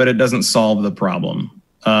help, but it doesn't solve the problem.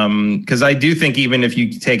 Because I do think even if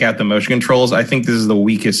you take out the motion controls, I think this is the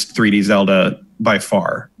weakest 3D Zelda by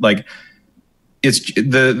far. It's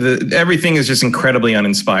the everything is just incredibly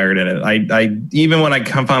uninspired in it. I even when I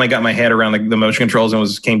finally got my head around the motion controls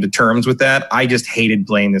and came to terms with that, I just hated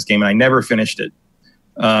playing this game, and I never finished it.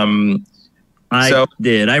 I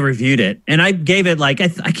did. I reviewed it, and I gave it I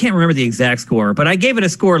can't remember the exact score, but I gave it a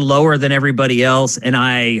score lower than everybody else, and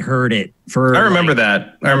I heard it for I remember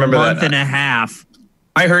that. I remember a month that. and a half.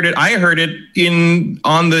 I heard it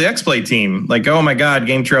on the X-Play team. Like, oh my God,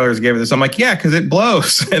 game trailers gave it this. I'm like, yeah, because it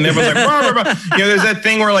blows. And everyone's like, rah, rah, rah. There's that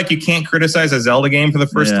thing where like you can't criticize a Zelda game for the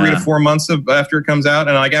first 3 to 4 months after it comes out.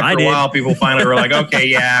 And like after a while, people finally were like, okay,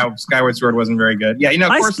 yeah, Skyward Sword wasn't very good. Yeah,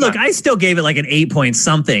 of course. Look, I still gave it like an 8 point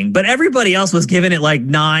something, but everybody else was giving it like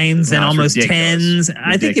 9s and almost ridiculous. 10s.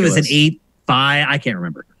 I think it was an 8.5. I can't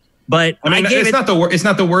remember. But I mean, it's not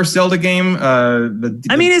the worst Zelda game.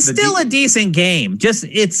 It's still a decent game. Just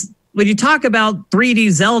when you talk about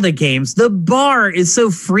 3D Zelda games, the bar is so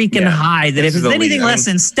freaking high that if it's anything less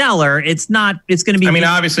than stellar, it's not. It's going to be. I mean,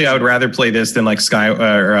 obviously, I would rather play this than like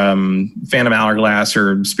Phantom Hourglass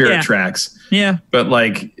or Spirit Tracks. Yeah, but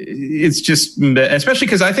like it's just, especially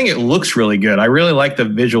because I think it looks really good. I really like the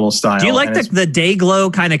visual style. Do you like the day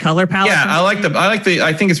glow kind of color palette? Yeah, I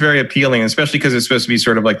think it's very appealing, especially because it's supposed to be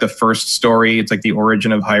sort of like the first story. It's like the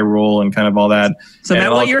origin of Hyrule and kind of all that. So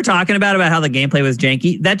Matt, what you're talking about how the gameplay was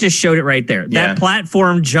janky, that just showed it right there. That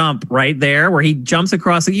platform jump right there where he jumps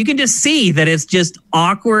across, you can just see that it's just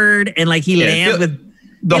awkward and like he lands with.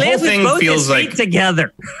 The whole thing feels like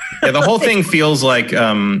together. Yeah, the whole thing feels like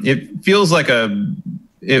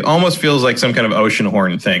it almost feels like some kind of ocean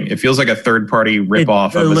horn thing. It feels like a third party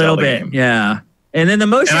ripoff of a little bit game. Yeah, and then the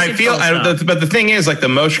motion. And but the thing is, like the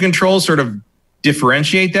motion controls sort of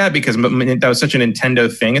differentiate that because that was such a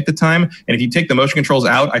Nintendo thing at the time. And if you take the motion controls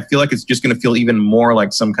out, I feel like it's just going to feel even more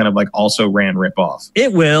like some kind of like also ran ripoff.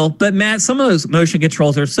 It will, but Matt, some of those motion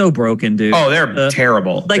controls are so broken, dude. Oh, they're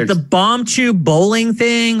terrible. Like the bomb tube bowling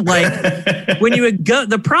thing. Like when you would go,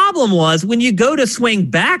 the problem was when you go to swing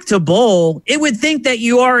back to bowl, it would think that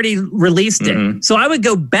you already released it. So I would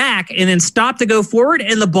go back and then stop to go forward,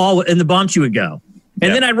 and the bomb tube would go,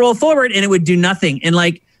 and then I'd roll forward, and it would do nothing. And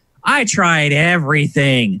like, I tried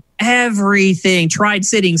everything, tried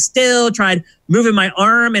sitting still, tried moving my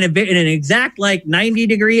arm in an exact like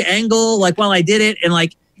 90-degree angle, like while I did it. And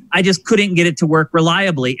like, I just couldn't get it to work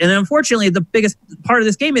reliably. And unfortunately, the biggest part of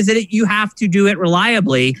this game is that you have to do it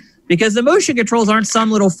reliably because the motion controls aren't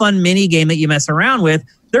some little fun mini game that you mess around with.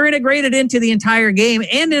 They're integrated into the entire game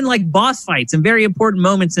and in like boss fights and very important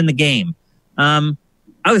moments in the game.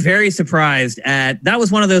 I was very surprised that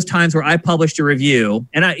was one of those times where I published a review,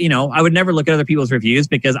 and I would never look at other people's reviews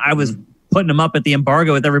because I was putting them up at the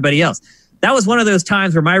embargo with everybody else. That was one of those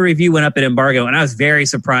times where my review went up at embargo, and I was very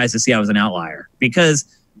surprised to see I was an outlier because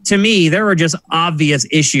to me, there were just obvious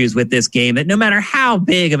issues with this game that no matter how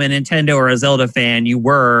big of a Nintendo or a Zelda fan you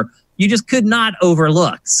were, you just could not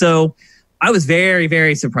overlook. So I was very,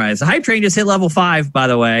 very surprised. The hype train just hit level 5, by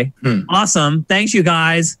the way. Awesome. Thanks, you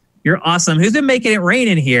guys. You're awesome. Who's been making it rain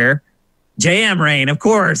in here? JM Rain, of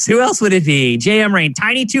course. Who else would it be? JM Rain,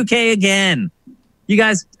 Tiny 2K again. You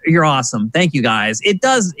guys, you're awesome. Thank you guys. It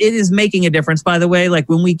is making a difference, by the way. Like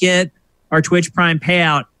when we get our Twitch Prime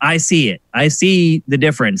payout, I see it. I see the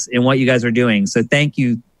difference in what you guys are doing. So thank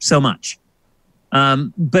you so much.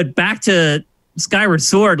 But back to Skyward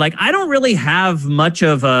Sword, like I don't really have much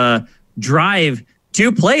of a drive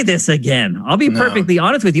to play this again. I'll be perfectly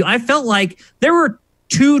honest with you. I felt like there were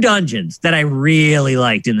 2 dungeons that I really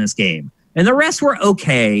liked in this game. And the rest were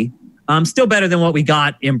okay. Still better than what we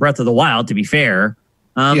got in Breath of the Wild, to be fair.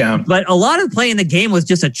 But a lot of playing the game was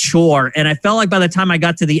just a chore. And I felt like by the time I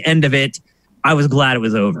got to the end of it, I was glad it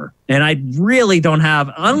was over. And I really don't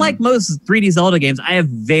have, unlike most 3D Zelda games, I have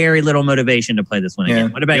very little motivation to play this one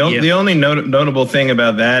again. What about you? The only notable thing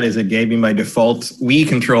about that is it gave me my default Wii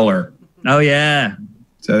controller. Oh, yeah.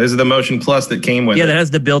 So this is the Motion Plus that came with it. Yeah, that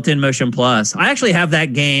has the built-in Motion Plus. I actually have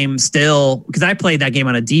that game still because I played that game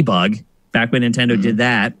on a debug back when Nintendo did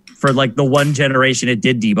that for like the one generation it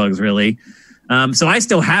did debugs really. So I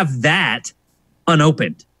still have that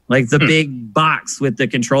unopened, like the big box with the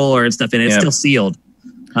controller and stuff in it. It's still sealed.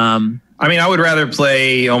 I mean, I would rather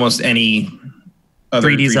play almost any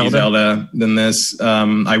other 3D Zelda than this.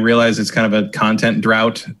 I realize it's kind of a content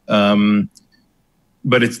drought.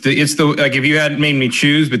 But it's the like if you had made me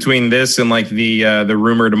choose between this and like the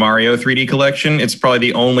rumored Mario 3D collection, it's probably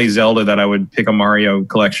the only Zelda that I would pick a Mario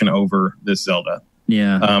collection over this Zelda.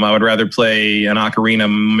 Yeah. I would rather play an Ocarina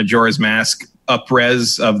Majora's Mask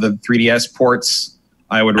up-res of the 3DS ports.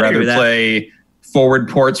 I would rather play forward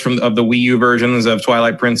ports of the Wii U versions of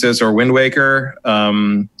Twilight Princess or Wind Waker.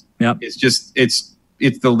 It's just it's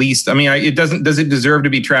the least. I mean, does it deserve to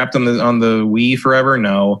be trapped on the Wii forever?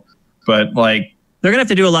 No, but like. They're going to have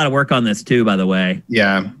to do a lot of work on this too, by the way.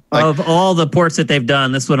 Yeah. Like, of all the ports that they've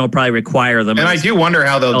done, this one will probably require them. And I do wonder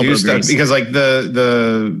how they'll do stuff because like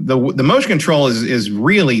the motion control is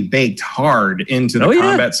really baked hard into the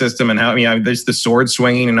combat system and how there's the sword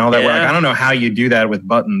swinging and all that. Like, I don't know how you do that with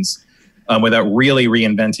buttons. without really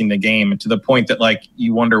reinventing the game, to the point that like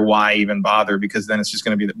you wonder why even bother, because then it's just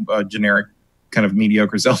going to be a generic kind of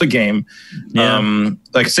mediocre Zelda game. Yeah.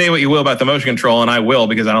 Like, say what you will about the motion control, and I will,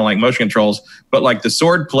 because I don't like motion controls, but like the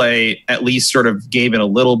sword play at least sort of gave it a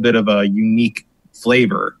little bit of a unique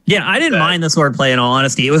flavor. Yeah, I didn't mind the sword play, in all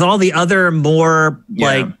honesty. It was all the other more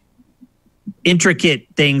like intricate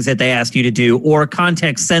things that they asked you to do, or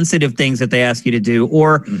context sensitive things that they asked you to do,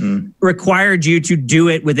 or required you to do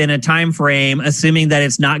it within a time frame, assuming that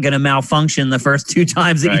it's not going to malfunction the first 2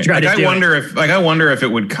 times that you try to do it. I wonder if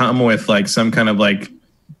it would come with like some kind of like,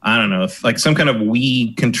 I don't know, like some kind of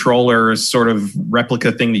Wii controller sort of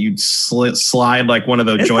replica thing that you'd slide like one of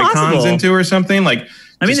those Joy-Cons into or something. Like,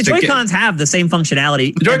 I mean, the Joy-Cons have the same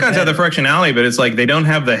functionality. The Joy-Cons have the functionality, but it's like they don't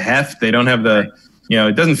have the heft. They don't have the,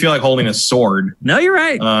 it doesn't feel like holding a sword. No, you're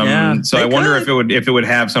right. So I wonder if it would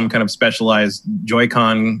have some kind of specialized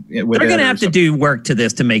Joy-Con. They're going to have to do work to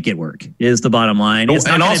this to make it work, is the bottom line. It's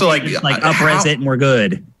and also like up-res it and we're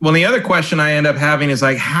good. Well, the other question I end up having is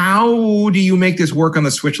like, how do you make this work on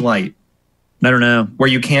the Switch Lite? I don't know. Where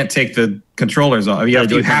you can't take the controllers off. You have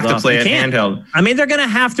to play it handheld. I mean, they're going to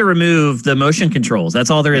have to remove the motion controls.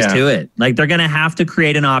 That's all there is to it. Like, they're going to have to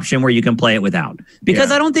create an option where you can play it without.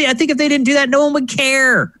 Because I think if they didn't do that, no one would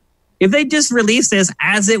care. If they just released this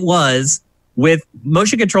as it was with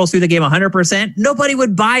motion controls through the game 100%, nobody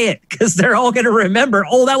would buy it, because they're all going to remember,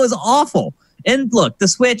 oh, that was awful. And look, the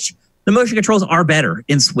Switch, the motion controls are better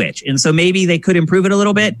in Switch. And so maybe they could improve it a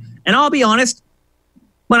little bit. And I'll be honest,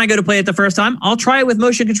 when I go to play it the first time, I'll try it with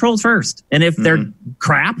motion controls first. And if they're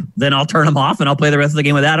crap, then I'll turn them off and I'll play the rest of the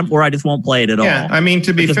game without them, or I just won't play it at all. Yeah, I mean,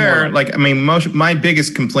 to be fair, my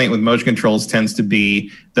biggest complaint with motion controls tends to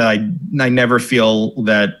be that I never feel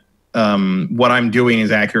that what I'm doing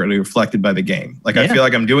is accurately reflected by the game. Like, I feel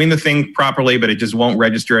like I'm doing the thing properly, but it just won't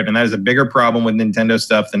register it. And that is a bigger problem with Nintendo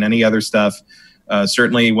stuff than any other stuff.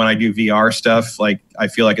 Certainly when I do VR stuff, like, I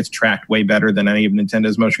feel like it's tracked way better than any of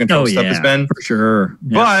Nintendo's motion control stuff has been. For sure.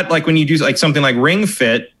 Yeah. But like when you do like something like Ring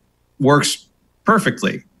Fit, works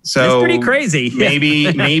perfectly. So it's pretty crazy.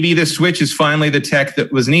 maybe the Switch is finally the tech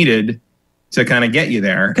that was needed to kind of get you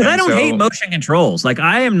there. Because I don't hate motion controls. Like,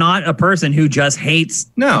 I am not a person who just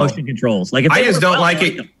hates motion controls. Like, if I just don't like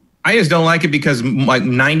it. I just don't like it because like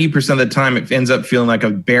 90% of the time it ends up feeling like a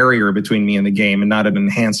barrier between me and the game and not an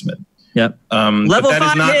enhancement. Yep. Level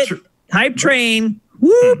 5 hit, hype train.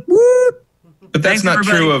 Whoop, whoop. But that's not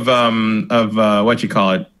true of what you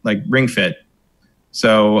call it, like Ring Fit.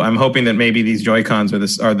 So I'm hoping that maybe these Joy-Cons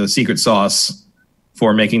are the secret sauce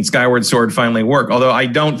for making Skyward Sword finally work. Although I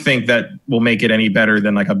don't think that will make it any better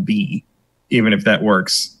than like a B, even if that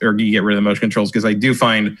works, or you get rid of the motion controls, because I do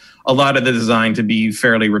find a lot of the design to be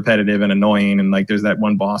fairly repetitive and annoying. And like, there's that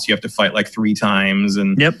one boss you have to fight like 3 times.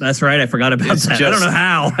 And yep, that's right. I forgot about that. I don't know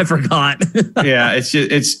how. I forgot. Yeah,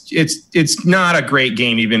 it's not a great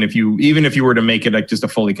game, even if you were to make it like just a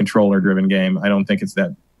fully controller driven game. I don't think it's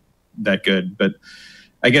that good. But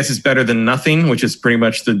I guess it's better than nothing, which is pretty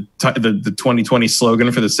much the 2020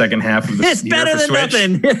 slogan for the second half of the year. It's better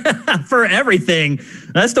than nothing for everything.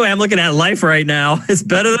 That's the way I'm looking at life right now. It's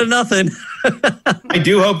better than nothing. I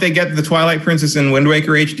do hope they get the Twilight Princess and Wind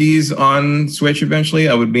Waker HDs on Switch eventually.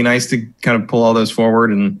 It would be nice to kind of pull all those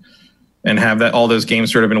forward and have all those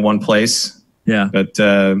games sort of in one place. Yeah. But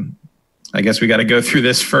I guess we got to go through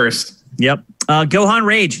this first. Yep. Gohan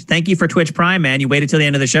Rage, thank you for Twitch Prime, man. You waited till the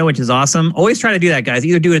end of the show, which is awesome. Always try to do that, guys.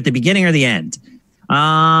 Either do it at the beginning or the end.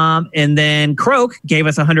 And then Croak gave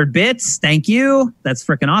us 100 bits. Thank you. That's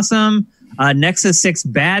freaking awesome. Nexus 6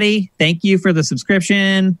 Batty, thank you for the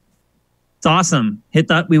subscription. It's awesome.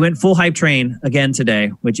 We went full hype train again today,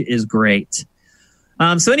 which is great.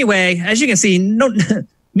 So anyway, as you can see,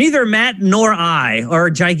 neither Matt nor I are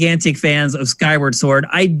gigantic fans of Skyward Sword.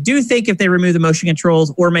 I do think if they remove the motion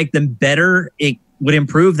controls or make them better, it would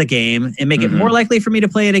improve the game and make it more likely for me to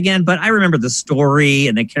play it again. But I remember the story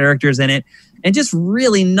and the characters in it, and just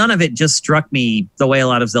really none of it just struck me the way a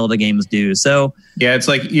lot of Zelda games do. So yeah, it's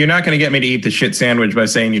like, you're not going to get me to eat the shit sandwich by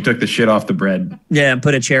saying you took the shit off the bread. Yeah, and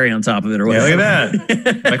put a cherry on top of it or whatever. Yeah, look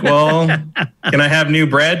at that. Like, well, can I have new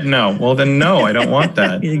bread? No. Well, then no, I don't want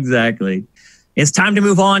that. Exactly. It's time to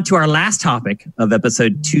move on to our last topic of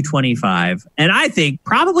episode 225. And I think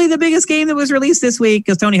probably the biggest game that was released this week,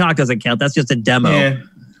 because Tony Hawk doesn't count. That's just a demo.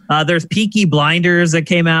 Yeah. There's Peaky Blinders that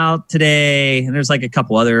came out today. And there's like a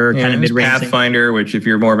couple other kind of mid-range Pathfinder, which if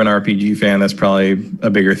you're more of an RPG fan, that's probably a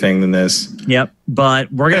bigger thing than this. Yep. But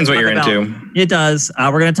we're going to talk about... Depends what you're into. It does.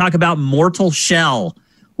 We're going to talk about Mortal Shell,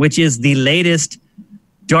 which is the latest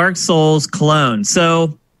Dark Souls clone.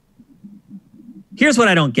 So here's what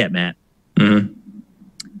I don't get, Matt. Mm-hmm.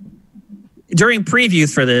 During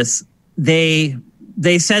previews for this, they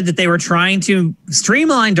said that they were trying to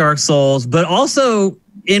streamline Dark Souls, but also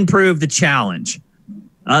improve the challenge,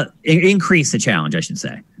 increase the challenge, I should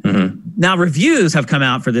say. Mm-hmm. Now, reviews have come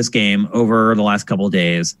out for this game over the last couple of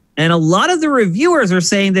days, and a lot of the reviewers are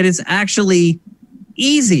saying that it's actually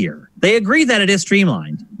easier. They agree that it is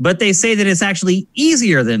streamlined, but they say that it's actually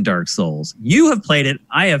easier than Dark Souls. You have played it.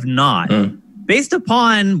 I have not. Based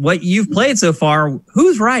upon what you've played so far,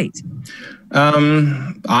 who's right?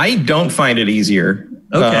 I don't find it easier.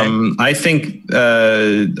 Okay. I think,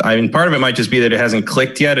 part of it might just be that it hasn't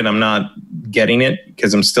clicked yet and I'm not getting it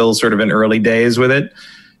because I'm still sort of in early days with it.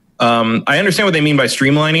 I understand what they mean by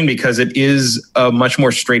streamlining because it is a much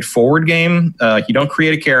more straightforward game. You don't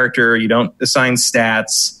create a character. You don't assign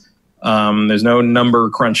stats. There's no number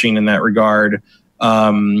crunching in that regard.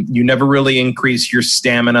 You never really increase your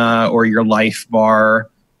stamina or your life bar,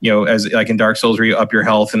 as like in Dark Souls where you up your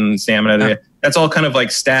health and stamina. Yeah. That's all kind of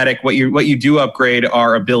like static. What you do upgrade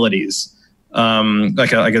are abilities,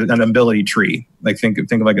 like an ability tree. Like think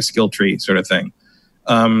of like a skill tree sort of thing.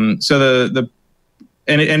 So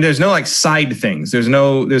and there's no like side things. There's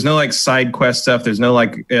no like side quest stuff. There's no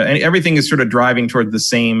like everything is sort of driving toward the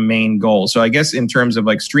same main goal. So I guess in terms of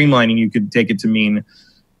like streamlining, you could take it to mean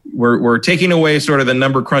we're taking away sort of the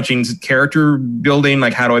number crunching character building,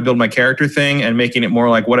 like how do I build my character thing, and making it more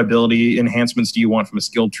like what ability enhancements do you want from a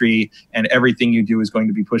skill tree, and everything you do is going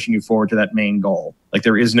to be pushing you forward to that main goal. Like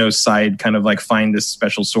there is no side kind of like find this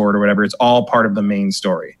special sword or whatever. It's all part of the main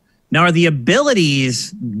story. Now, are the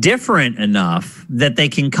abilities different enough that they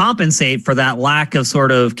can compensate for that lack of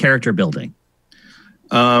sort of character building?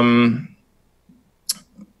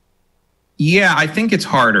 Yeah, I think it's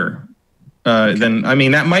harder.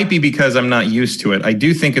 That might be because I'm not used to it. I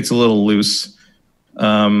do think it's a little loose.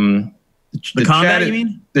 The combat, you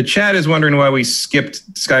mean? The chat is wondering why we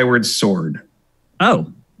skipped Skyward Sword. Oh,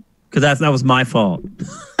 because that was my fault.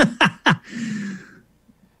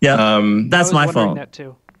 Yeah, that's my fault. That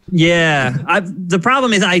too. Yeah, the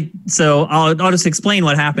problem is I'll just explain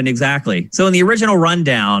what happened exactly. So in the original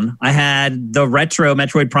rundown, I had the retro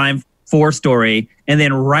Metroid Prime 4 story, and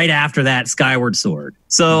then right after that, Skyward Sword.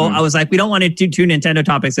 So I was like, we don't want to do two Nintendo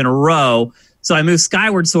topics in a row. So I moved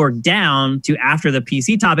Skyward Sword down to after the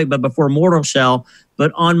PC topic, but before Mortal Shell.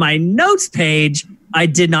 But on my notes page, I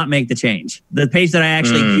did not make the change. The page that I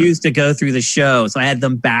actually used to go through the show. So I had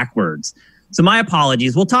them backwards. So my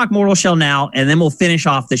apologies. We'll talk Mortal Shell now, and then we'll finish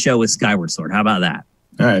off the show with Skyward Sword. How about that?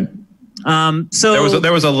 All right. So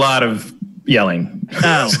there was a lot of yelling.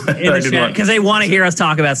 Oh, because they want to hear us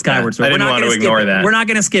talk about Skyward Sword. I didn't want to ignore that. We're not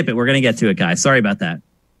going to skip it. We're going to get to it, guys. Sorry about that.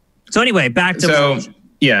 So anyway, back to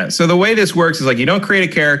So the way this works is like you don't create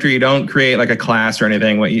a character, you don't create like a class or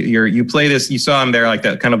anything. What you play this, you saw him there like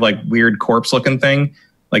that kind of like weird corpse looking thing.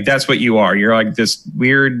 Like that's what you are. You're like this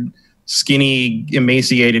weird, skinny,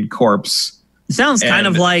 emaciated corpse. It sounds kind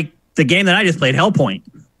of like the game that I just played, Hellpoint.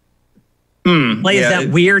 Plays that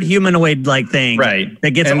weird humanoid like thing, right?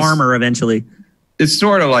 That gets armor eventually. It's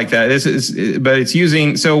sort of like that. But it's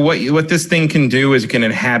using. So what this thing can do is it can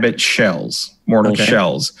inhabit shells, mortal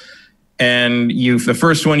shells, and the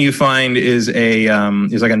first one you find is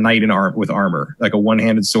like a knight with armor, like a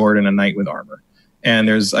one-handed sword and a knight with armor. And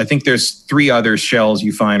I think there's 3 other shells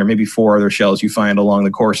you find, or maybe 4 other shells you find along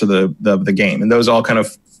the course of the game, and those all kind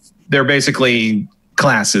of they're basically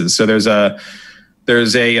classes. So there's a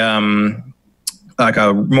like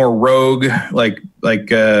a more rogue, like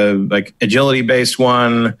agility based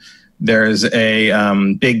one. There's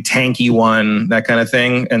a big tanky one, that kind of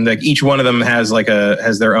thing, and like each one of them has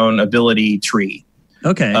their own ability tree.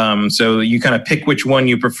 Okay. So you kind of pick which one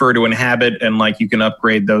you prefer to inhabit, and like you can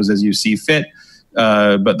upgrade those as you see fit.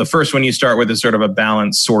 But the first one you start with is sort of a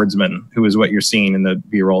balanced swordsman, who is what you're seeing in the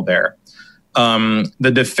B-roll there.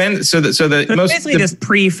 The defense, basically just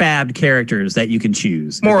prefabbed characters that you can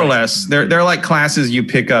choose, more or less. They're like classes you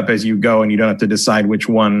pick up as you go, and you don't have to decide which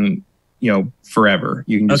one, forever.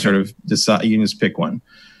 You can just sort of decide. You can just pick one,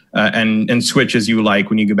 and switch as you like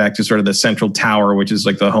when you go back to sort of the central tower, which is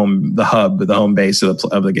like the home base of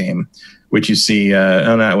the game, which you see. Oh,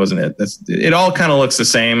 no, that wasn't it. It all kind of looks the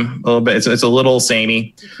same a little bit. It's a little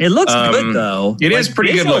samey. It looks good though. It is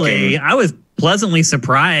pretty good looking. I was pleasantly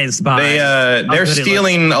surprised by they're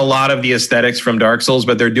stealing a lot of the aesthetics from Dark Souls,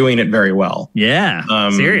 but they're doing it very well. Yeah,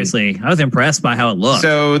 seriously, I was impressed by how it looked.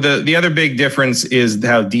 So the other big difference is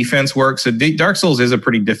how defense works. So Dark Souls is a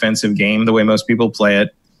pretty defensive game, the way most people play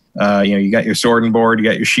it. You got your sword and board, you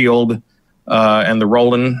got your shield, and the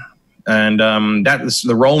rolling. And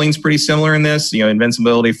the rolling's pretty similar in this.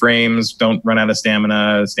 Invincibility frames, don't run out of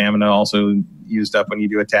stamina. Stamina also used up when you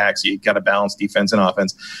do attacks. You got to balance defense and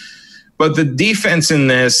offense. But the defense in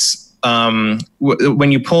this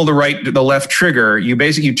when you pull the left trigger, you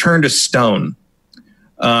basically turn to stone,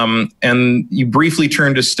 and you briefly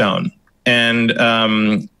turn to stone. And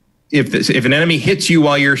if an enemy hits you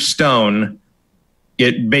while you're stone,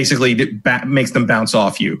 it basically makes them bounce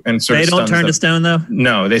off you and sort of. They don't turn to stone though.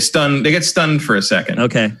 No, they get stunned for a second.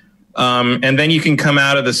 Okay. And then you can come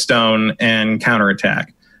out of the stone and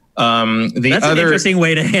counterattack. That's an interesting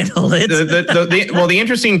way to handle it. The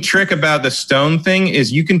interesting trick about the stone thing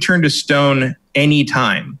is you can turn to stone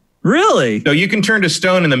anytime. Really? So you can turn to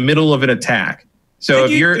stone in the middle of an attack. So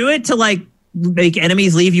if you're do it to like make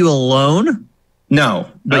enemies leave you alone.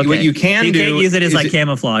 No, but what you can do, you can't use it as like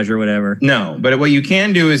camouflage or whatever. No, but what you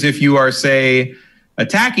can do is if you are, say,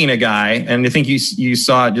 attacking a guy, and I think you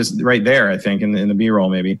saw it just right there, I think in the B-roll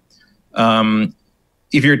maybe.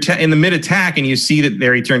 If you're in the mid attack and you see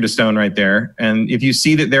that he turned to stone right there, and if you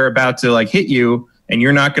see that they're about to like hit you and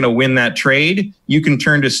you're not going to win that trade, you can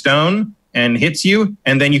turn to stone and hits you,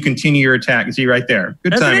 and then you continue your attack. See right there.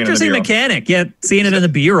 Good That's an interesting mechanic. Yeah, seeing it in the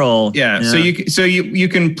B-roll. Yeah, so you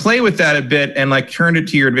can play with that a bit and like turn it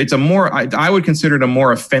to your. It's a more I would consider it a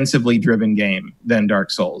more offensively driven game than Dark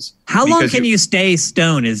Souls. How long can you stay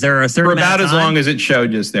stone? Is there a certain for about as long as it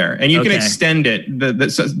showed just there, and you can extend it.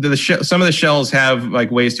 Some of the shells have like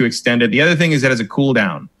ways to extend it. The other thing is that it has a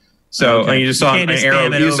cooldown. So and you just saw an arrow.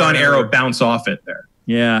 You saw an arrow bounce off it there.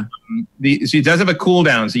 Yeah. So it does have a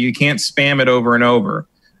cooldown, so you can't spam it over and over.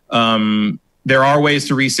 There are ways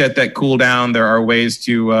to reset that cooldown. There are ways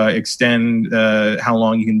to extend how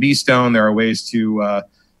long you can be stoned. There are ways to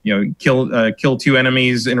kill two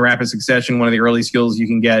enemies in rapid succession. One of the early skills you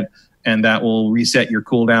can get, and that will reset your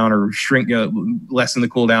cooldown or shrink, lessen the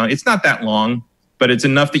cooldown. It's not that long, but it's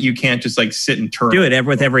enough that you can't just like sit and turn. Do it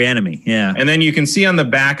with every enemy. Yeah. And then you can see on the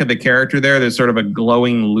back of the character there's sort of a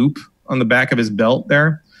glowing loop on the back of his belt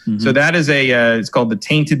there. Mm-hmm. So that is it's called the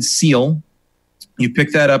Tainted Seal. You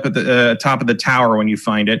pick that up at the top of the tower when you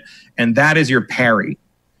find it, and that is your parry.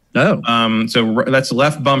 Oh. So that's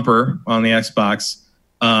left bumper on the Xbox.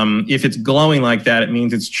 If it's glowing like that, it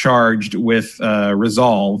means it's charged with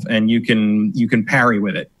resolve, and you can parry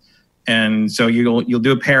with it. And so you'll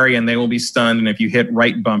do a parry, and they will be stunned. And if you hit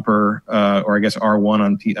right bumper, or I guess R1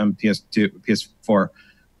 on PS2, PS4,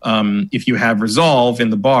 if you have resolve in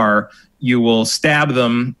the bar, you will stab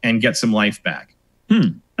them and get some life back.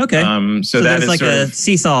 Okay. So that is like a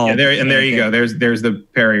seesaw. Yeah, there you go. There's the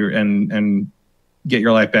parry and get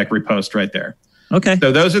your life back riposte right there. Okay.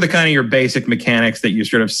 So those are the kind of your basic mechanics that you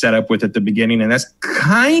sort of set up with at the beginning, and that's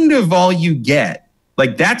kind of all you get.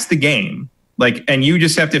 Like that's the game. Like, and you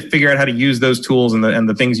just have to figure out how to use those tools and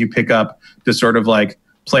the things you pick up to sort of like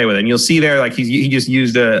play with it. And you'll see there, like he just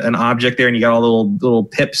used an object there, and you got all the little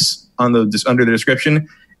pips on under the description.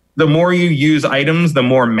 The more you use items, the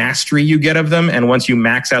more mastery you get of them, and once you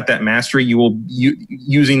max out that mastery,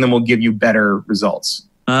 using them will give you better results.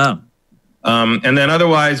 Oh. And then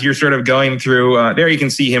otherwise, you're sort of going through. There, you can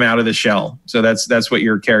see him out of the shell. So that's what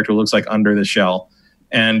your character looks like under the shell.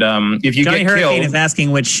 And if you Johnny get Hurricane killed, is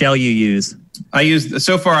asking which shell you use. I've used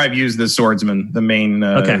the swordsman, the main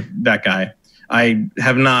that guy. I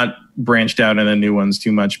have not branched out into new ones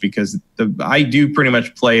too much because I do pretty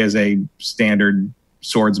much play as a standard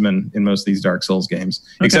swordsman in most of these Dark Souls games,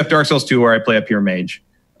 except Dark Souls 2 where I play a pure mage.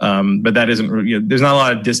 But that isn't. There's not a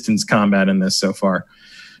lot of distance combat in this so far.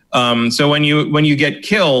 So when you get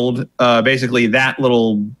killed, basically that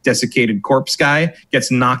little desiccated corpse guy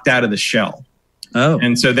gets knocked out of the shell. Oh,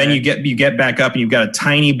 and so then you get back up and you've got a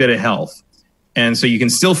tiny bit of health, and so you can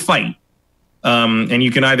still fight. And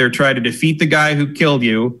you can either try to defeat the guy who killed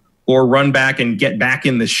you, or run back and get back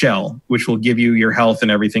in the shell, which will give you your health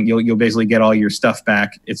and everything. You'll basically get all your stuff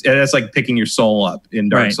back. That's like picking your soul up in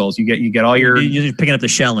Dark Souls. You get all your you're picking up the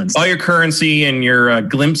shell and all your currency and your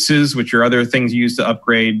glimpses, which are other things you use to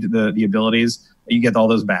upgrade the abilities. You get all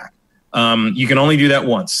those back. You can only do that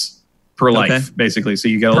once per life, basically. So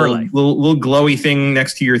you get a little glowy thing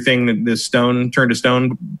next to your thing, the stone turn to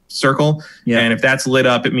stone circle. Yeah. And if that's lit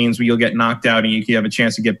up, it means you'll get knocked out and you have a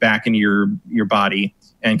chance to get back into your body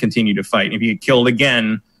and continue to fight. If you get killed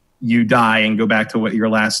again, you die and go back to what your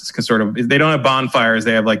last sort of. They don't have bonfires;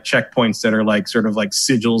 they have like checkpoints that are like sort of like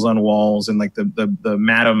sigils on walls and like the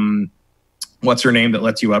madam, what's her name, that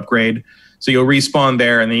lets you upgrade. So you'll respawn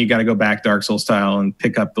there, and then you got to go back Dark Souls style and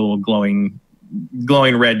pick up the little glowing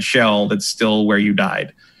red shell that's still where you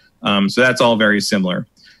died. So that's all very similar.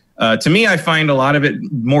 To me, I find a lot of it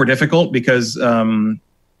more difficult because.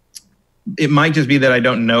 It might just be that I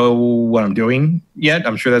don't know what I'm doing yet.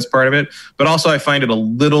 I'm sure that's part of it. But also I find it a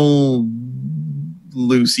little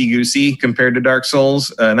loosey-goosey compared to Dark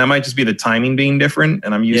Souls. And that might just be the timing being different,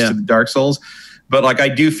 and I'm used to the Dark Souls. But like I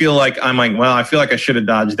do feel like I'm like, well, I feel like I should have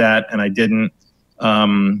dodged that and I didn't.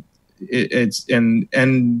 It's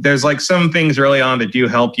there's like some things early on that do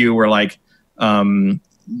help you where like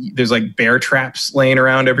there's like bear traps laying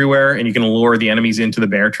around everywhere and you can lure the enemies into the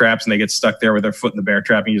bear traps and they get stuck there with their foot in the bear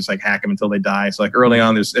trap and you just like hack them until they die. So like early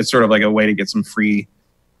on it's sort of like a way to get some free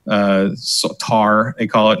tar, they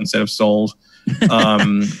call it, instead of souls.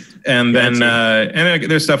 And then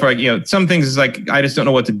there's stuff like, some things is like I just don't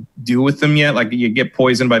know what to do with them yet. Like you get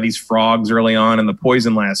poisoned by these frogs early on and the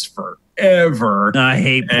poison lasts forever. I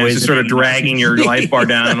hate poison. It's just sort of dragging your life bar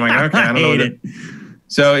down. I'm like, okay, I don't know.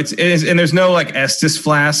 So it is, and there's no like Estus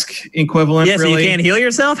flask equivalent. Yeah, so really. You can't heal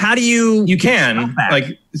yourself. How do you? You can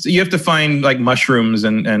so you have to find like mushrooms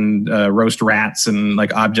and roast rats and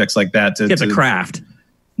like objects like that you have to craft.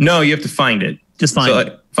 No, you have to find it. Just find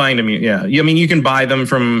it. Find them. Yeah. I mean, you can buy them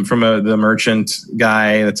from the merchant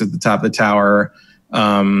guy that's at the top of the tower.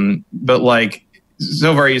 But like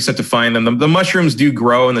so far, you just have to find them. The mushrooms do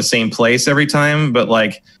grow in the same place every time, but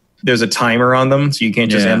like there's a timer on them, so you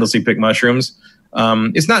can't just endlessly pick mushrooms.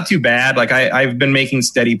 It's not too bad. Like I've been making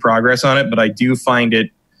steady progress on it, but I do find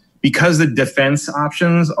it because the defense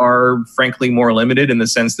options are frankly more limited in the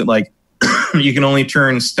sense that like you can only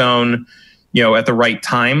turn stone, at the right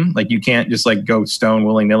time. Like you can't just like go stone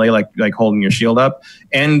willy-nilly, like holding your shield up.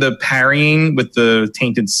 And the parrying with the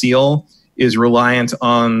tainted seal is reliant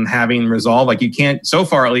on having resolve. Like you can't, so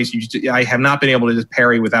far at least, I have not been able to just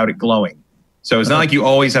parry without it glowing. So it's not like you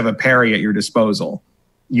always have a parry at your disposal.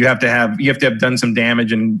 You have to have done some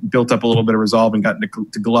damage and built up a little bit of resolve and gotten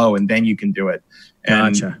to glow, and then you can do it.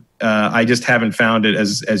 And Gotcha. I just haven't found it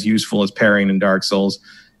as useful as parrying in Dark Souls.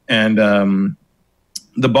 And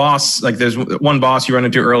the boss, like there's one boss you run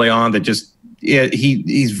into early on that just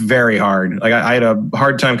he's very hard. Like I had a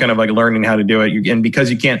hard time kind of like learning how to do it. And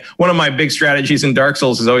because you can't, one of my big strategies in Dark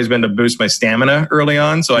Souls has always been to boost my stamina early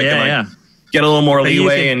on, so I can get a little more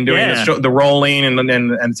leeway and doing the rolling and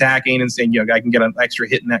attacking and saying, I can get an extra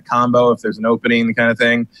hit in that combo if there's an opening kind of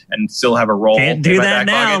thing and still have a roll. Can't do that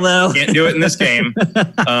now, though. Can't do it in this game. You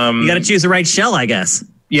got to choose the right shell, I guess.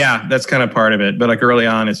 Yeah, that's kind of part of it. But like early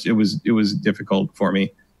on, it was difficult for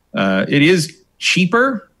me. It is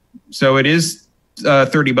cheaper, so it is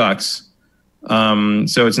 $30.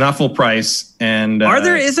 So it's not full price. And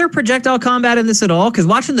is there projectile combat in this at all? Because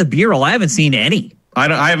watching the B-roll, I haven't seen any.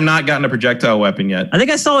 I have not gotten a projectile weapon yet. I think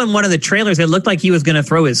I saw in one of the trailers it looked like he was going to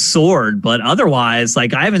throw his sword, but otherwise,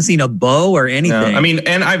 like I haven't seen a bow or anything. No, I mean,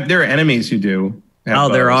 and there are enemies who do have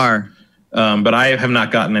bows. There are. But I have not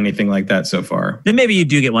gotten anything like that so far. Then maybe you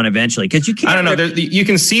do get one eventually, because you can't. I don't know. You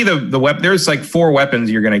can see the weapon. There's like 4 weapons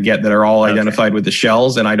you're going to get that are all identified with the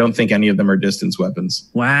shells, and I don't think any of them are distance weapons.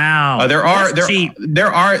 Wow. I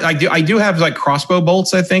do have like crossbow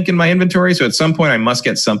bolts, I think, in my inventory. So at some point I must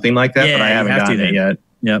get something like that, but I haven't gotten it yet.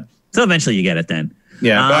 Yep. So eventually you get it then.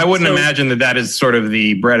 Yeah, but I wouldn't imagine that is sort of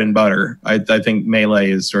the bread and butter. I think melee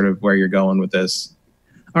is sort of where you're going with this.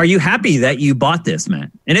 Are you happy that you bought this, Matt?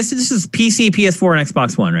 And this is PC, PS4, and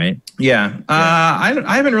Xbox One, right? Yeah. I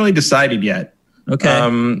haven't really decided yet. Okay.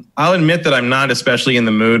 I'll admit that I'm not especially in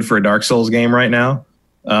the mood for a Dark Souls game right now.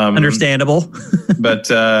 Understandable.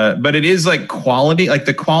 but it is like quality, like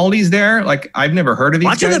the quality's there. Like I've never heard of these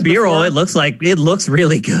guys. Watching the B-roll, it looks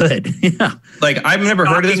really good. Yeah. Like I've never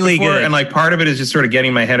heard of this before. Good. And like part of it is just sort of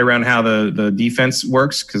getting my head around how the defense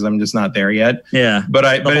works, because I'm just not there yet. Yeah. But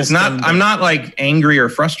it's not, I'm not like angry or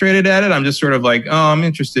frustrated at it. I'm just sort of like, I'm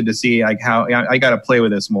interested to see like how I got to play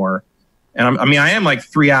with this more. And I am like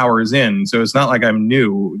 3 hours in, so it's not like I'm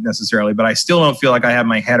new necessarily, but I still don't feel like I have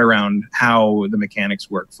my head around how the mechanics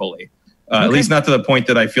work fully. At least not to the point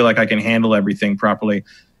that I feel like I can handle everything properly.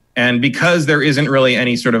 And because there isn't really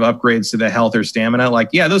any sort of upgrades to the health or stamina,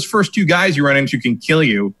 like, those first 2 guys you run into can kill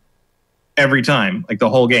you every time, like the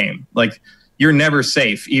whole game. Like you're never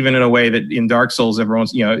safe, even in a way that in Dark Souls,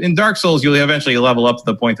 everyone's, in Dark Souls, you'll eventually level up to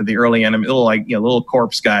the point that the early enemy, little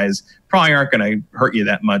corpse guys probably aren't going to hurt you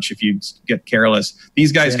that much if you get careless.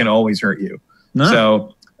 These guys can always hurt you.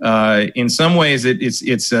 No. So in some ways,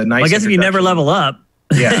 it's a nice. Well, I guess if you never level up,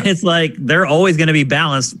 it's like they're always going to be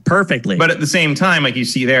balanced perfectly. But at the same time, like you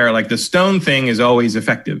see there, like the stone thing is always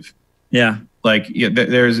effective. Yeah. Like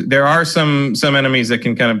there are some enemies that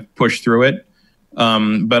can kind of push through it.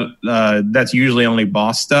 But that's usually only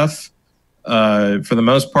boss stuff. For the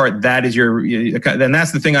most part, that is and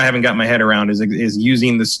that's the thing I haven't got my head around is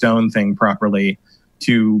using the stone thing properly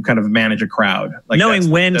to kind of manage a crowd. Like knowing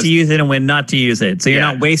when to use it and when not to use it. So you're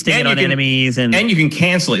not wasting it on enemies. And you can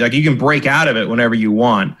cancel it. Like you can break out of it whenever you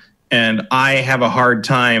want. And I have a hard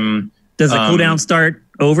time. Does the cooldown start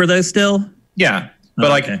over those still? Yeah.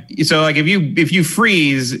 But if you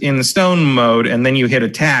freeze in the stone mode and then you hit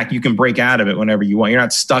attack, you can break out of it whenever you want. You're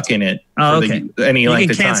not stuck in it any length of time. You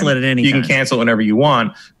can cancel it at any time. You can cancel it whenever you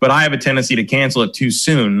want. But I have a tendency to cancel it too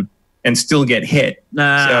soon and still get hit. You'll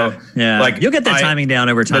get that timing down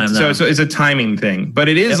over time. So it's a timing thing. But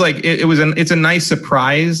it is it's a nice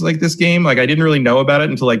surprise. Like this game, like I didn't really know about it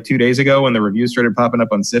until like 2 days ago when the reviews started popping up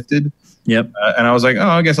on Sifted. Yep. And I was like,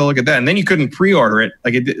 I guess I'll look at that. And then you couldn't pre-order it.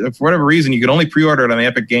 Like for whatever reason, you could only pre-order it on the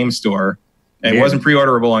Epic Game Store. And it wasn't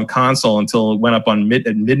pre-orderable on console until it went up on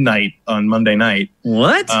at midnight on Monday night.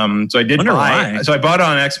 What? So I did buy. So I bought it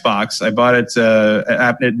on Xbox. I bought it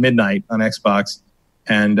at midnight on Xbox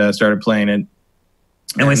and started playing it.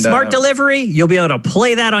 And with smart delivery, you'll be able to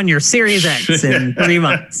play that on your Series X in 3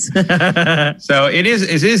 months. So it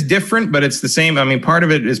is different, but it's the same. I mean, part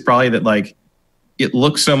of it is probably that like it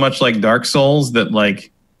looks so much like Dark Souls that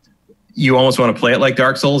like you almost want to play it like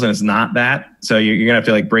Dark Souls, and it's not that. So you're gonna have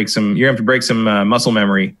to like break some muscle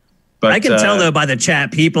memory. But I can tell though by the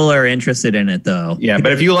chat, people are interested in it though. Yeah,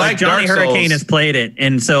 but if you like Johnny Dark Hurricane Souls, has played it,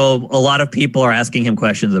 and so a lot of people are asking him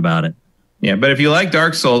questions about it. Yeah, but if you like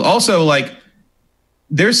Dark Souls, also like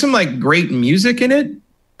there's some like great music in it.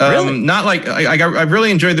 Really? Not like I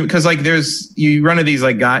really enjoyed them because like you run into these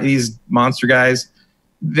like these monster guys.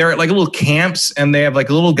 They're at like little camps, and they have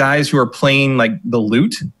like little guys who are playing like the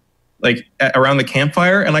lute, like around the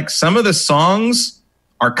campfire, and like some of the songs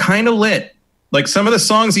are kind of lit. Like some of the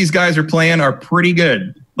songs these guys are playing are pretty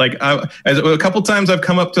good. Like a couple times I've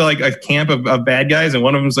come up to like a camp of bad guys, and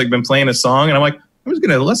one of them's like been playing a song, and I'm like, I'm just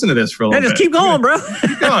gonna listen to this for a little bit. Just keep going, bro.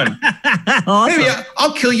 Keep going. Awesome. Maybe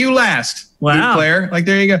I'll kill you last. Wow. Loot player. Like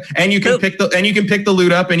there you go. And you can pick the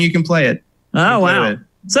loot up and you can play it. Oh wow.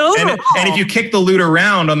 So and if you kick the loot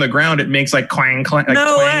around on the ground, it makes like clang clang, like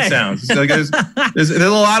clang sounds. So like there's a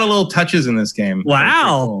lot of little touches in this game.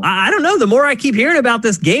 Wow. Cool. I don't know. The more I keep hearing about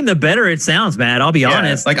this game, the better it sounds, Matt. I'll be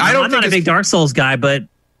honest. Like I'm not a big Dark Souls guy, but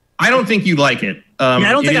I don't think you'd like it.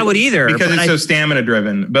 I don't think I would either because it's so stamina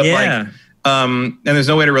driven. But and there's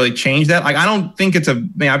no way to really change that. Like I don't think it's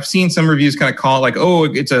I've seen some reviews kind of call it like, oh,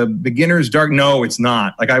 it's a beginner's Dark. No, it's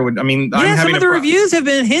not. Like some of the reviews have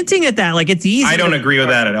been hinting at that. Like it's easy. I don't agree with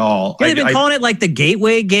that at all. Yeah, they've been calling it like the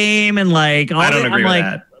gateway game and like all I don't agree with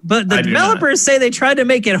that. But the developers say they tried to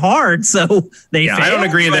make it hard, so they failed. I don't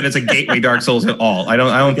agree that it's a gateway Dark Souls at all. I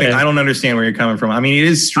don't understand where you're coming from. I mean, it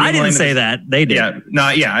is streamlined. I didn't say that. They did.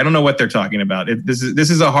 I don't know what they're talking about. This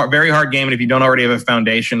is a very hard game, and if you don't already have a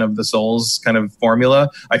foundation of the Souls kind of formula,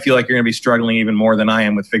 I feel like you're going to be struggling even more than I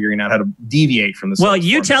am with figuring out how to deviate from the Souls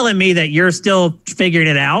formula. Telling me that you're still figuring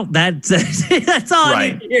it out, that's all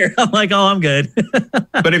I need to hear. I'm like, oh, I'm good.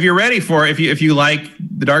 But if you're ready for it, if you like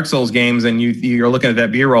the Dark Souls games and you're looking at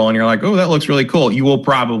that B-roll and you're like, oh, that looks really cool, you will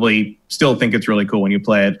probably still think it's really cool when you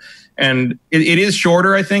play it. And it is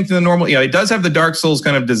shorter, I think, than the normal. It does have the Dark Souls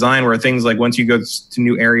kind of design where things like once you go to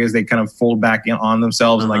new areas, they kind of fold back on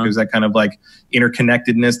themselves, and like there's that kind of like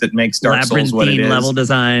interconnectedness that makes Dark Souls what it is. Level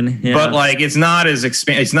design, but like it's not as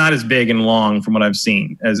it's not as big and long from what I've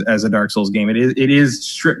seen as a Dark Souls game. It is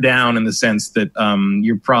stripped down in the sense that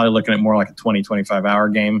you're probably looking at more like a 20-25 hour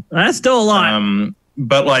game. That's still a lot.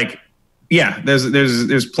 But like, yeah,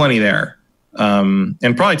 there's plenty there.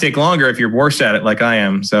 And probably take longer if you're worse at it like I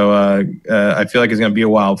am. So I feel like it's going to be a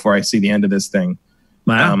while before I see the end of this thing.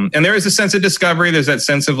 Wow. And there is a sense of discovery. There's that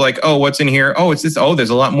sense of like, oh, what's in here? Oh, it's this. Oh, there's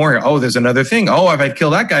a lot more here. Oh, there's another thing. Oh, if I kill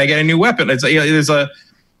that guy, I get a new weapon. There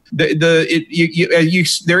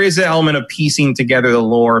is an element of piecing together the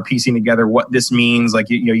lore, piecing together what this means. Like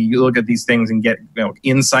you look at these things and get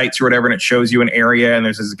insights or whatever, and it shows you an area, and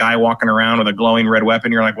there's this guy walking around with a glowing red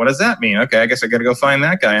weapon. You're like, what does that mean? Okay, I guess I got to go find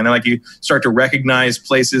that guy. And then like you start to recognize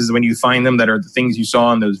places when you find them that are the things you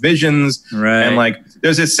saw in those visions. Right. And like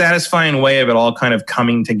there's this satisfying way of it all kind of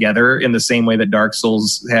coming together in the same way that Dark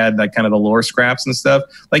Souls had like kind of the lore scraps and stuff.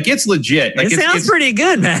 Like it's legit. Like it sounds pretty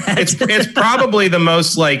good, man. It's probably the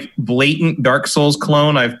most like blatant Dark Souls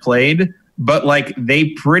clone I've played, but like they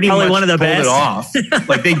pretty much one of the pulled best. It off.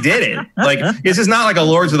 Like they did it. Like this is not like a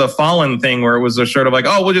Lords of the Fallen thing where it was a sort of like,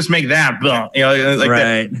 oh, we'll just make that. Like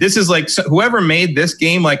right. This is like whoever made this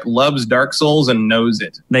game like loves Dark Souls and knows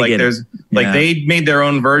it. They made their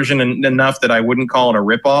own version enough that I wouldn't call it a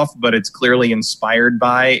ripoff, but it's clearly inspired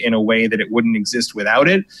by in a way that it wouldn't exist without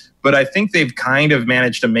it. But I think they've kind of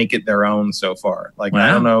managed to make it their own so far. Like, wow.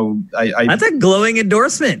 I don't know. That's a glowing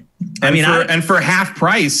endorsement. And for half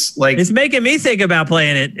price, like it's making me think about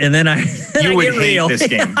playing it. And then you would hate this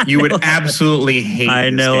game. You would absolutely hate.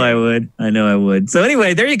 I know I would. So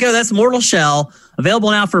anyway, there you go. That's Mortal Shell,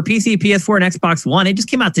 available now for PC, PS4, and Xbox One. It just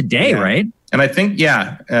came out today, right? And I think,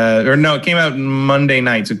 it came out Monday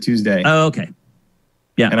night, so Tuesday. Oh, okay.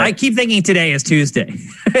 Yeah, I keep thinking today is Tuesday.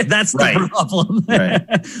 That's the problem. Right.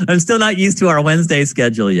 I'm still not used to our Wednesday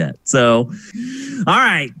schedule yet. So, all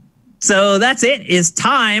right. So that's it. It's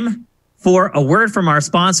time for a word from our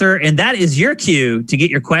sponsor, and that is your cue to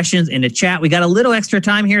get your questions into chat. We got a little extra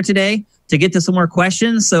time here today to get to some more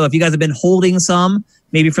questions. So if you guys have been holding some,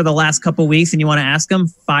 maybe for the last couple of weeks, and you want to ask them,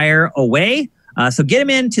 fire away. So get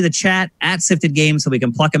them into the chat at Sifted Games so we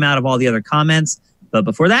can pluck them out of all the other comments. But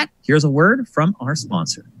before that, here's a word from our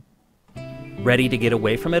sponsor. Ready to get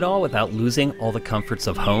away from it all without losing all the comforts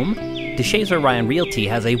of home? DeShazer Ryan Realty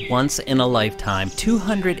has a once-in-a-lifetime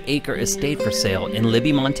 200-acre estate for sale in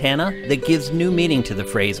Libby, Montana that gives new meaning to the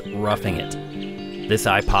phrase roughing it. This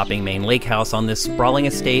eye-popping main lake house on this sprawling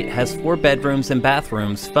estate has 4 bedrooms and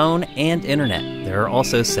bathrooms, phone, and internet. There are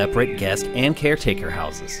also separate guest and caretaker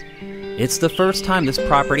houses. It's the first time this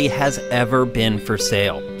property has ever been for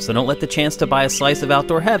sale, so don't let the chance to buy a slice of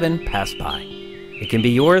outdoor heaven pass by. It can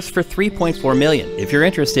be yours for $3.4 million. If you're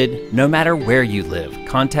interested, no matter where you live,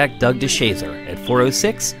 contact Doug DeShazer at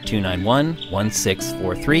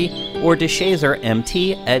 406-291-1643 or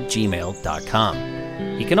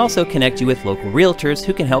DeShazerMT@gmail.com. He can also connect you with local realtors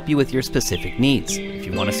who can help you with your specific needs. If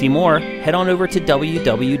you want to see more, head on over to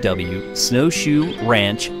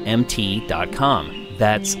www.snowshoeranchmt.com.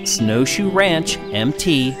 That's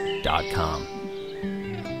snowshoeranchmt.com.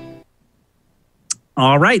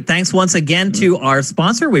 All right. Thanks once again to our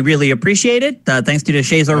sponsor. We really appreciate it. Thanks to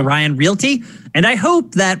DeShazer Ryan Realty. And I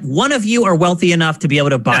hope that one of you are wealthy enough to be able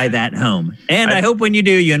to buy that home. And I hope when you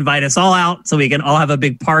do, you invite us all out so we can all have a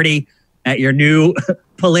big party at your new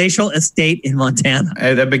palatial estate in Montana.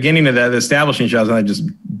 At the beginning of the establishing shots, I just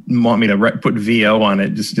want me to put VO on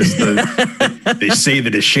it. They say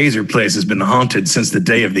the DeShazer place has been haunted since the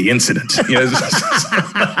day of the incident.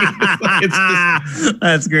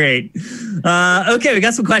 That's great. Okay, we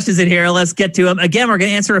got some questions in here. Let's get to them. Again, we're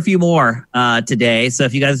going to answer a few more today. So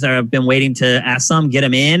if you guys have been waiting to ask some, get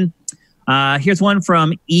them in. Here's one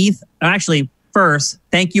from Eth. Actually, first,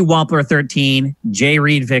 thank you, Wampler13, J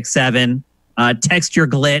Reed Vic 7, Text Your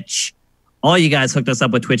Glitch. All you guys hooked us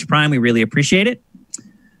up with Twitch Prime. We really appreciate it.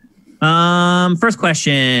 First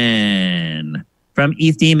question from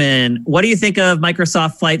Eth Demon. What do you think of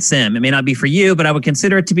Microsoft Flight Sim? It may not be for you, but I would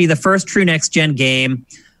consider it to be the first true next-gen game.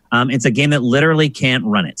 It's a game that literally can't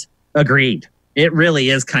run it. Agreed. It really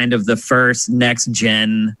is kind of the first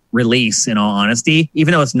next-gen release, in all honesty,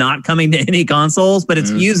 even though it's not coming to any consoles, but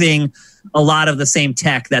it's using a lot of the same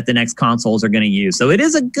tech that the next consoles are going to use. So it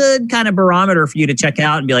is a good kind of barometer for you to check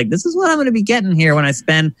out and be like, this is what I'm going to be getting here when I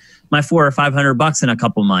spend my $400 or $500 in a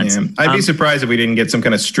couple months. Yeah. I'd be surprised if we didn't get some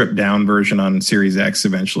kind of stripped down version on Series X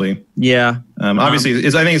eventually. Yeah. Obviously,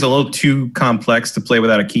 I think it's a little too complex to play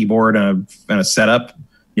without a keyboard and a setup.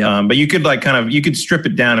 Yeah. But you could you could strip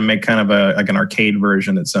it down and make kind of an arcade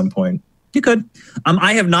version at some point. You could.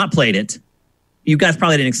 I have not played it. You guys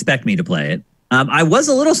probably didn't expect me to play it. I was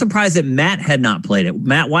a little surprised that Matt had not played it.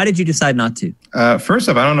 Matt, why did you decide not to? First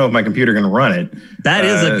off, I don't know if my computer can run it. That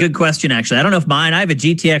is a good question, actually. I don't know if I have a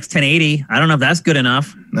GTX 1080. I don't know if that's good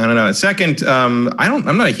enough. No. Second, I'm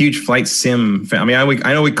not a huge flight sim fan. I mean,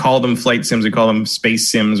 I know we call them flight sims, we call them space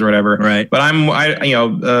sims or whatever. Right. But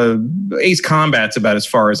Ace Combat's about as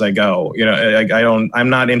far as I go. I'm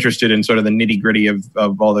not interested in sort of the nitty gritty of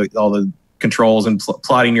all the controls and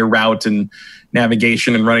plotting your route and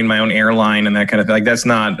navigation and running my own airline and that kind of thing. Like that's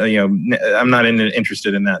not, I'm not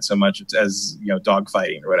interested in that so much as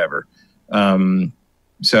dogfighting or whatever.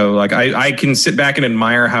 So like I can sit back and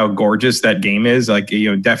admire how gorgeous that game is. Like,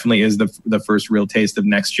 definitely is the first real taste of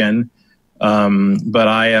next gen. But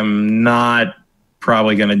I am not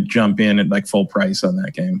probably going to jump in at like full price on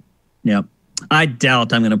that game. Yeah. I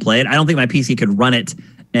doubt I'm going to play it. I don't think my PC could run it.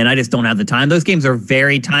 And I just don't have the time. Those games are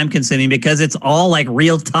very time consuming because it's all like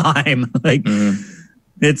real time.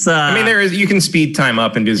 It's. I mean, you can speed time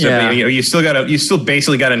up and do stuff. Yeah. You still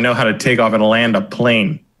basically got to know how to take off and land a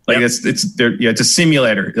plane. Like it's a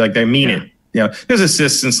simulator. Like they mean it. There's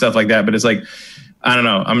assists and stuff like that, but it's like, I don't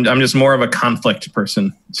know. I'm just more of a conflict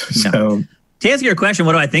person. So to answer your question,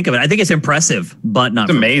 what do I think of it? I think it's impressive, but not.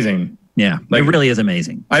 It's amazing. Yeah, it really is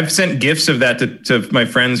amazing. I've sent gifs of that to my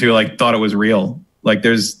friends who thought it was real. Like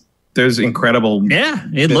there's incredible. Yeah,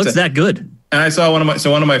 it looks that good. And I saw one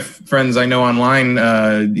of my friends I know online.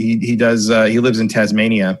 He lives in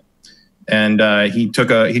Tasmania, and he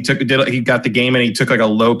got the game and he took like a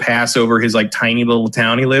low pass over his like tiny little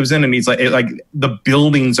town he lives in, and he's like the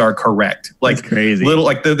buildings are correct. Like that's crazy.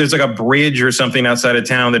 There's like a bridge or something outside of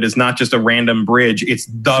town that is not just a random bridge. It's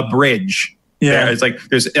the bridge. Yeah, it's like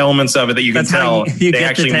there's elements of it that you can tell they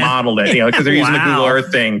actually modeled it, because they're using the Google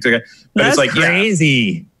Earth thing. But that's it's like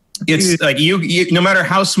crazy. It's like you, no matter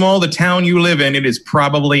how small the town you live in, it is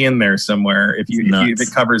probably in there somewhere if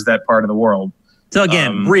it covers that part of the world. So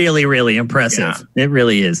again, really, really impressive. Yeah. It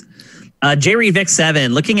really is. Jerry Vic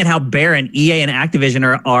 7, looking at how Baron, EA, and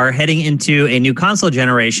Activision are heading into a new console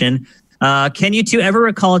generation. Can you two ever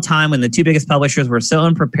recall a time when the two biggest publishers were so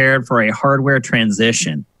unprepared for a hardware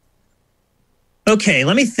transition? Okay,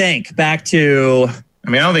 let me think back to... I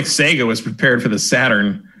mean, I don't think Sega was prepared for the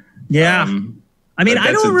Saturn. Yeah. I mean,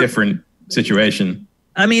 that's a different situation.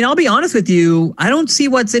 I mean, I'll be honest with you. I don't see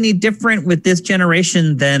what's any different with this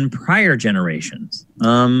generation than prior generations.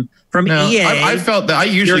 From EA, I felt that I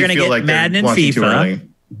usually feel like Madden and FIFA,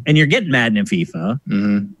 and you're getting Madden and FIFA.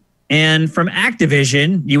 Mm-hmm. And from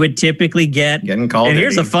Activision, you would typically get Call of Duty.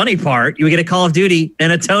 Here's the funny part: you would get a Call of Duty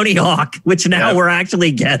and a Tony Hawk, which now we're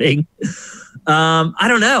actually getting. I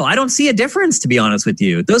don't know. I don't see a difference, to be honest with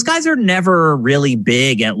you. Those guys are never really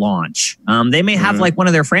big at launch. They may have like one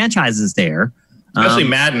of their franchises there. Especially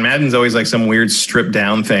Madden. Madden's always like some weird stripped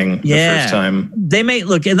down thing the first time. They may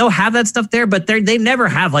look, and they'll have that stuff there, but they never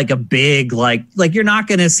have like a big, like you're not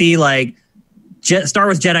going to see like Star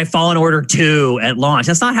Wars Jedi Fallen Order 2 at launch.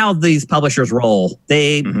 That's not how these publishers roll.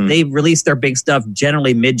 They release their big stuff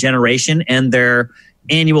generally mid-generation, and their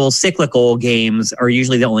annual cyclical games are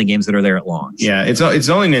usually the only games that are there at launch. Yeah, it's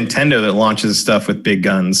only Nintendo that launches stuff with big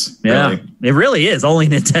guns. Yeah, it really is only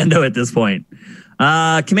Nintendo at this point.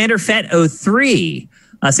 Commander Fett 03.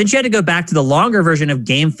 Since you had to go back to the longer version of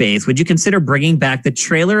GameFace, would you consider bringing back the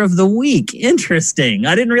trailer of the week? Interesting.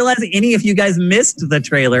 I didn't realize any of you guys missed the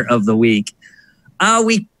trailer of the week.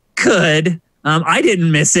 We could. I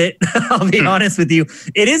didn't miss it. I'll be honest with you.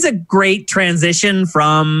 It is a great transition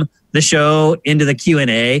from the show into the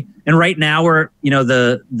Q&A. And right now we're,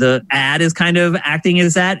 the ad is kind of acting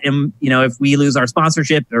as that. And, if we lose our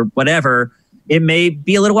sponsorship or whatever, it may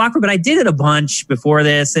be a little awkward, but I did it a bunch before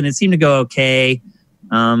this and it seemed to go okay.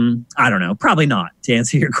 I don't know, probably not, to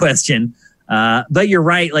answer your question. But you're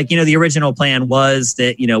right. Like, the original plan was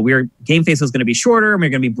that, GameFace was going to be shorter and we're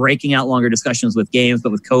going to be breaking out longer discussions with games,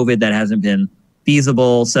 but with COVID, that hasn't been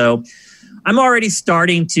feasible. So I'm already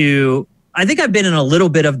starting to, I think I've been in a little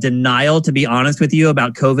bit of denial, to be honest with you,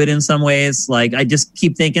 about COVID in some ways. Like, I just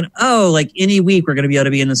keep thinking, like any week we're going to be able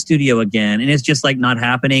to be in the studio again. And it's just like not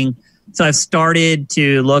happening. So I've started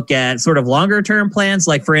to look at sort of longer term plans.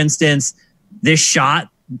 Like, for instance, this shot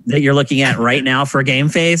that you're looking at right now for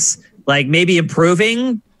GameFace, like maybe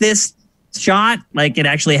improving this shot, like it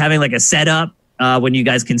actually having like a setup when you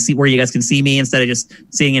guys can see where you guys can see me instead of just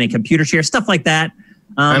seeing in a computer share, stuff like that.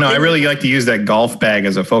 I know. I really like to use that golf bag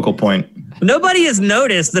as a focal point. Nobody has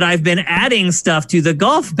noticed that I've been adding stuff to the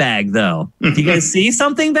golf bag, though. Do you guys see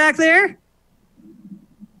something back there?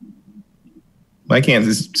 I can't.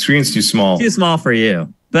 This screen's too small. Too small for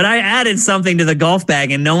you. But I added something to the golf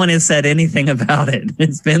bag, and no one has said anything about it.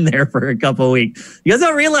 It's been there for a couple of weeks. You guys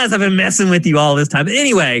don't realize I've been messing with you all this time. But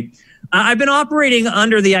anyway, I've been operating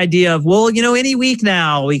under the idea of, any week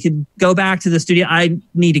now we could go back to the studio. I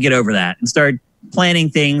need to get over that and start planning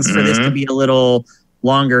things for this to be a little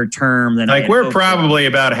longer term than we're probably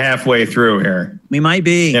about halfway through here. We might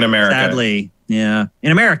be in America. Sadly. Yeah.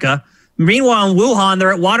 In America. Meanwhile, in Wuhan,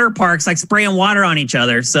 they're at water parks, like spraying water on each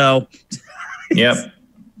other. So yep.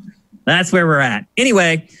 That's where we're at.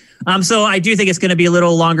 Anyway, so I do think it's going to be a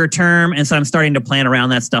little longer term. And so I'm starting to plan around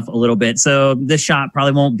that stuff a little bit. So this shot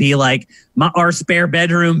probably won't be like our spare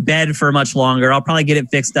bedroom bed for much longer. I'll probably get it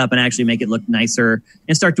fixed up and actually make it look nicer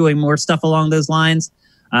and start doing more stuff along those lines.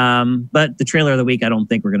 But the trailer of the week, I don't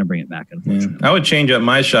think we're going to bring it back, unfortunately. I would change up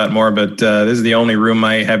my shot more, but this is the only room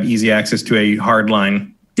I have easy access to a hard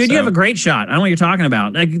line. Dude, you have a great shot. I don't know what you're talking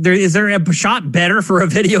about. Like, is there a shot better for a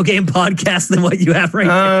video game podcast than what you have right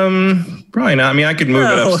now? Probably not. I mean, I could move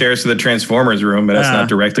it upstairs to the Transformers room, but that's not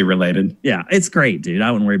directly related. Yeah, it's great, dude. I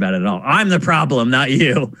wouldn't worry about it at all. I'm the problem, not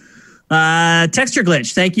you. Texture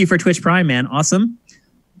Glitch, thank you for Twitch Prime, man. Awesome.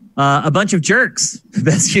 A bunch of jerks.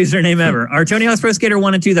 Best username ever. Are Tony Hawk's Pro Skater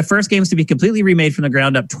 1 and 2 the first games to be completely remade from the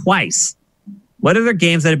ground up twice? What other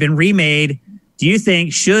games that have been remade do you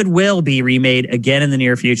think will be remade again in the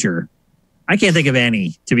near future? I can't think of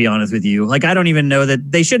any, to be honest with you. Like, I don't even know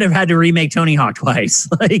that they should have had to remake Tony Hawk twice.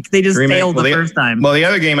 Like, they just failed the first time. Well, the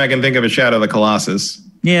other game I can think of is Shadow of the Colossus.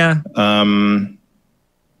 Yeah.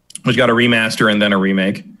 Which got a remaster and then a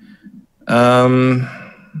remake. Hard.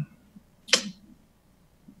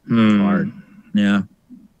 Yeah.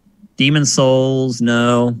 Demon Souls,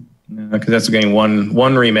 no. Because that's getting one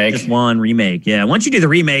remake. Just one remake, yeah. Once you do the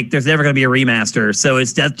remake, there's never going to be a remaster, so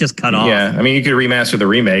that's just cut off. Yeah, I mean, you could remaster the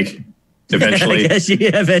remake eventually. I guess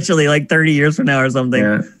eventually, like 30 years from now or something.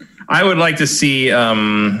 Yeah. I would like to see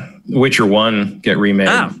Witcher 1 get remade.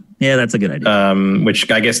 Oh, Yeah, that's a good idea. Which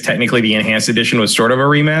I guess technically the enhanced edition was sort of a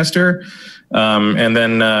remaster. And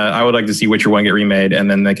then I would like to see Witcher 1 get remade, and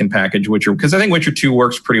then they can package Witcher, because I think Witcher 2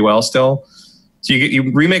 works pretty well still. So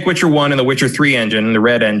you remake Witcher 1 in the Witcher 3 engine, the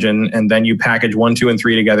red engine, and then you package 1, 2, and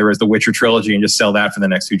 3 together as the Witcher trilogy and just sell that for the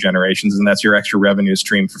next 2 generations, and that's your extra revenue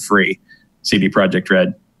stream for free. CD Projekt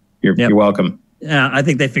Red, you're welcome. Yeah, I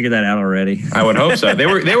think they figured that out already. I would hope so. They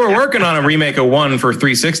were working on a remake of 1 for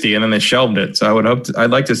 360, and then they shelved it. So I'd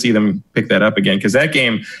like to see them pick that up again, because that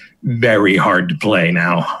game very hard to play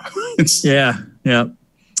now. Yeah.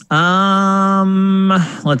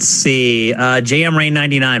 Let's see. JM Rain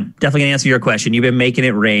 99. Definitely gonna answer your question. You've been making it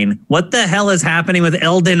rain. What the hell is happening with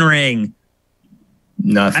Elden Ring?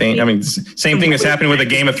 Nothing. I mean, same thing that's happening with the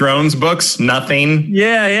Game of Thrones books. Nothing.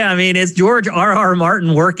 Yeah. I mean, it's George R.R.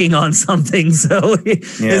 Martin working on something. So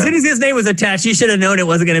as soon as his name was attached, you should have known it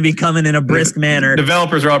wasn't going to be coming in a brisk manner.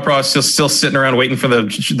 Developers are all probably still sitting around waiting for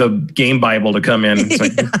the game Bible to come in. It's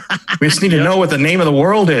like, we just need to know what the name of the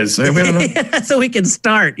world is. So we can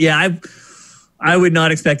start. Yeah, I would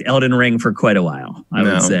not expect Elden Ring for quite a while, I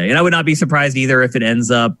would say. And I would not be surprised either if it ends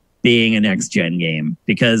up being a next gen game,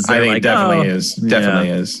 because I think it definitely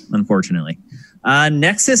is. Unfortunately.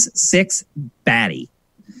 Nexus 6 baddie.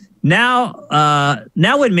 Now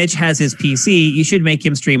when Mitch has his PC, you should make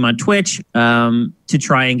him stream on Twitch to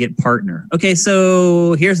try and get partner. Okay,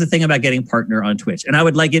 so here's the thing about getting partner on Twitch, and I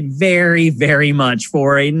would like it very, very much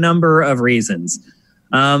for a number of reasons.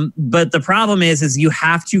 But the problem is you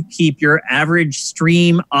have to keep your average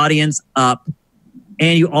stream audience up,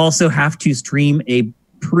 and you also have to stream a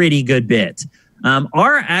pretty good bit.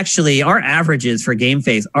 Our averages for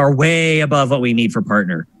GameFace are way above what we need for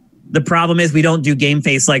partner. The problem is we don't do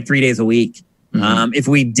GameFace like 3 days a week. Mm-hmm. If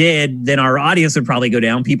we did, then our audience would probably go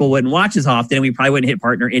down. People wouldn't watch as often, and we probably wouldn't hit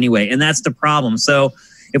partner anyway. And that's the problem. So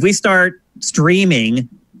if we start streaming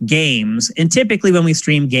games, and typically when we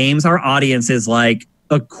stream games, our audience is like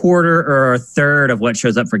a quarter or a third of what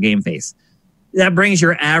shows up for GameFace. That brings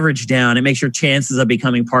your average down. It makes your chances of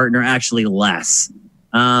becoming partner actually less.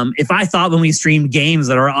 If I thought when we streamed games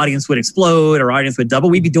that our audience would explode, our audience would double,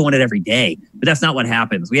 we'd be doing it every day. But that's not what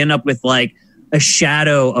happens. We end up with like a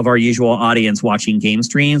shadow of our usual audience watching game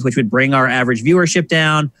streams, which would bring our average viewership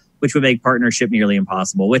down, which would make partnership nearly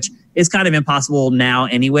impossible, which is kind of impossible now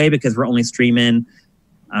anyway, because we're only streaming,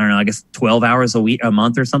 I don't know, I guess 12 hours a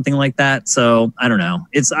month or something like that. So I don't know.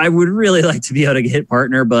 I would really like to be able to hit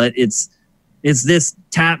partner, but it's this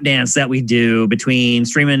tap dance that we do between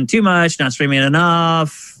streaming too much, not streaming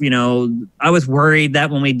enough. You know, I was worried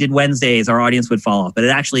that when we did Wednesdays, our audience would fall off, but it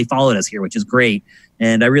actually followed us here, which is great.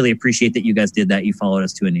 And I really appreciate that you guys did that. You followed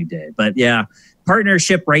us to a new day. But yeah,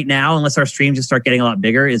 partnership right now, unless our streams just start getting a lot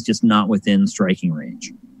bigger, is just not within striking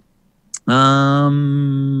range.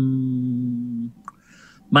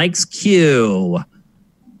 Mike's Q.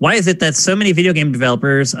 Why is it that so many video game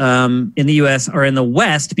developers in the U.S. are in the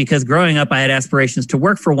West? Because growing up, I had aspirations to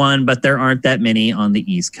work for one, but there aren't that many on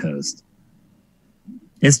the East Coast.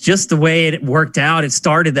 It's just the way it worked out. It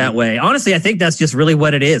started that way. Honestly, I think that's just really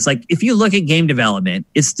what it is. Like, if you look at game development,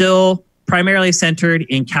 it's still primarily centered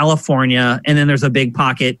in California, and then there's a big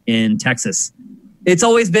pocket in Texas. It's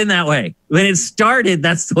always been that way. When it started,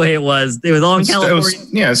 that's the way it was. It was all in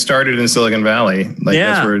California. It started in Silicon Valley. Like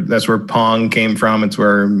that's where Pong came from. It's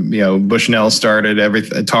where Bushnell started.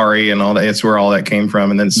 Atari and all that. It's where all that came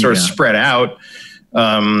from, and then it sort of spread out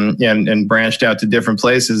and branched out to different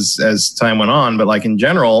places as time went on. But like in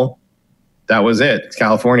general, that was it. It's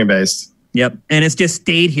California based. Yep. And it's just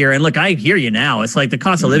stayed here. And look, I hear you now. It's like the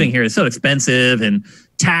cost of living here is so expensive, and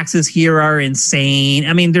taxes here are insane.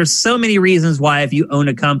 I mean, there's so many reasons why if you own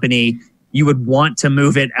a company, you would want to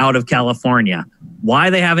move it out of California. Why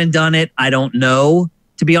they haven't done it, I don't know,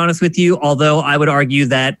 to be honest with you. Although I would argue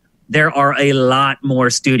that there are a lot more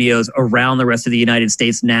studios around the rest of the United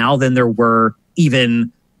States now than there were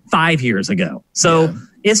even 5 years ago. So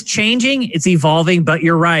it's changing, it's evolving, but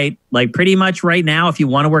you're right. Like pretty much right now, if you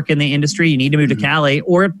want to work in the industry, you need to move to Cali,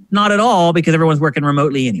 or not at all, because everyone's working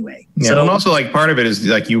remotely anyway. Yeah, so, and also like part of it is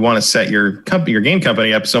like you want to set your company, your game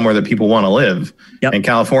company up somewhere that people want to live. Yep. And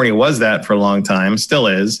California was that for a long time, still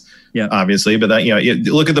is, obviously. But that, you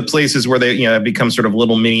look at the places where they have become sort of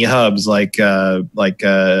little mini hubs, like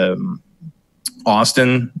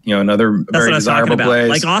Austin, another very desirable place.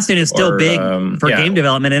 Like Austin is still big for game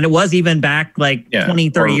development, and it was even back like 20,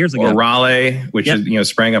 30 years ago. Or Raleigh, which is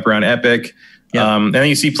sprang up around Epic. And then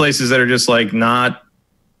you see places that are just like not,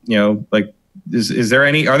 like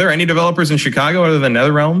are there any developers in Chicago other than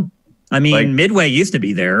NetherRealm? I mean, Midway used to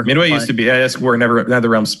be there. Midway used to be. That's where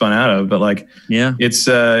NetherRealm spun out of. But like, yeah, it's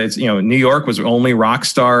New York was only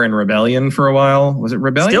Rockstar and Rebellion for a while. Was it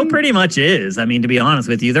Rebellion? Still pretty much is. I mean, to be honest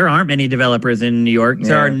with you, there aren't many developers in New York.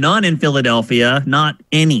 There are none in Philadelphia. Not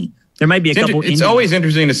any. There might be a couple. It's always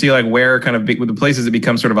interesting to see like where kind of with the places that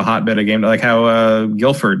become sort of a hotbed of game, like how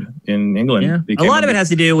Guildford in England. A lot of it has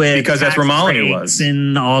to do with because that's where Molyneux was,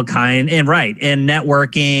 and all kind and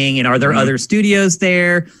networking. And are there other studios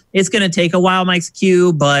there? It's going to take a while, Mike's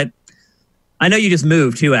Q, but I know you just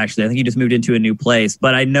moved too. Actually, I think you just moved into a new place,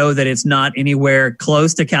 but I know that it's not anywhere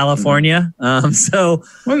close to California. So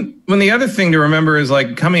when the other thing to remember is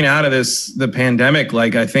like coming out of the pandemic,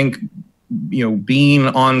 like I think, being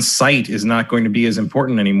on site is not going to be as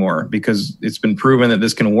important anymore because it's been proven that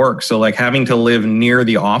this can work. So like having to live near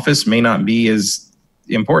the office may not be as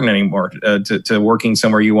important anymore to working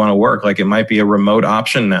somewhere you want to work. Like it might be a remote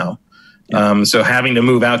option now. Yeah. So having to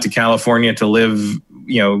move out to California to live,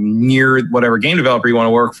 near whatever game developer you want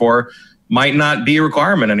to work for might not be a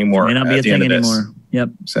requirement anymore. May not be a thing anymore.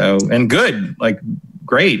 Yep. So, and good, like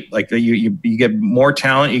great. Like you get more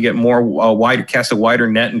talent, you get cast a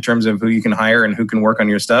wider net in terms of who you can hire and who can work on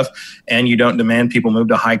your stuff. And you don't demand people move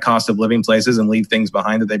to high cost of living places and leave things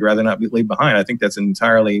behind that they'd rather not leave behind. I think that's an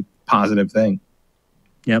entirely positive thing.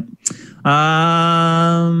 Yep.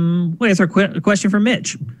 Wait, is there a question from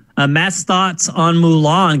Mitch? Matt's thoughts on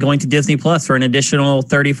Mulan going to Disney Plus for an additional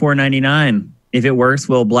 $34.99. If it works,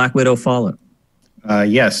 will Black Widow follow?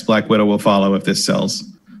 Yes, Black Widow will follow if this sells.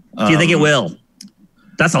 Do you think it will?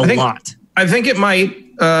 That's a lot. I think it might.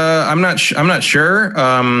 I'm not sure.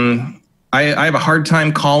 I have a hard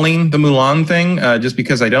time calling the Mulan thing just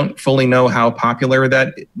because I don't fully know how popular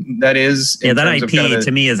that is. Yeah, that IP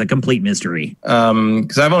to me is a complete mystery.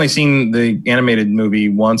 Because I've only seen the animated movie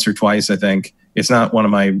once or twice, I think. It's not one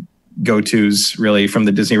of my go-tos really from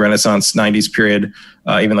the Disney Renaissance 90s period,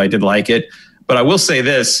 even though I did like it. But I will say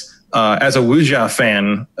this. As a wuxia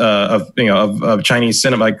fan of Chinese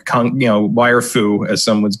cinema, like wire fu, as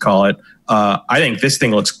some would call it, I think this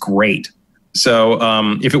thing looks great. So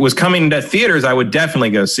if it was coming to theaters, I would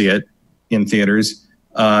definitely go see it in theaters.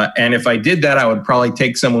 And if I did that, I would probably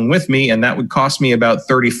take someone with me, and that would cost me about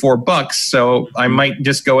 $34. So I might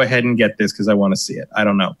just go ahead and get this because I want to see it. I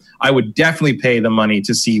don't know. I would definitely pay the money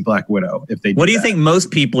to see Black Widow if they. What do you think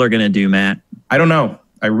most people are going to do, Matt? I don't know.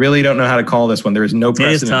 I really don't know how to call this one. There is no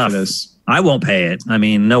precedent for this. I won't pay it. I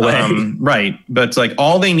mean, no way. Right. But it's like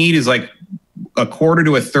all they need is like a quarter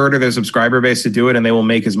to a third of their subscriber base to do it, and they will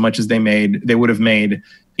make as much as they would have made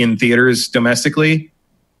in theaters domestically,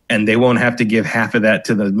 and they won't have to give half of that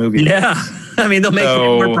to the movie. Yeah. I mean, they'll make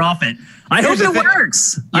more profit. I hope it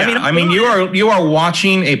works. Yeah, I mean, you are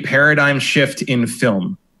watching a paradigm shift in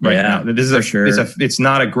film. Right now, this is it's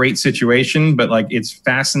not a great situation, but like it's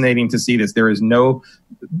fascinating to see this.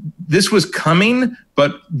 This was coming,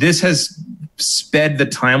 but this has sped the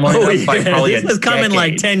timeline up by probably this was coming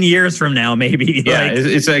like 10 years from now, maybe. Yeah,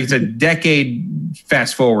 it's a decade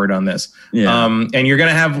fast forward on this. Yeah. And you're gonna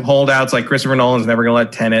have holdouts like Christopher Nolan's never gonna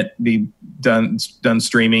let Tenet be done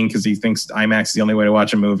streaming because he thinks IMAX is the only way to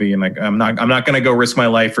watch a movie, and like I'm not gonna go risk my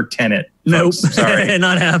life for Tenet. Nope, sorry,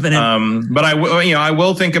 not happening. But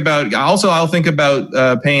I'll think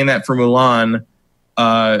about paying that for Mulan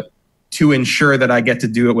to ensure that I get to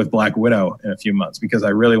do it with Black Widow in a few months because I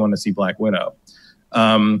really want to see Black Widow.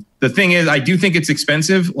 The thing is, I do think it's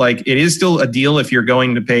expensive. Like it is still a deal if you're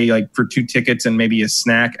going to pay like for 2 tickets and maybe a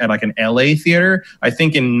snack at like an LA theater. I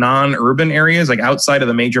think in non-urban areas, like outside of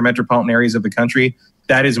the major metropolitan areas of the country,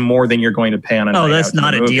 that is more than you're going to pay on a night out. Oh, that's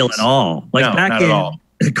not a deal at all. Like no, back not at all.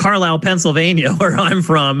 Carlisle, Pennsylvania, where I'm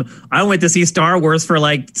from, I went to see Star Wars for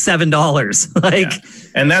like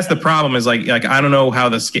 $7. And that's the problem is like I don't know how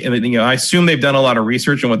the scale, I assume they've done a lot of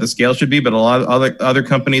research on what the scale should be, but a lot of other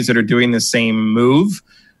companies that are doing the same move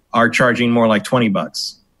are charging more like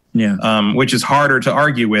 $20. Yeah. Which is harder to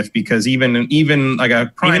argue with because even like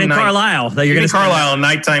a prime even in Carlisle, that you're going to Carlisle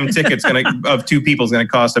nighttime tickets of 2 people is going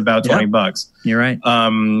to cost about $20. You're right.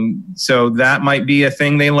 So that might be a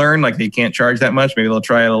thing they learn. Like they can't charge that much. Maybe they'll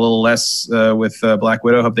try it a little less with Black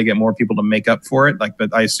Widow. Hope they get more people to make up for it. Like,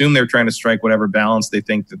 but I assume they're trying to strike whatever balance they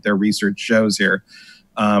think that their research shows here.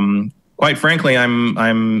 Quite frankly,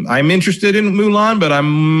 I'm interested in Mulan, but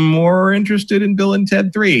I'm more interested in Bill and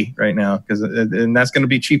Ted 3 right now and that's going to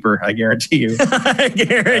be cheaper. I guarantee you. I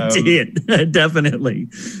guarantee it. Definitely,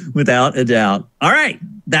 without a doubt. All right,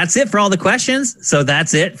 that's it for all the questions. So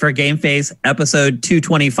that's it for GameFace episode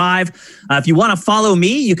 225. If you want to follow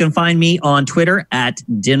me, you can find me on Twitter at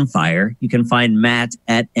Dinfire. You can find Matt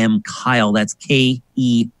at MKyle. That's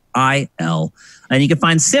KEYLE. And you can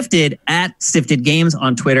find Sifted at Sifted Games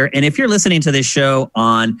on Twitter. And if you're listening to this show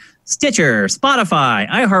on Stitcher, Spotify,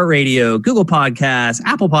 iHeartRadio, Google Podcasts,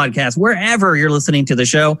 Apple Podcasts, wherever you're listening to the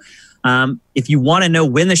show, if you want to know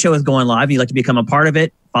when the show is going live, you'd like to become a part of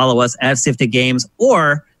it, follow us at Sifted Games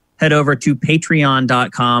or head over to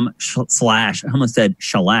patreon.com/ I almost said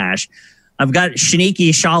shalash. I've got Shaniki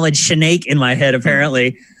Shalad Shanake in my head,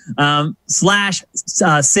 apparently. /Sifted.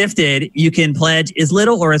 You can pledge as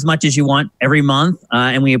little or as much as you want every month.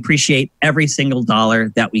 And we appreciate every single dollar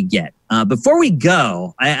that we get. Before we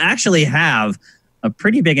go, I actually have a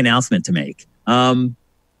pretty big announcement to make.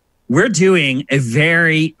 We're doing a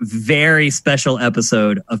very, very special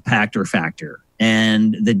episode of Pact or Factor.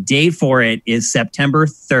 And the date for it is September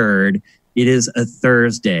 3rd. It is a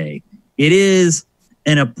Thursday. It is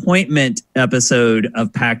an appointment episode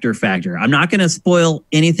of Pact or Factor. I'm not going to spoil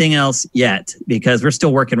anything else yet because we're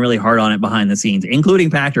still working really hard on it behind the scenes, including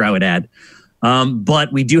Pactor, I would add.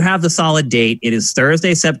 But we do have the solid date. It is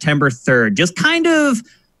Thursday, September 3rd. Just kind of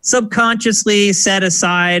subconsciously set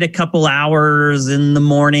aside a couple hours in the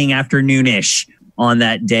morning, afternoonish on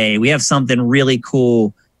that day. We have something really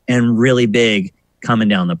cool and really big coming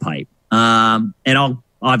down the pipe. And I'll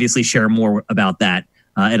obviously share more about that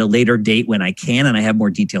at a later date when I can, and I have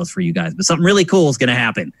more details for you guys. But something really cool is going to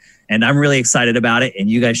happen, and I'm really excited about it,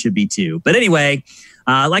 and you guys should be too. But anyway,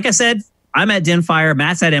 like I said, I'm at Denfire,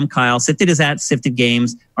 Matt's at MKyle, Sifted is at Sifted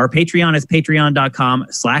Games. Our Patreon is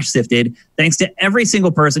patreon.com/Sifted. Thanks to every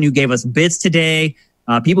single person who gave us bits today,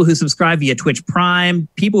 people who subscribe via Twitch Prime,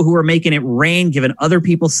 people who are making it rain, giving other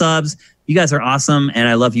people subs. You guys are awesome, and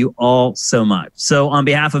I love you all so much. So on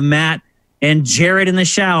behalf of Matt and Jared in the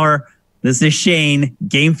shower, this is Shane.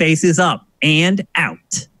 GameFace is up and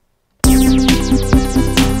out.